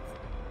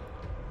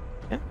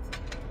 Yeah.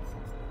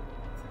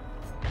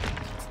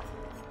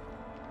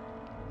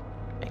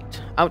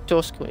 Right.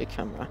 Outdoor security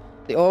camera.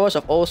 The auras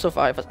of all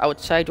survivors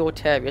outside your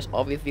areas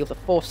are revealed for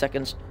 4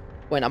 seconds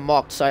when a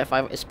marked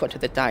survivor is put to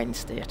the dying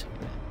state.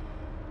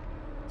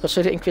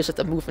 Consider increases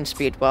the movement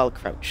speed while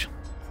crouch.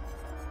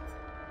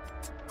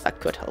 That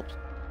could help.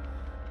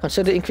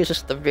 Consider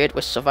increases the rate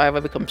where survivor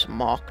becomes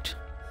marked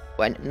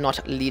when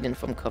not leading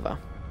from cover.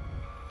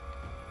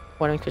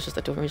 One increases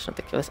the duration of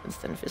the killer's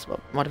instant visible.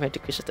 Modify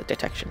decreases the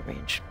detection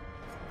range.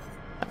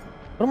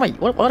 What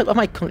am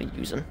I currently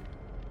using?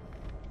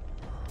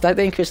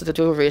 Slightly increases the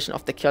duration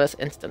of the killer's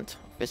instant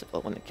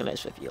visible when the killer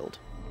is revealed.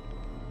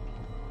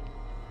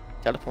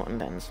 Teleporting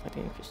lens.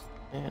 Slightly increases.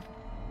 Yeah.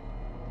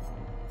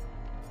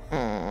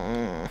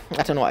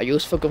 I don't know what I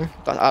use for them,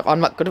 but I'm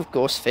not good with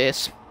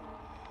Ghostface.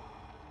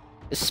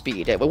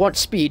 Speed. We want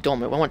speed, don't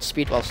we? We want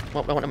speed whilst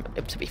we want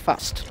him to be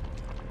fast. We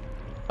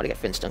want to get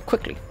things done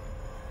quickly.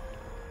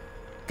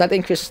 That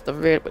increases the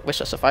rate at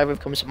which a survivor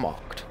becomes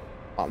marked.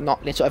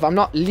 So if I'm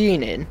not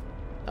leaning,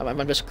 if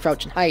I'm just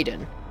crouching,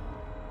 hiding,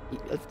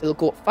 it'll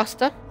go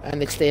faster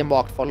and they'll stay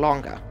marked for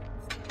longer.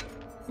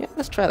 Yeah,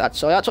 let's try that.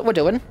 So that's what we're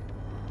doing.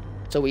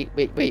 So we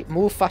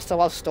move faster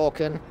while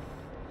stalking,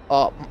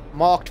 or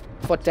marked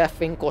for death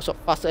thing goes up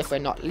faster if we're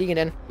not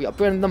leaning. We are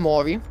bringing the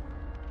Mori.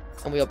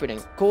 And we are bringing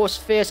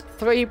Ghostface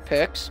 3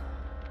 perks,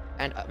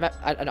 and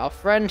our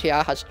friend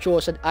here has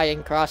chosen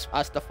Iron Grasp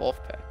as the 4th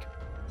perk.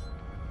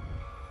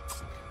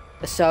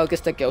 The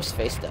Selgus the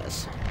Ghostface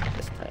does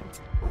this time.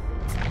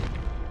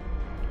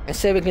 And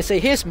so we can see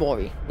his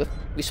Mori.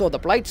 We saw the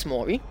Blight's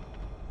Mori.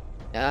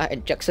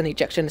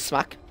 Ejection,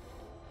 smack.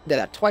 Did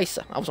that twice.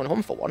 I was on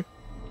home for one.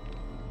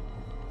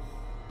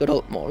 Good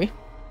old Mori.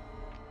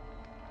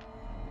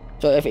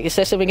 So if it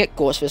says something, get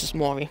Ghost versus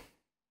Mori.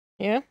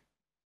 Yeah?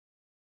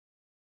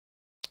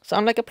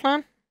 Sound like a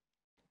plan?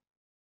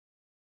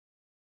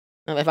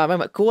 Now, if I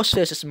remember, Ghost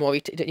versus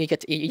Mori, you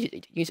get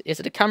is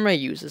it the camera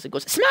uses? It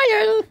goes,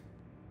 smile!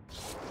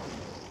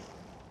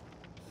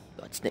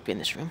 God, snippy in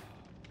this room.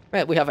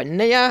 Right, we have a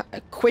Nia,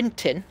 a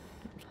Quentin.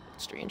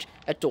 Strange.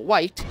 A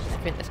Dwight.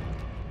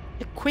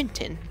 A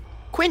Quentin.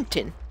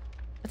 Quentin!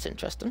 That's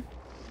interesting.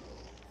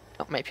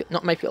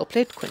 Not my people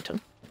played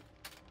Quentin.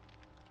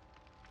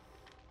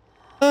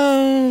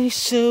 Oh,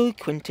 so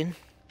Quentin.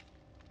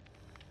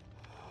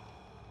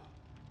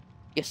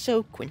 You're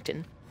so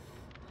Quentin.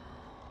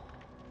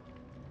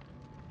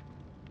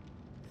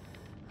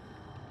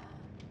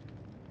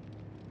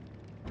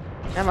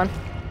 Come on.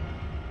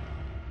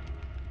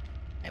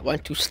 I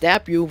want to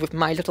stab you with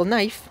my little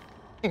knife.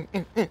 And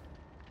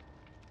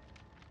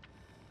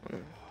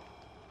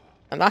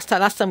last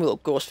time we were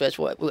Ghostface,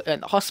 we were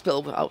in the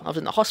hospital. I was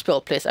in the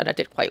hospital place and I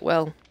did quite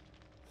well.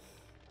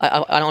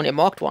 I only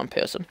marked one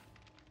person.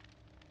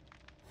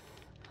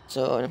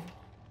 So,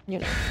 you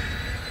know.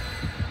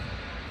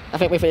 I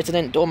think if it's an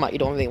indoor map, you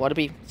don't really want to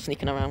be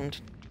sneaking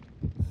around.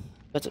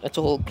 It's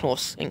a whole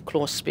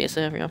enclosed space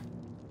area.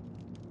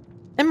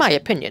 In my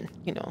opinion,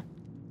 you know.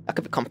 I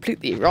could be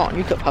completely wrong.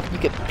 You could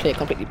play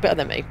completely better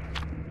than me.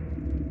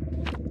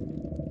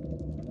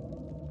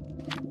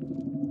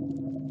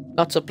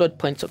 Lots of blood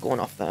points are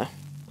going off there.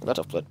 A lot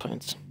of blood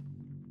points.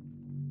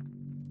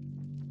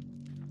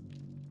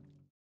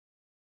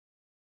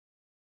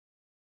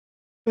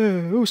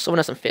 Ooh, someone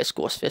hasn't faced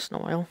Ghostface in a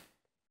while.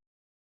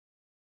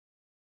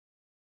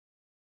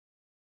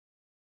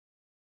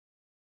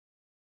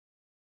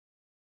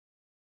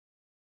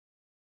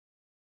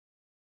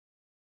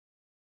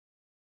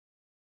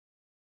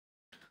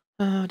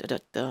 Da da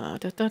da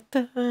da da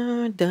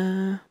da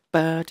da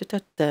ba da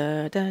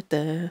da da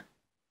da.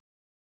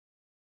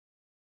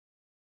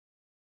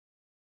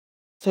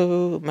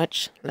 So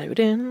much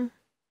loading.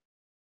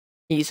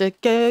 He's a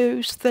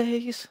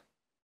Ghostface.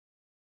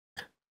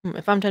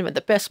 If I'm telling you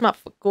the best map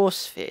for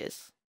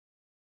Ghostface,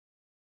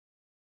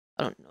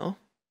 I don't know.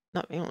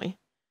 Not really.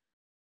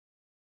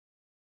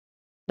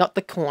 Not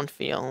the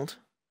cornfield.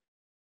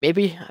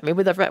 Maybe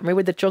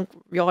the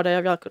junkyard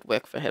area could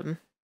work for him.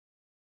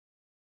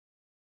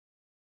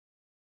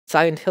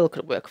 Silent Hill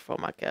could work for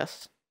him, I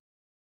guess.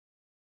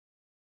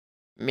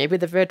 Maybe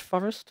the Red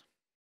Forest.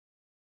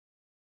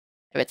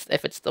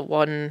 If it's the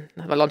one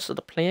that belongs to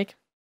the Plague.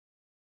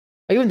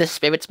 Or even the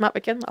Spirits map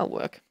again, that'll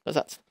work. Because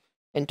that's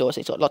indoors,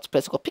 so lots of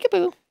places go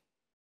peekaboo.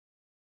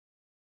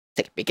 It's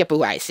like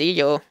peekaboo, I see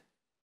you.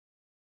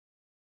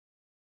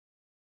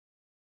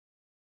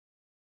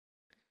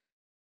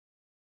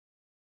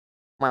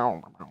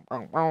 When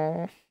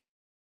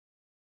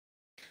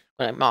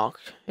I mark,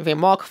 if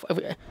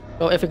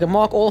we can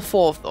mark all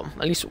 4 of them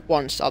at least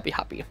once, I'll be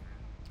happy.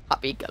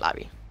 Happy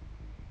Galari.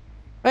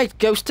 Right,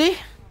 Ghosty.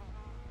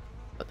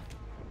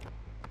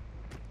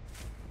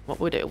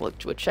 What we'll do, we'll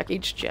check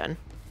each gen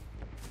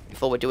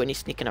before we do any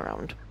sneaking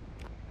around.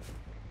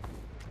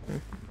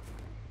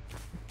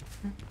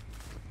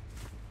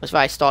 If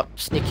I start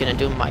sneaking and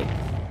doing my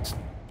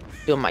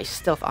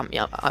stuff,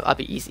 I'll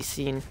be easy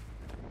seen.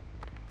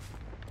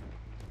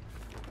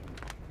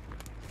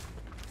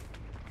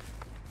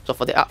 So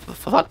for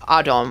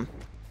Adam.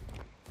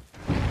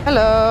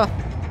 Hello.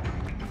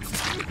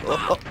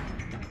 Oh.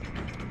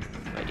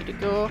 Ready to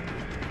go.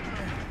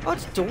 Oh,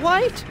 it's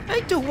Dwight.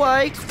 Hey,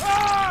 Dwight.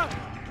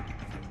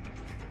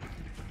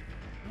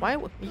 Why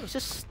would he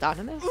just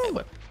standing there?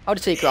 How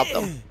did he grab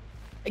them?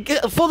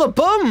 For the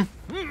bum.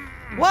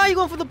 Why are you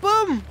going for the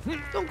bum?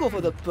 Don't go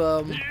for the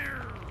bum.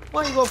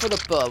 Why are you going for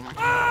the bum?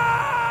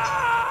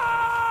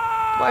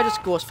 Why does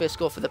Ghostface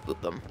go for the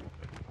bum?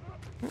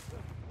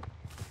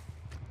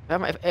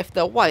 If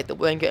they're white, they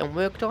weren't getting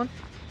worked on.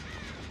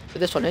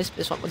 But this one is.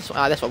 This one was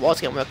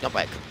getting worked on.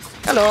 Like,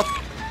 hello.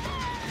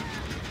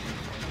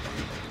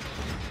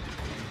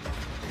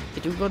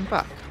 Did you run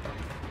back?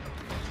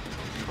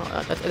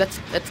 Oh, let's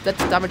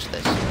damage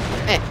this.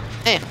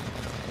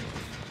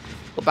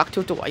 Go back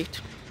to the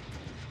white.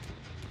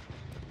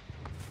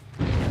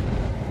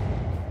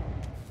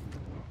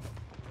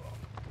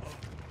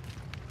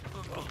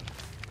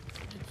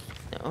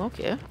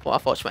 Okay. Well, I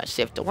thought she might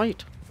save the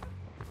white.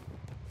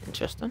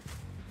 Interesting.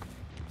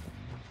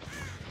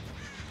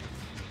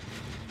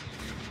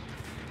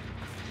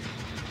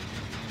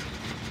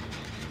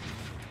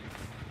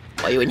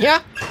 Are you in here?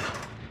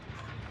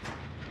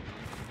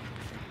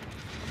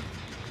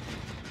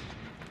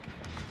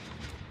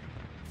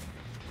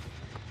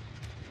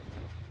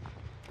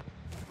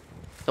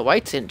 The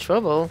white's in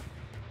trouble.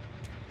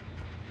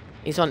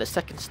 He's on the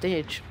 2nd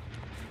stage.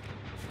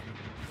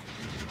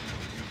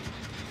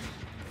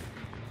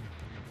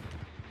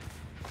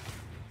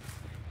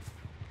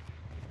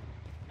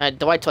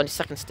 The white's on the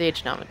 2nd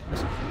stage now. I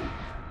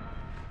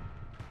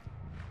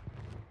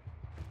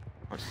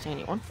don't see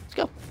anyone. Let's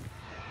go.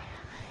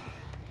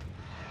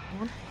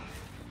 Come on.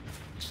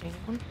 see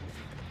anyone.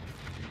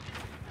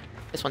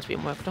 This one's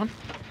being worked on.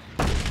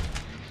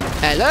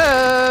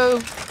 Hello!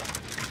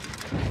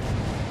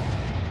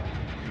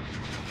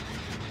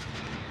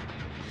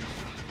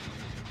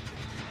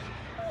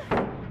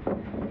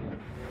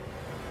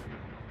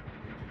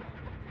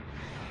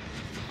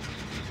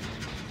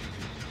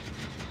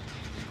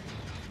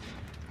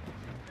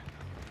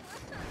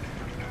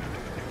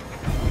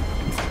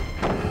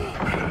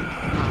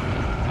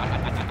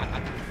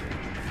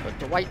 But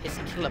the white is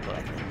killable,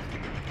 I think.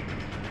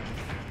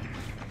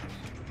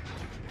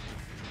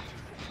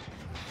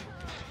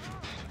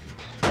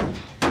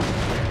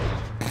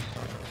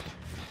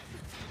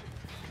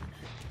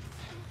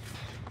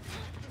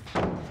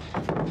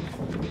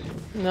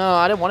 No,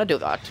 I didn't want to do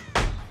that.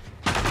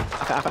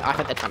 I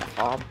think they're trying to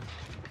farm.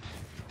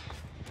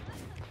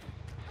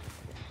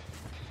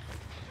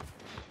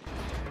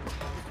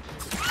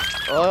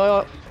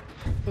 Oh,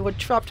 we were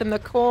trapped in the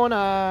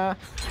corner.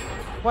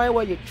 Why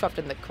were you trapped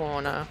in the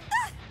corner?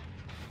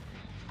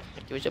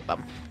 Use your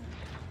bum.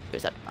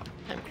 Use that bum.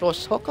 And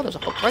close hook. Oh, there's a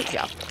hook right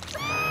here.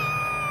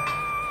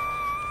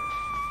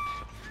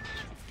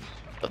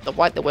 But the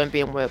white that weren't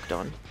being worked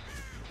on.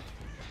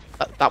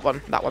 That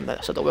one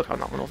there. So they'll work on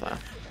that one over there.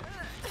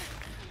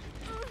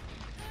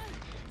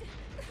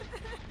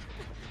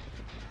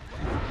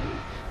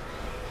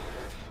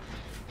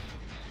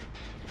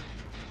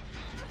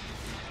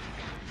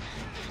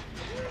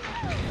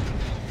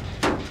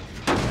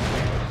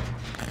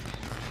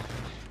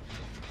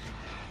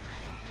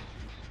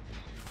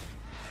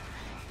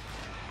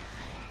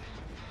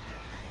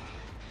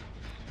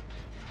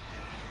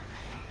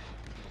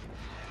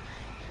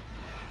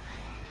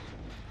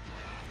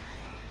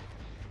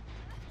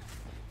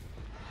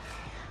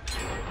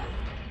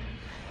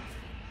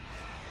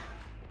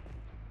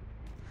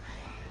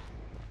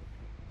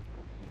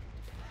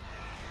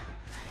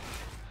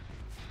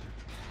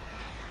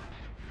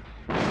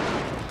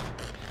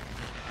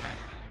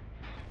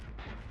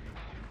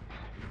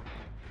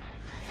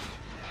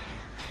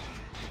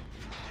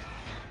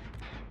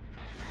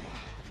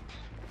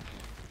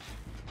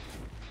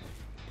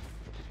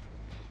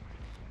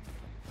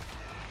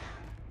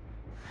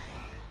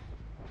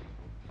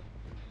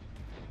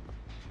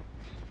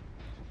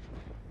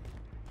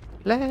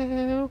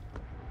 Hello?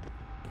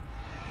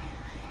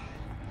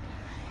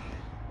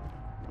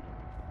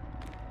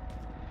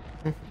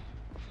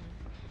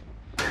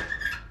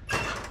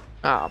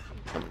 Ah,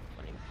 funny.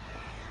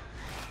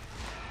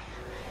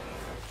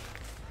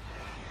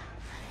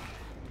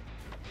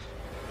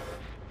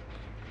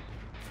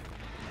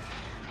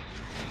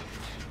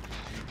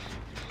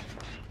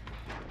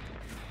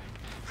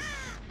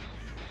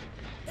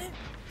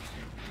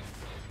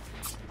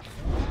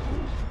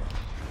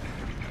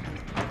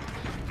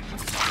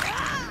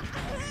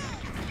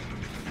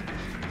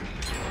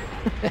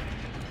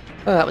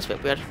 Oh, that was a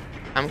bit weird.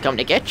 I'm coming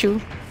to get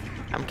you.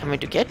 I'm coming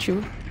to get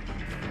you.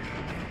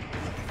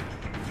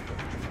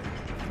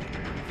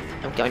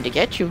 I'm going to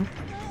get you.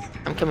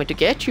 I'm coming to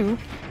get you.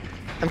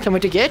 I'm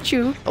coming to get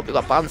you. Oh, we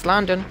got Barnes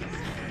Landing.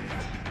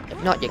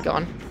 If not, you're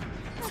gone.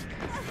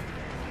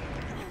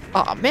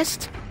 Oh, I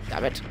missed.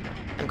 Damn it.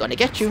 I'm going to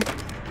get you.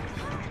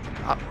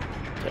 Oh,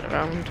 turn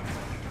around.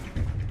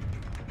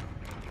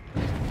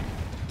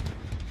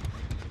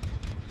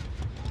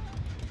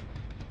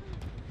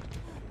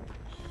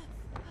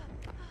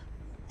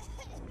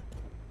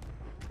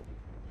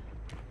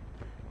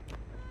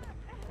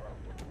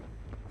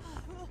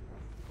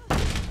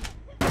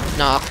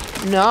 Knock,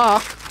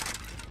 knock.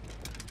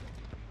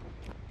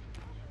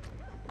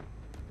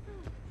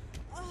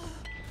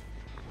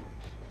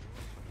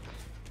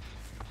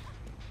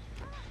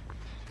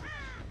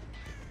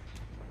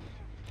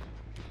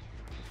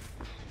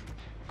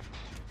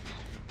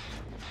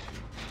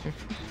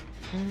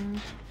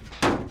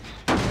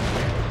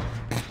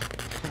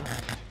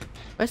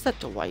 Where's that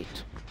Dwight?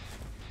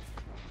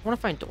 I want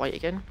to find Dwight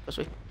again because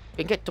we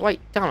can get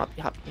Dwight down. I'll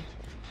be happy.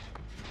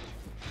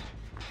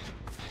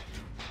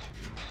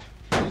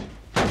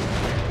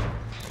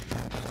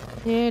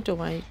 Yeah,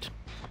 Dwight.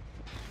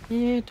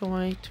 Yeah,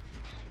 Dwight.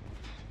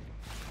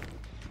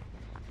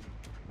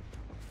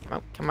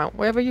 Come out,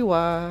 wherever you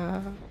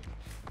are.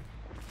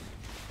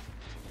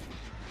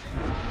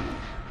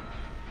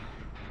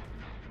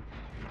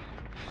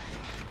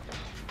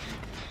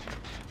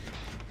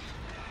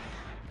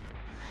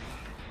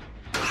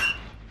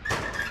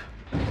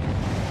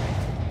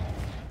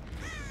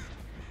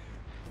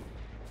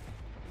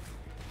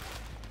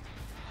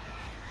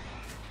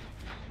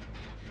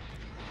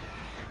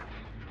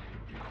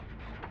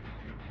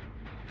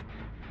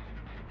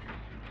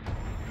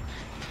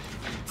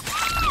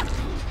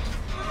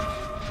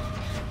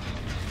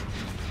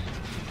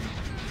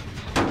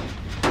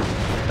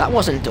 That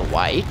wasn't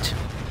Dwight.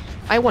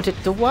 I wanted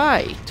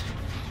Dwight.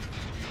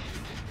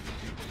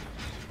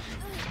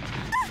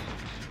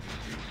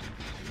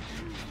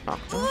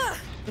 Oh,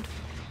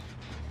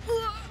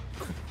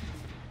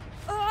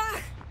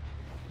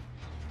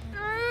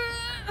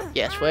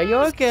 guess where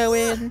you're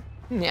going?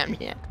 Nyam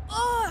nyam.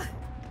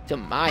 To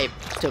my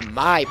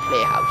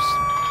playhouse.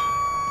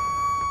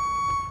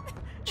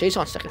 She's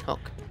on second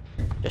hook.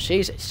 So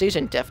she's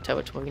in death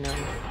territory now.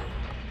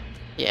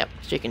 Yeah,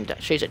 she's in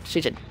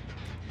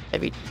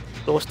very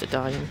close to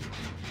dying.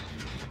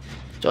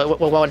 So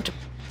we want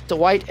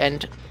Dwight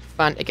and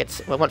Fan to get.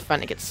 We want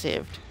Fan to get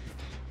saved.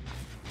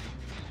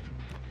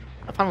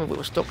 Apparently we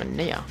were stuck in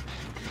Nia.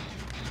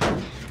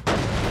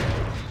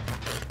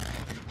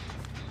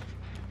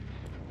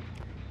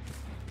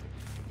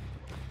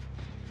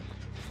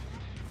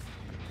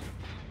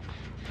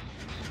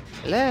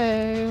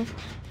 Hello.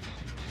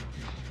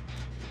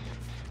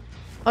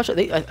 Also,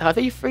 have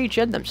they free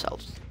gen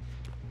themselves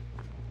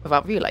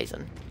without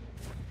realizing?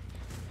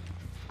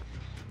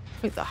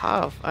 I think they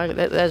have.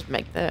 There's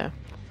Meg there.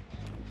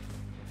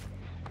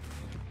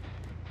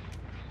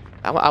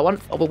 I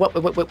want. We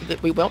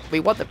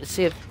want them to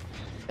save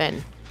Ben,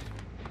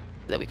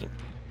 so that we can.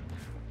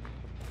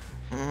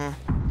 Oh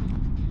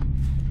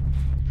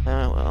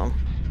well.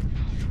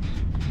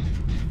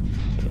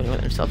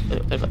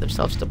 They've got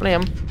themselves to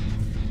blame.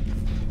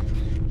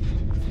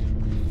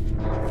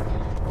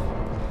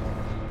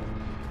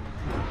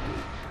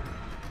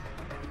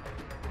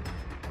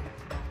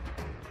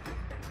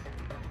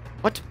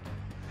 What?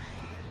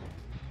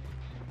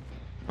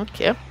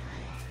 Okay.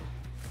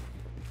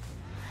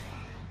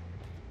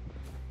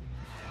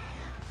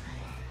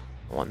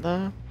 One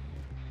there.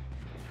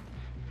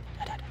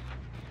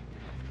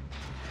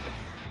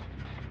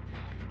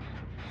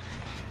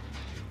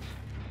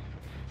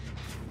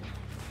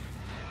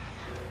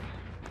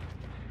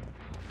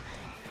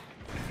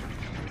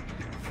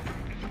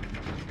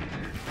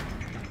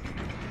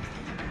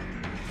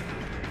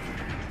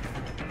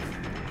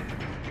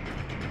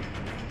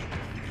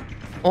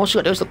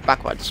 Also, those look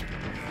backwards.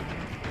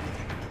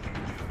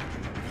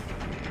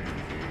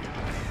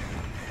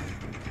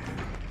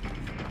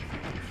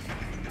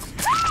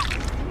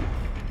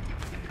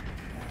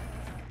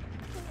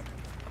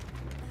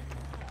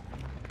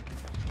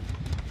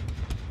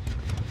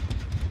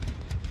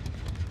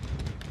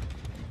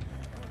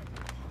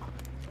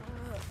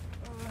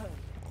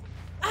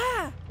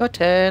 Your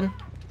turn.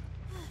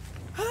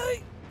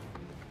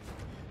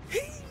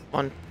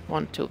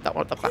 One, two. That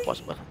one at the back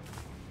was.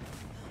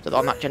 So they're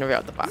on that generator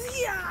at the back.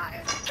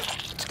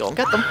 Let's go and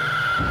get them.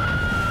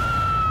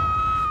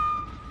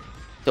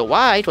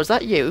 Dwight, was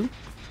that you?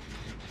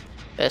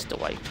 There's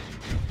Dwight.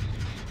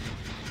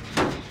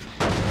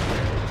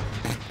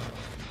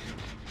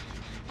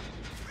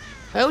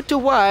 Oh,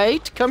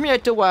 Dwight! Come here,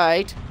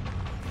 Dwight!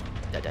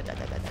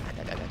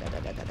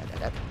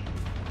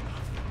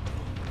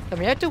 Come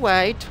here,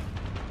 Dwight!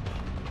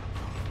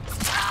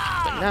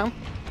 But now.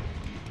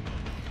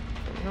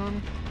 Going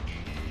on.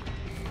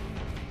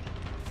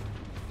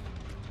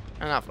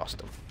 And I've lost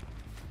them.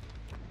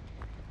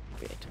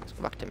 Great, let's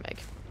go back to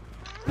Meg.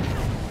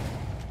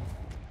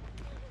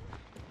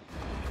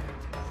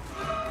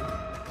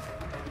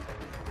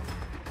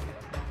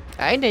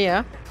 Hi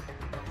there.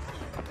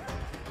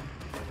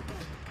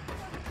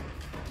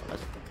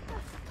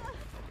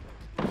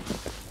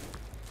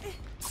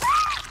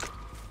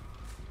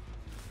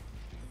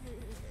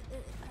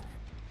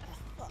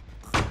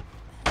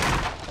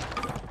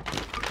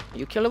 Are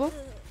you killable?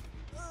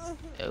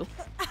 No.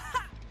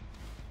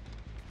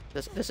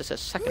 This is a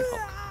second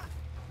hook.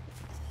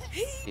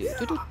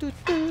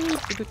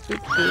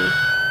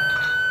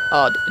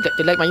 Oh,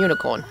 they like my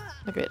unicorn.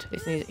 Look at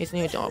it. It's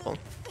new adorable.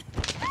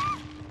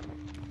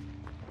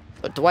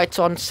 But Dwight's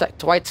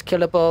Dwight's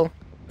killable.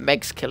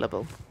 Meg's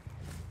killable.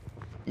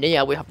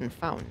 Nia we haven't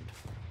found.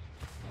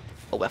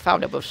 Oh, we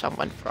found it with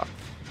someone from.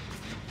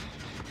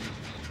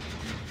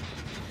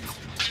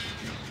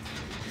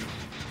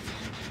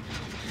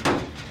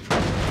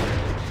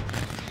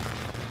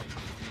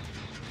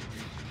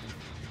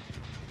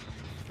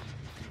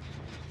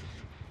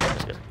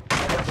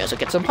 So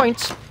get some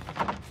points.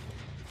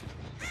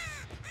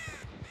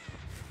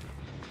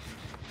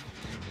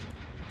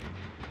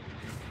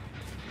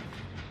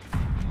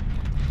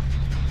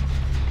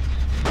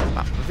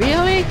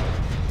 Really?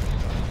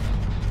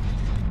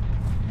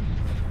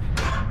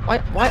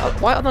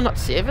 Why are they not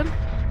saving?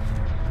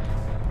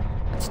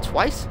 That's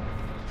twice.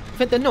 I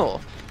think they know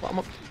what I'm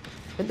up.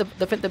 They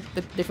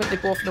think they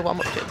both know what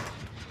I'm up to.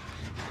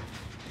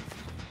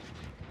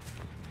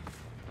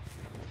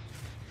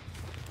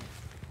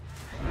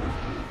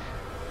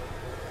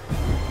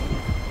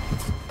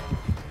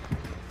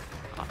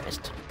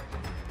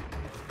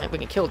 We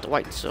can kill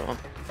Dwight, so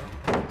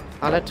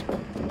pallet.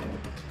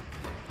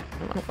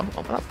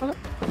 Pallet.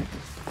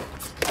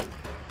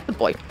 Good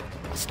boy.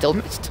 Still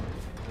missed.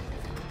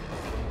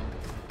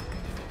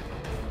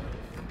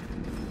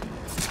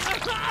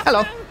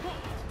 Hello.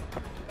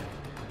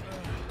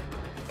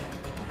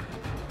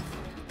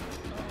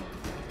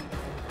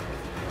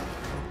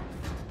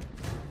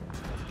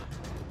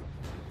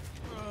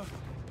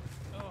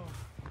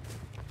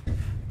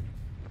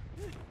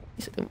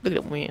 Look at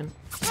him win.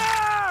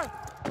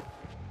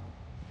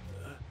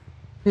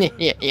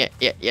 Yeah.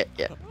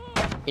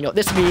 You know what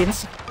this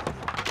means?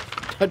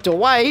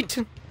 Dwight!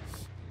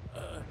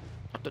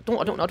 I don't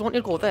want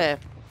you to go there.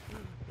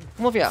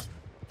 Come over here.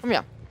 Come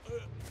here.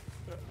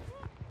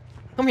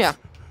 Come here.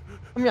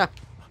 Come here.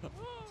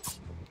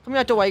 Come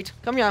here, Dwight.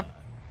 Come here.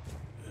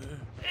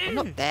 I'm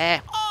not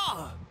there.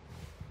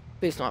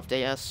 Please don't have to,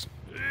 yes.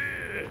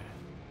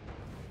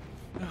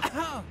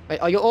 Wait,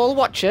 are you all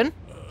watching?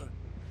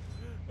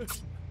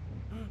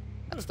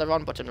 That's the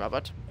wrong button,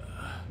 Robert.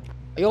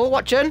 Are you all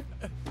watching?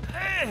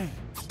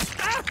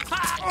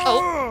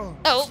 Oh!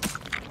 Oh!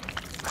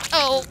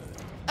 Oh!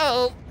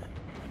 Oh!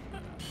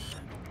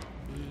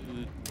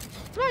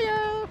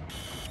 Fire!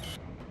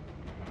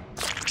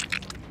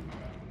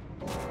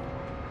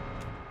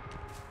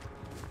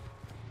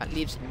 That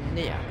leaves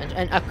near.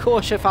 And of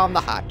course you found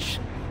the hatch.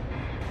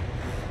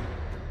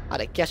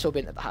 I guess we'll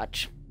be into the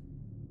hatch.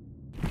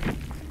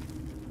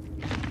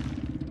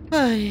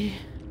 Ay.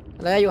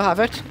 There you have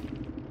it.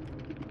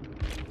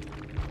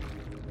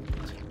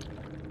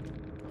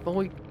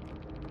 Boy.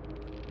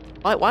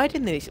 Why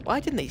didn't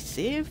they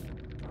save?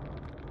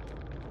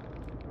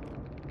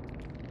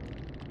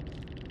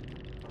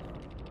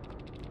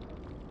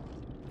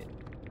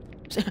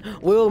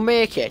 We'll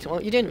make it.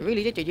 Well, you didn't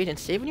really, did you? You didn't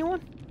save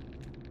anyone?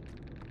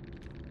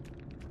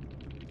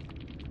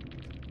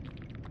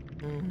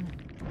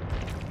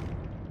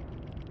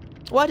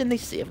 Why didn't they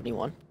save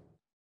anyone?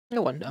 I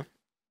wonder.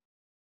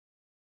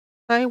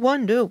 I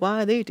wonder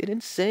why they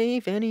didn't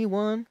save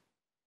anyone.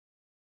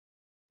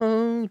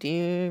 Oh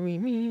dearie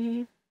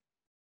me. At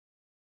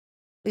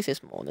least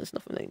there's more. There's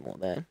nothing anymore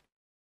there.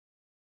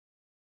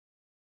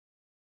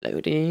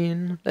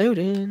 Loading,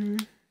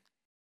 loading.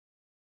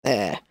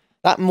 There.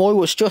 That Moy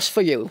was just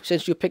for you.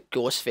 Since you picked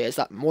Ghostface,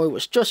 that Moy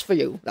was just for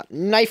you. That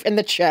knife in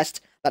the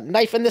chest, that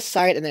knife in the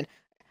side, and then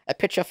a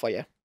picture for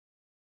you.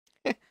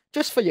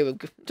 Just for you.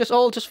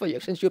 Just for you,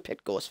 since you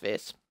picked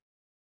Ghostface.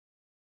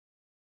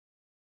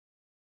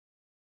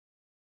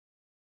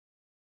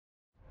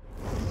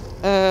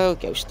 Oh,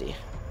 Ghosty.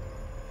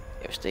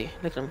 Ghosty.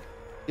 Look at him.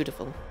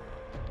 Beautiful.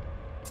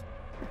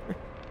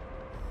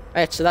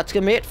 Right, so that's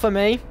gonna be it for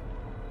me.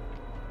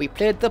 We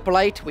played the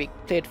Blight. We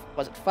played,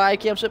 was it 5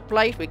 games with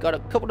Blight? We got a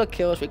couple of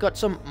kills. We got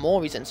some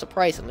more reasons,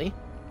 surprisingly.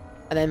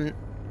 And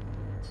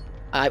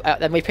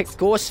then we picked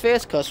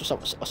Ghostface because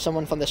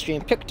someone from the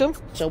stream picked him.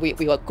 So we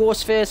got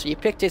Ghostface. We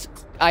picked his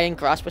Iron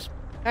Grasp, which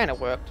kind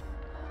of worked.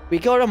 We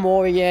got a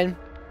Morian.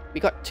 We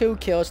got 2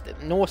 kills,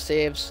 no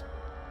saves.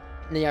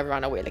 Nia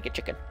ran away like a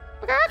chicken.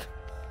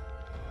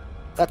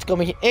 That's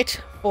gonna be it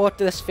for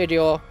this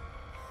video.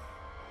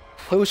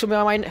 Who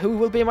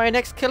will be my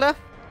next killer?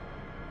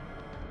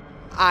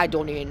 I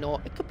don't even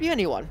know. It could be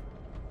anyone.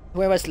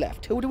 Whoever's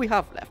left. Who do we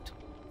have left?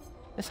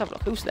 Let's have a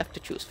look. Who's left to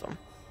choose from?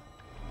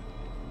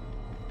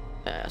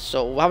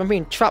 So we haven't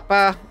been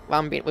Trapper.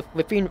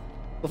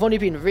 We've only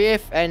been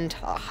Wraith and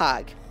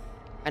Hag,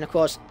 and of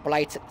course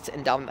Blight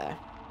sitting down there.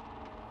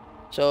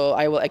 So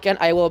I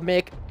will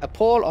make a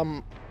poll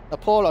on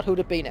who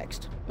to be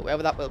next.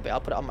 Whoever that will be,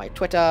 I'll put it on my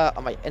Twitter,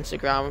 on my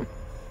Instagram. And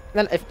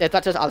then if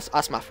that does, I'll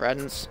ask my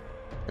friends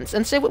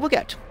and see what we'll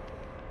get.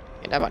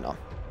 You never know.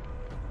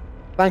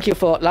 Thank you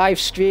for live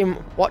stream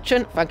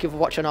watching. Thank you for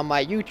watching on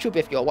my YouTube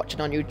if you're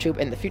watching on YouTube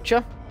in the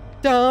future.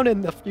 Down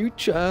in the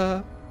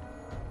future.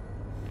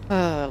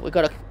 We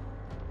got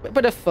a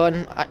bit of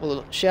fun. I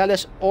will share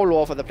this all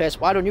over the place.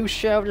 Why don't you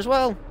share it as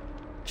well?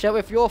 Share it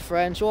with your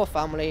friends, your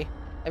family,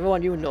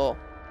 everyone you know.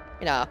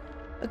 You know,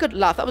 a good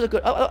laugh. That was a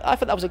good. I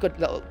thought that was a good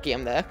little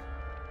game there.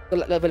 A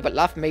little bit of a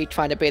laugh. Me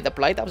trying to be the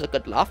Blight. That was a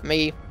good laugh.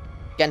 Me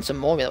getting some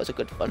more. That was a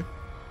good fun.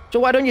 So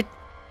why don't you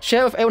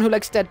share with everyone who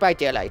likes Dead by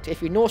Daylight?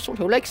 If you know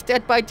someone who likes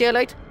Dead by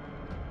Daylight,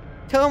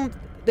 tell them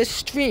this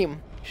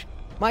stream.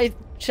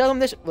 Show them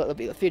this. Well, it'll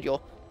be the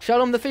video. Show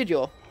them the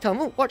video. Tell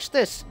them, oh, watch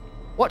this.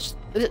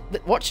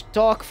 Watch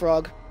Dark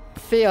Frog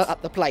fail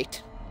at the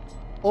Blight.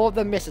 All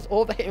the misses,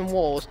 all the hitting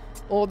walls,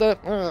 all the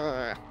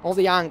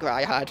anger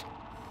I had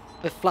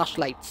with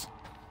flashlights.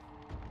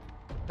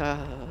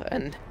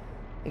 And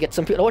get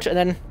some people to watch it, and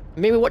then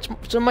maybe watch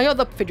some of my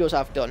other videos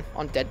I've done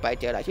on Dead by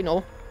Daylight. You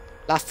know,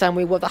 last time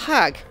we were the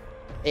Hag,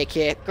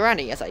 aka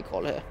Granny, as I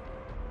call her.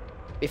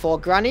 Before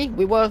Granny,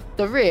 we were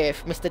the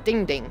Wraith, Mr.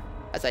 Ding Ding,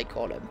 as I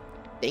call him.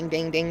 Ding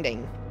ding ding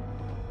ding.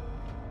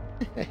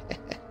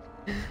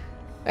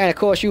 And of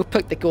course, you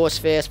picked the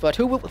Ghostface, but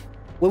who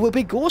will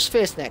be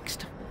Ghostface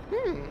next?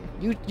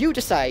 You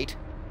decide.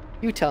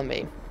 You tell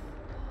me.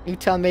 You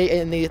tell me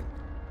in the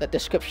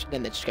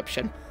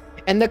description.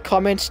 In the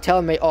comments,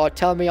 tell me, or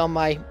tell me on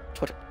my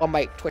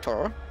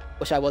Twitter,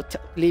 which I will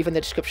leave in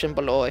the description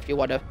below if you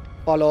want to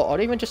follow, or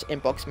even just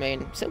inbox me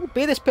and say,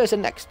 be this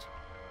person next.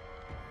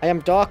 I am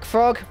Dark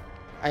Frog.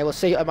 I will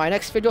see you in my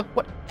next video,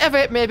 whatever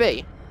it may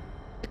be.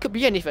 It could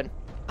be anything.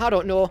 I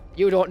don't know.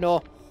 You don't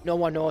know. No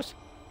one knows.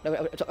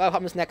 What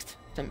happens next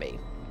to me.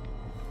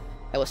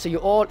 I will see you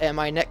all in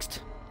my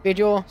next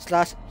video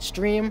 /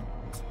 stream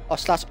or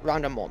 /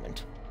 random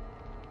moment.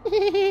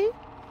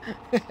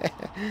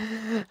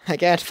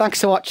 Again, thanks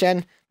for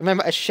watching.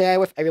 Remember to share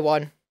with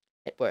everyone.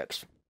 It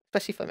works,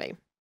 especially for me.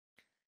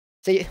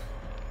 See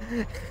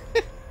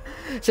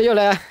you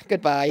later.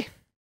 Goodbye.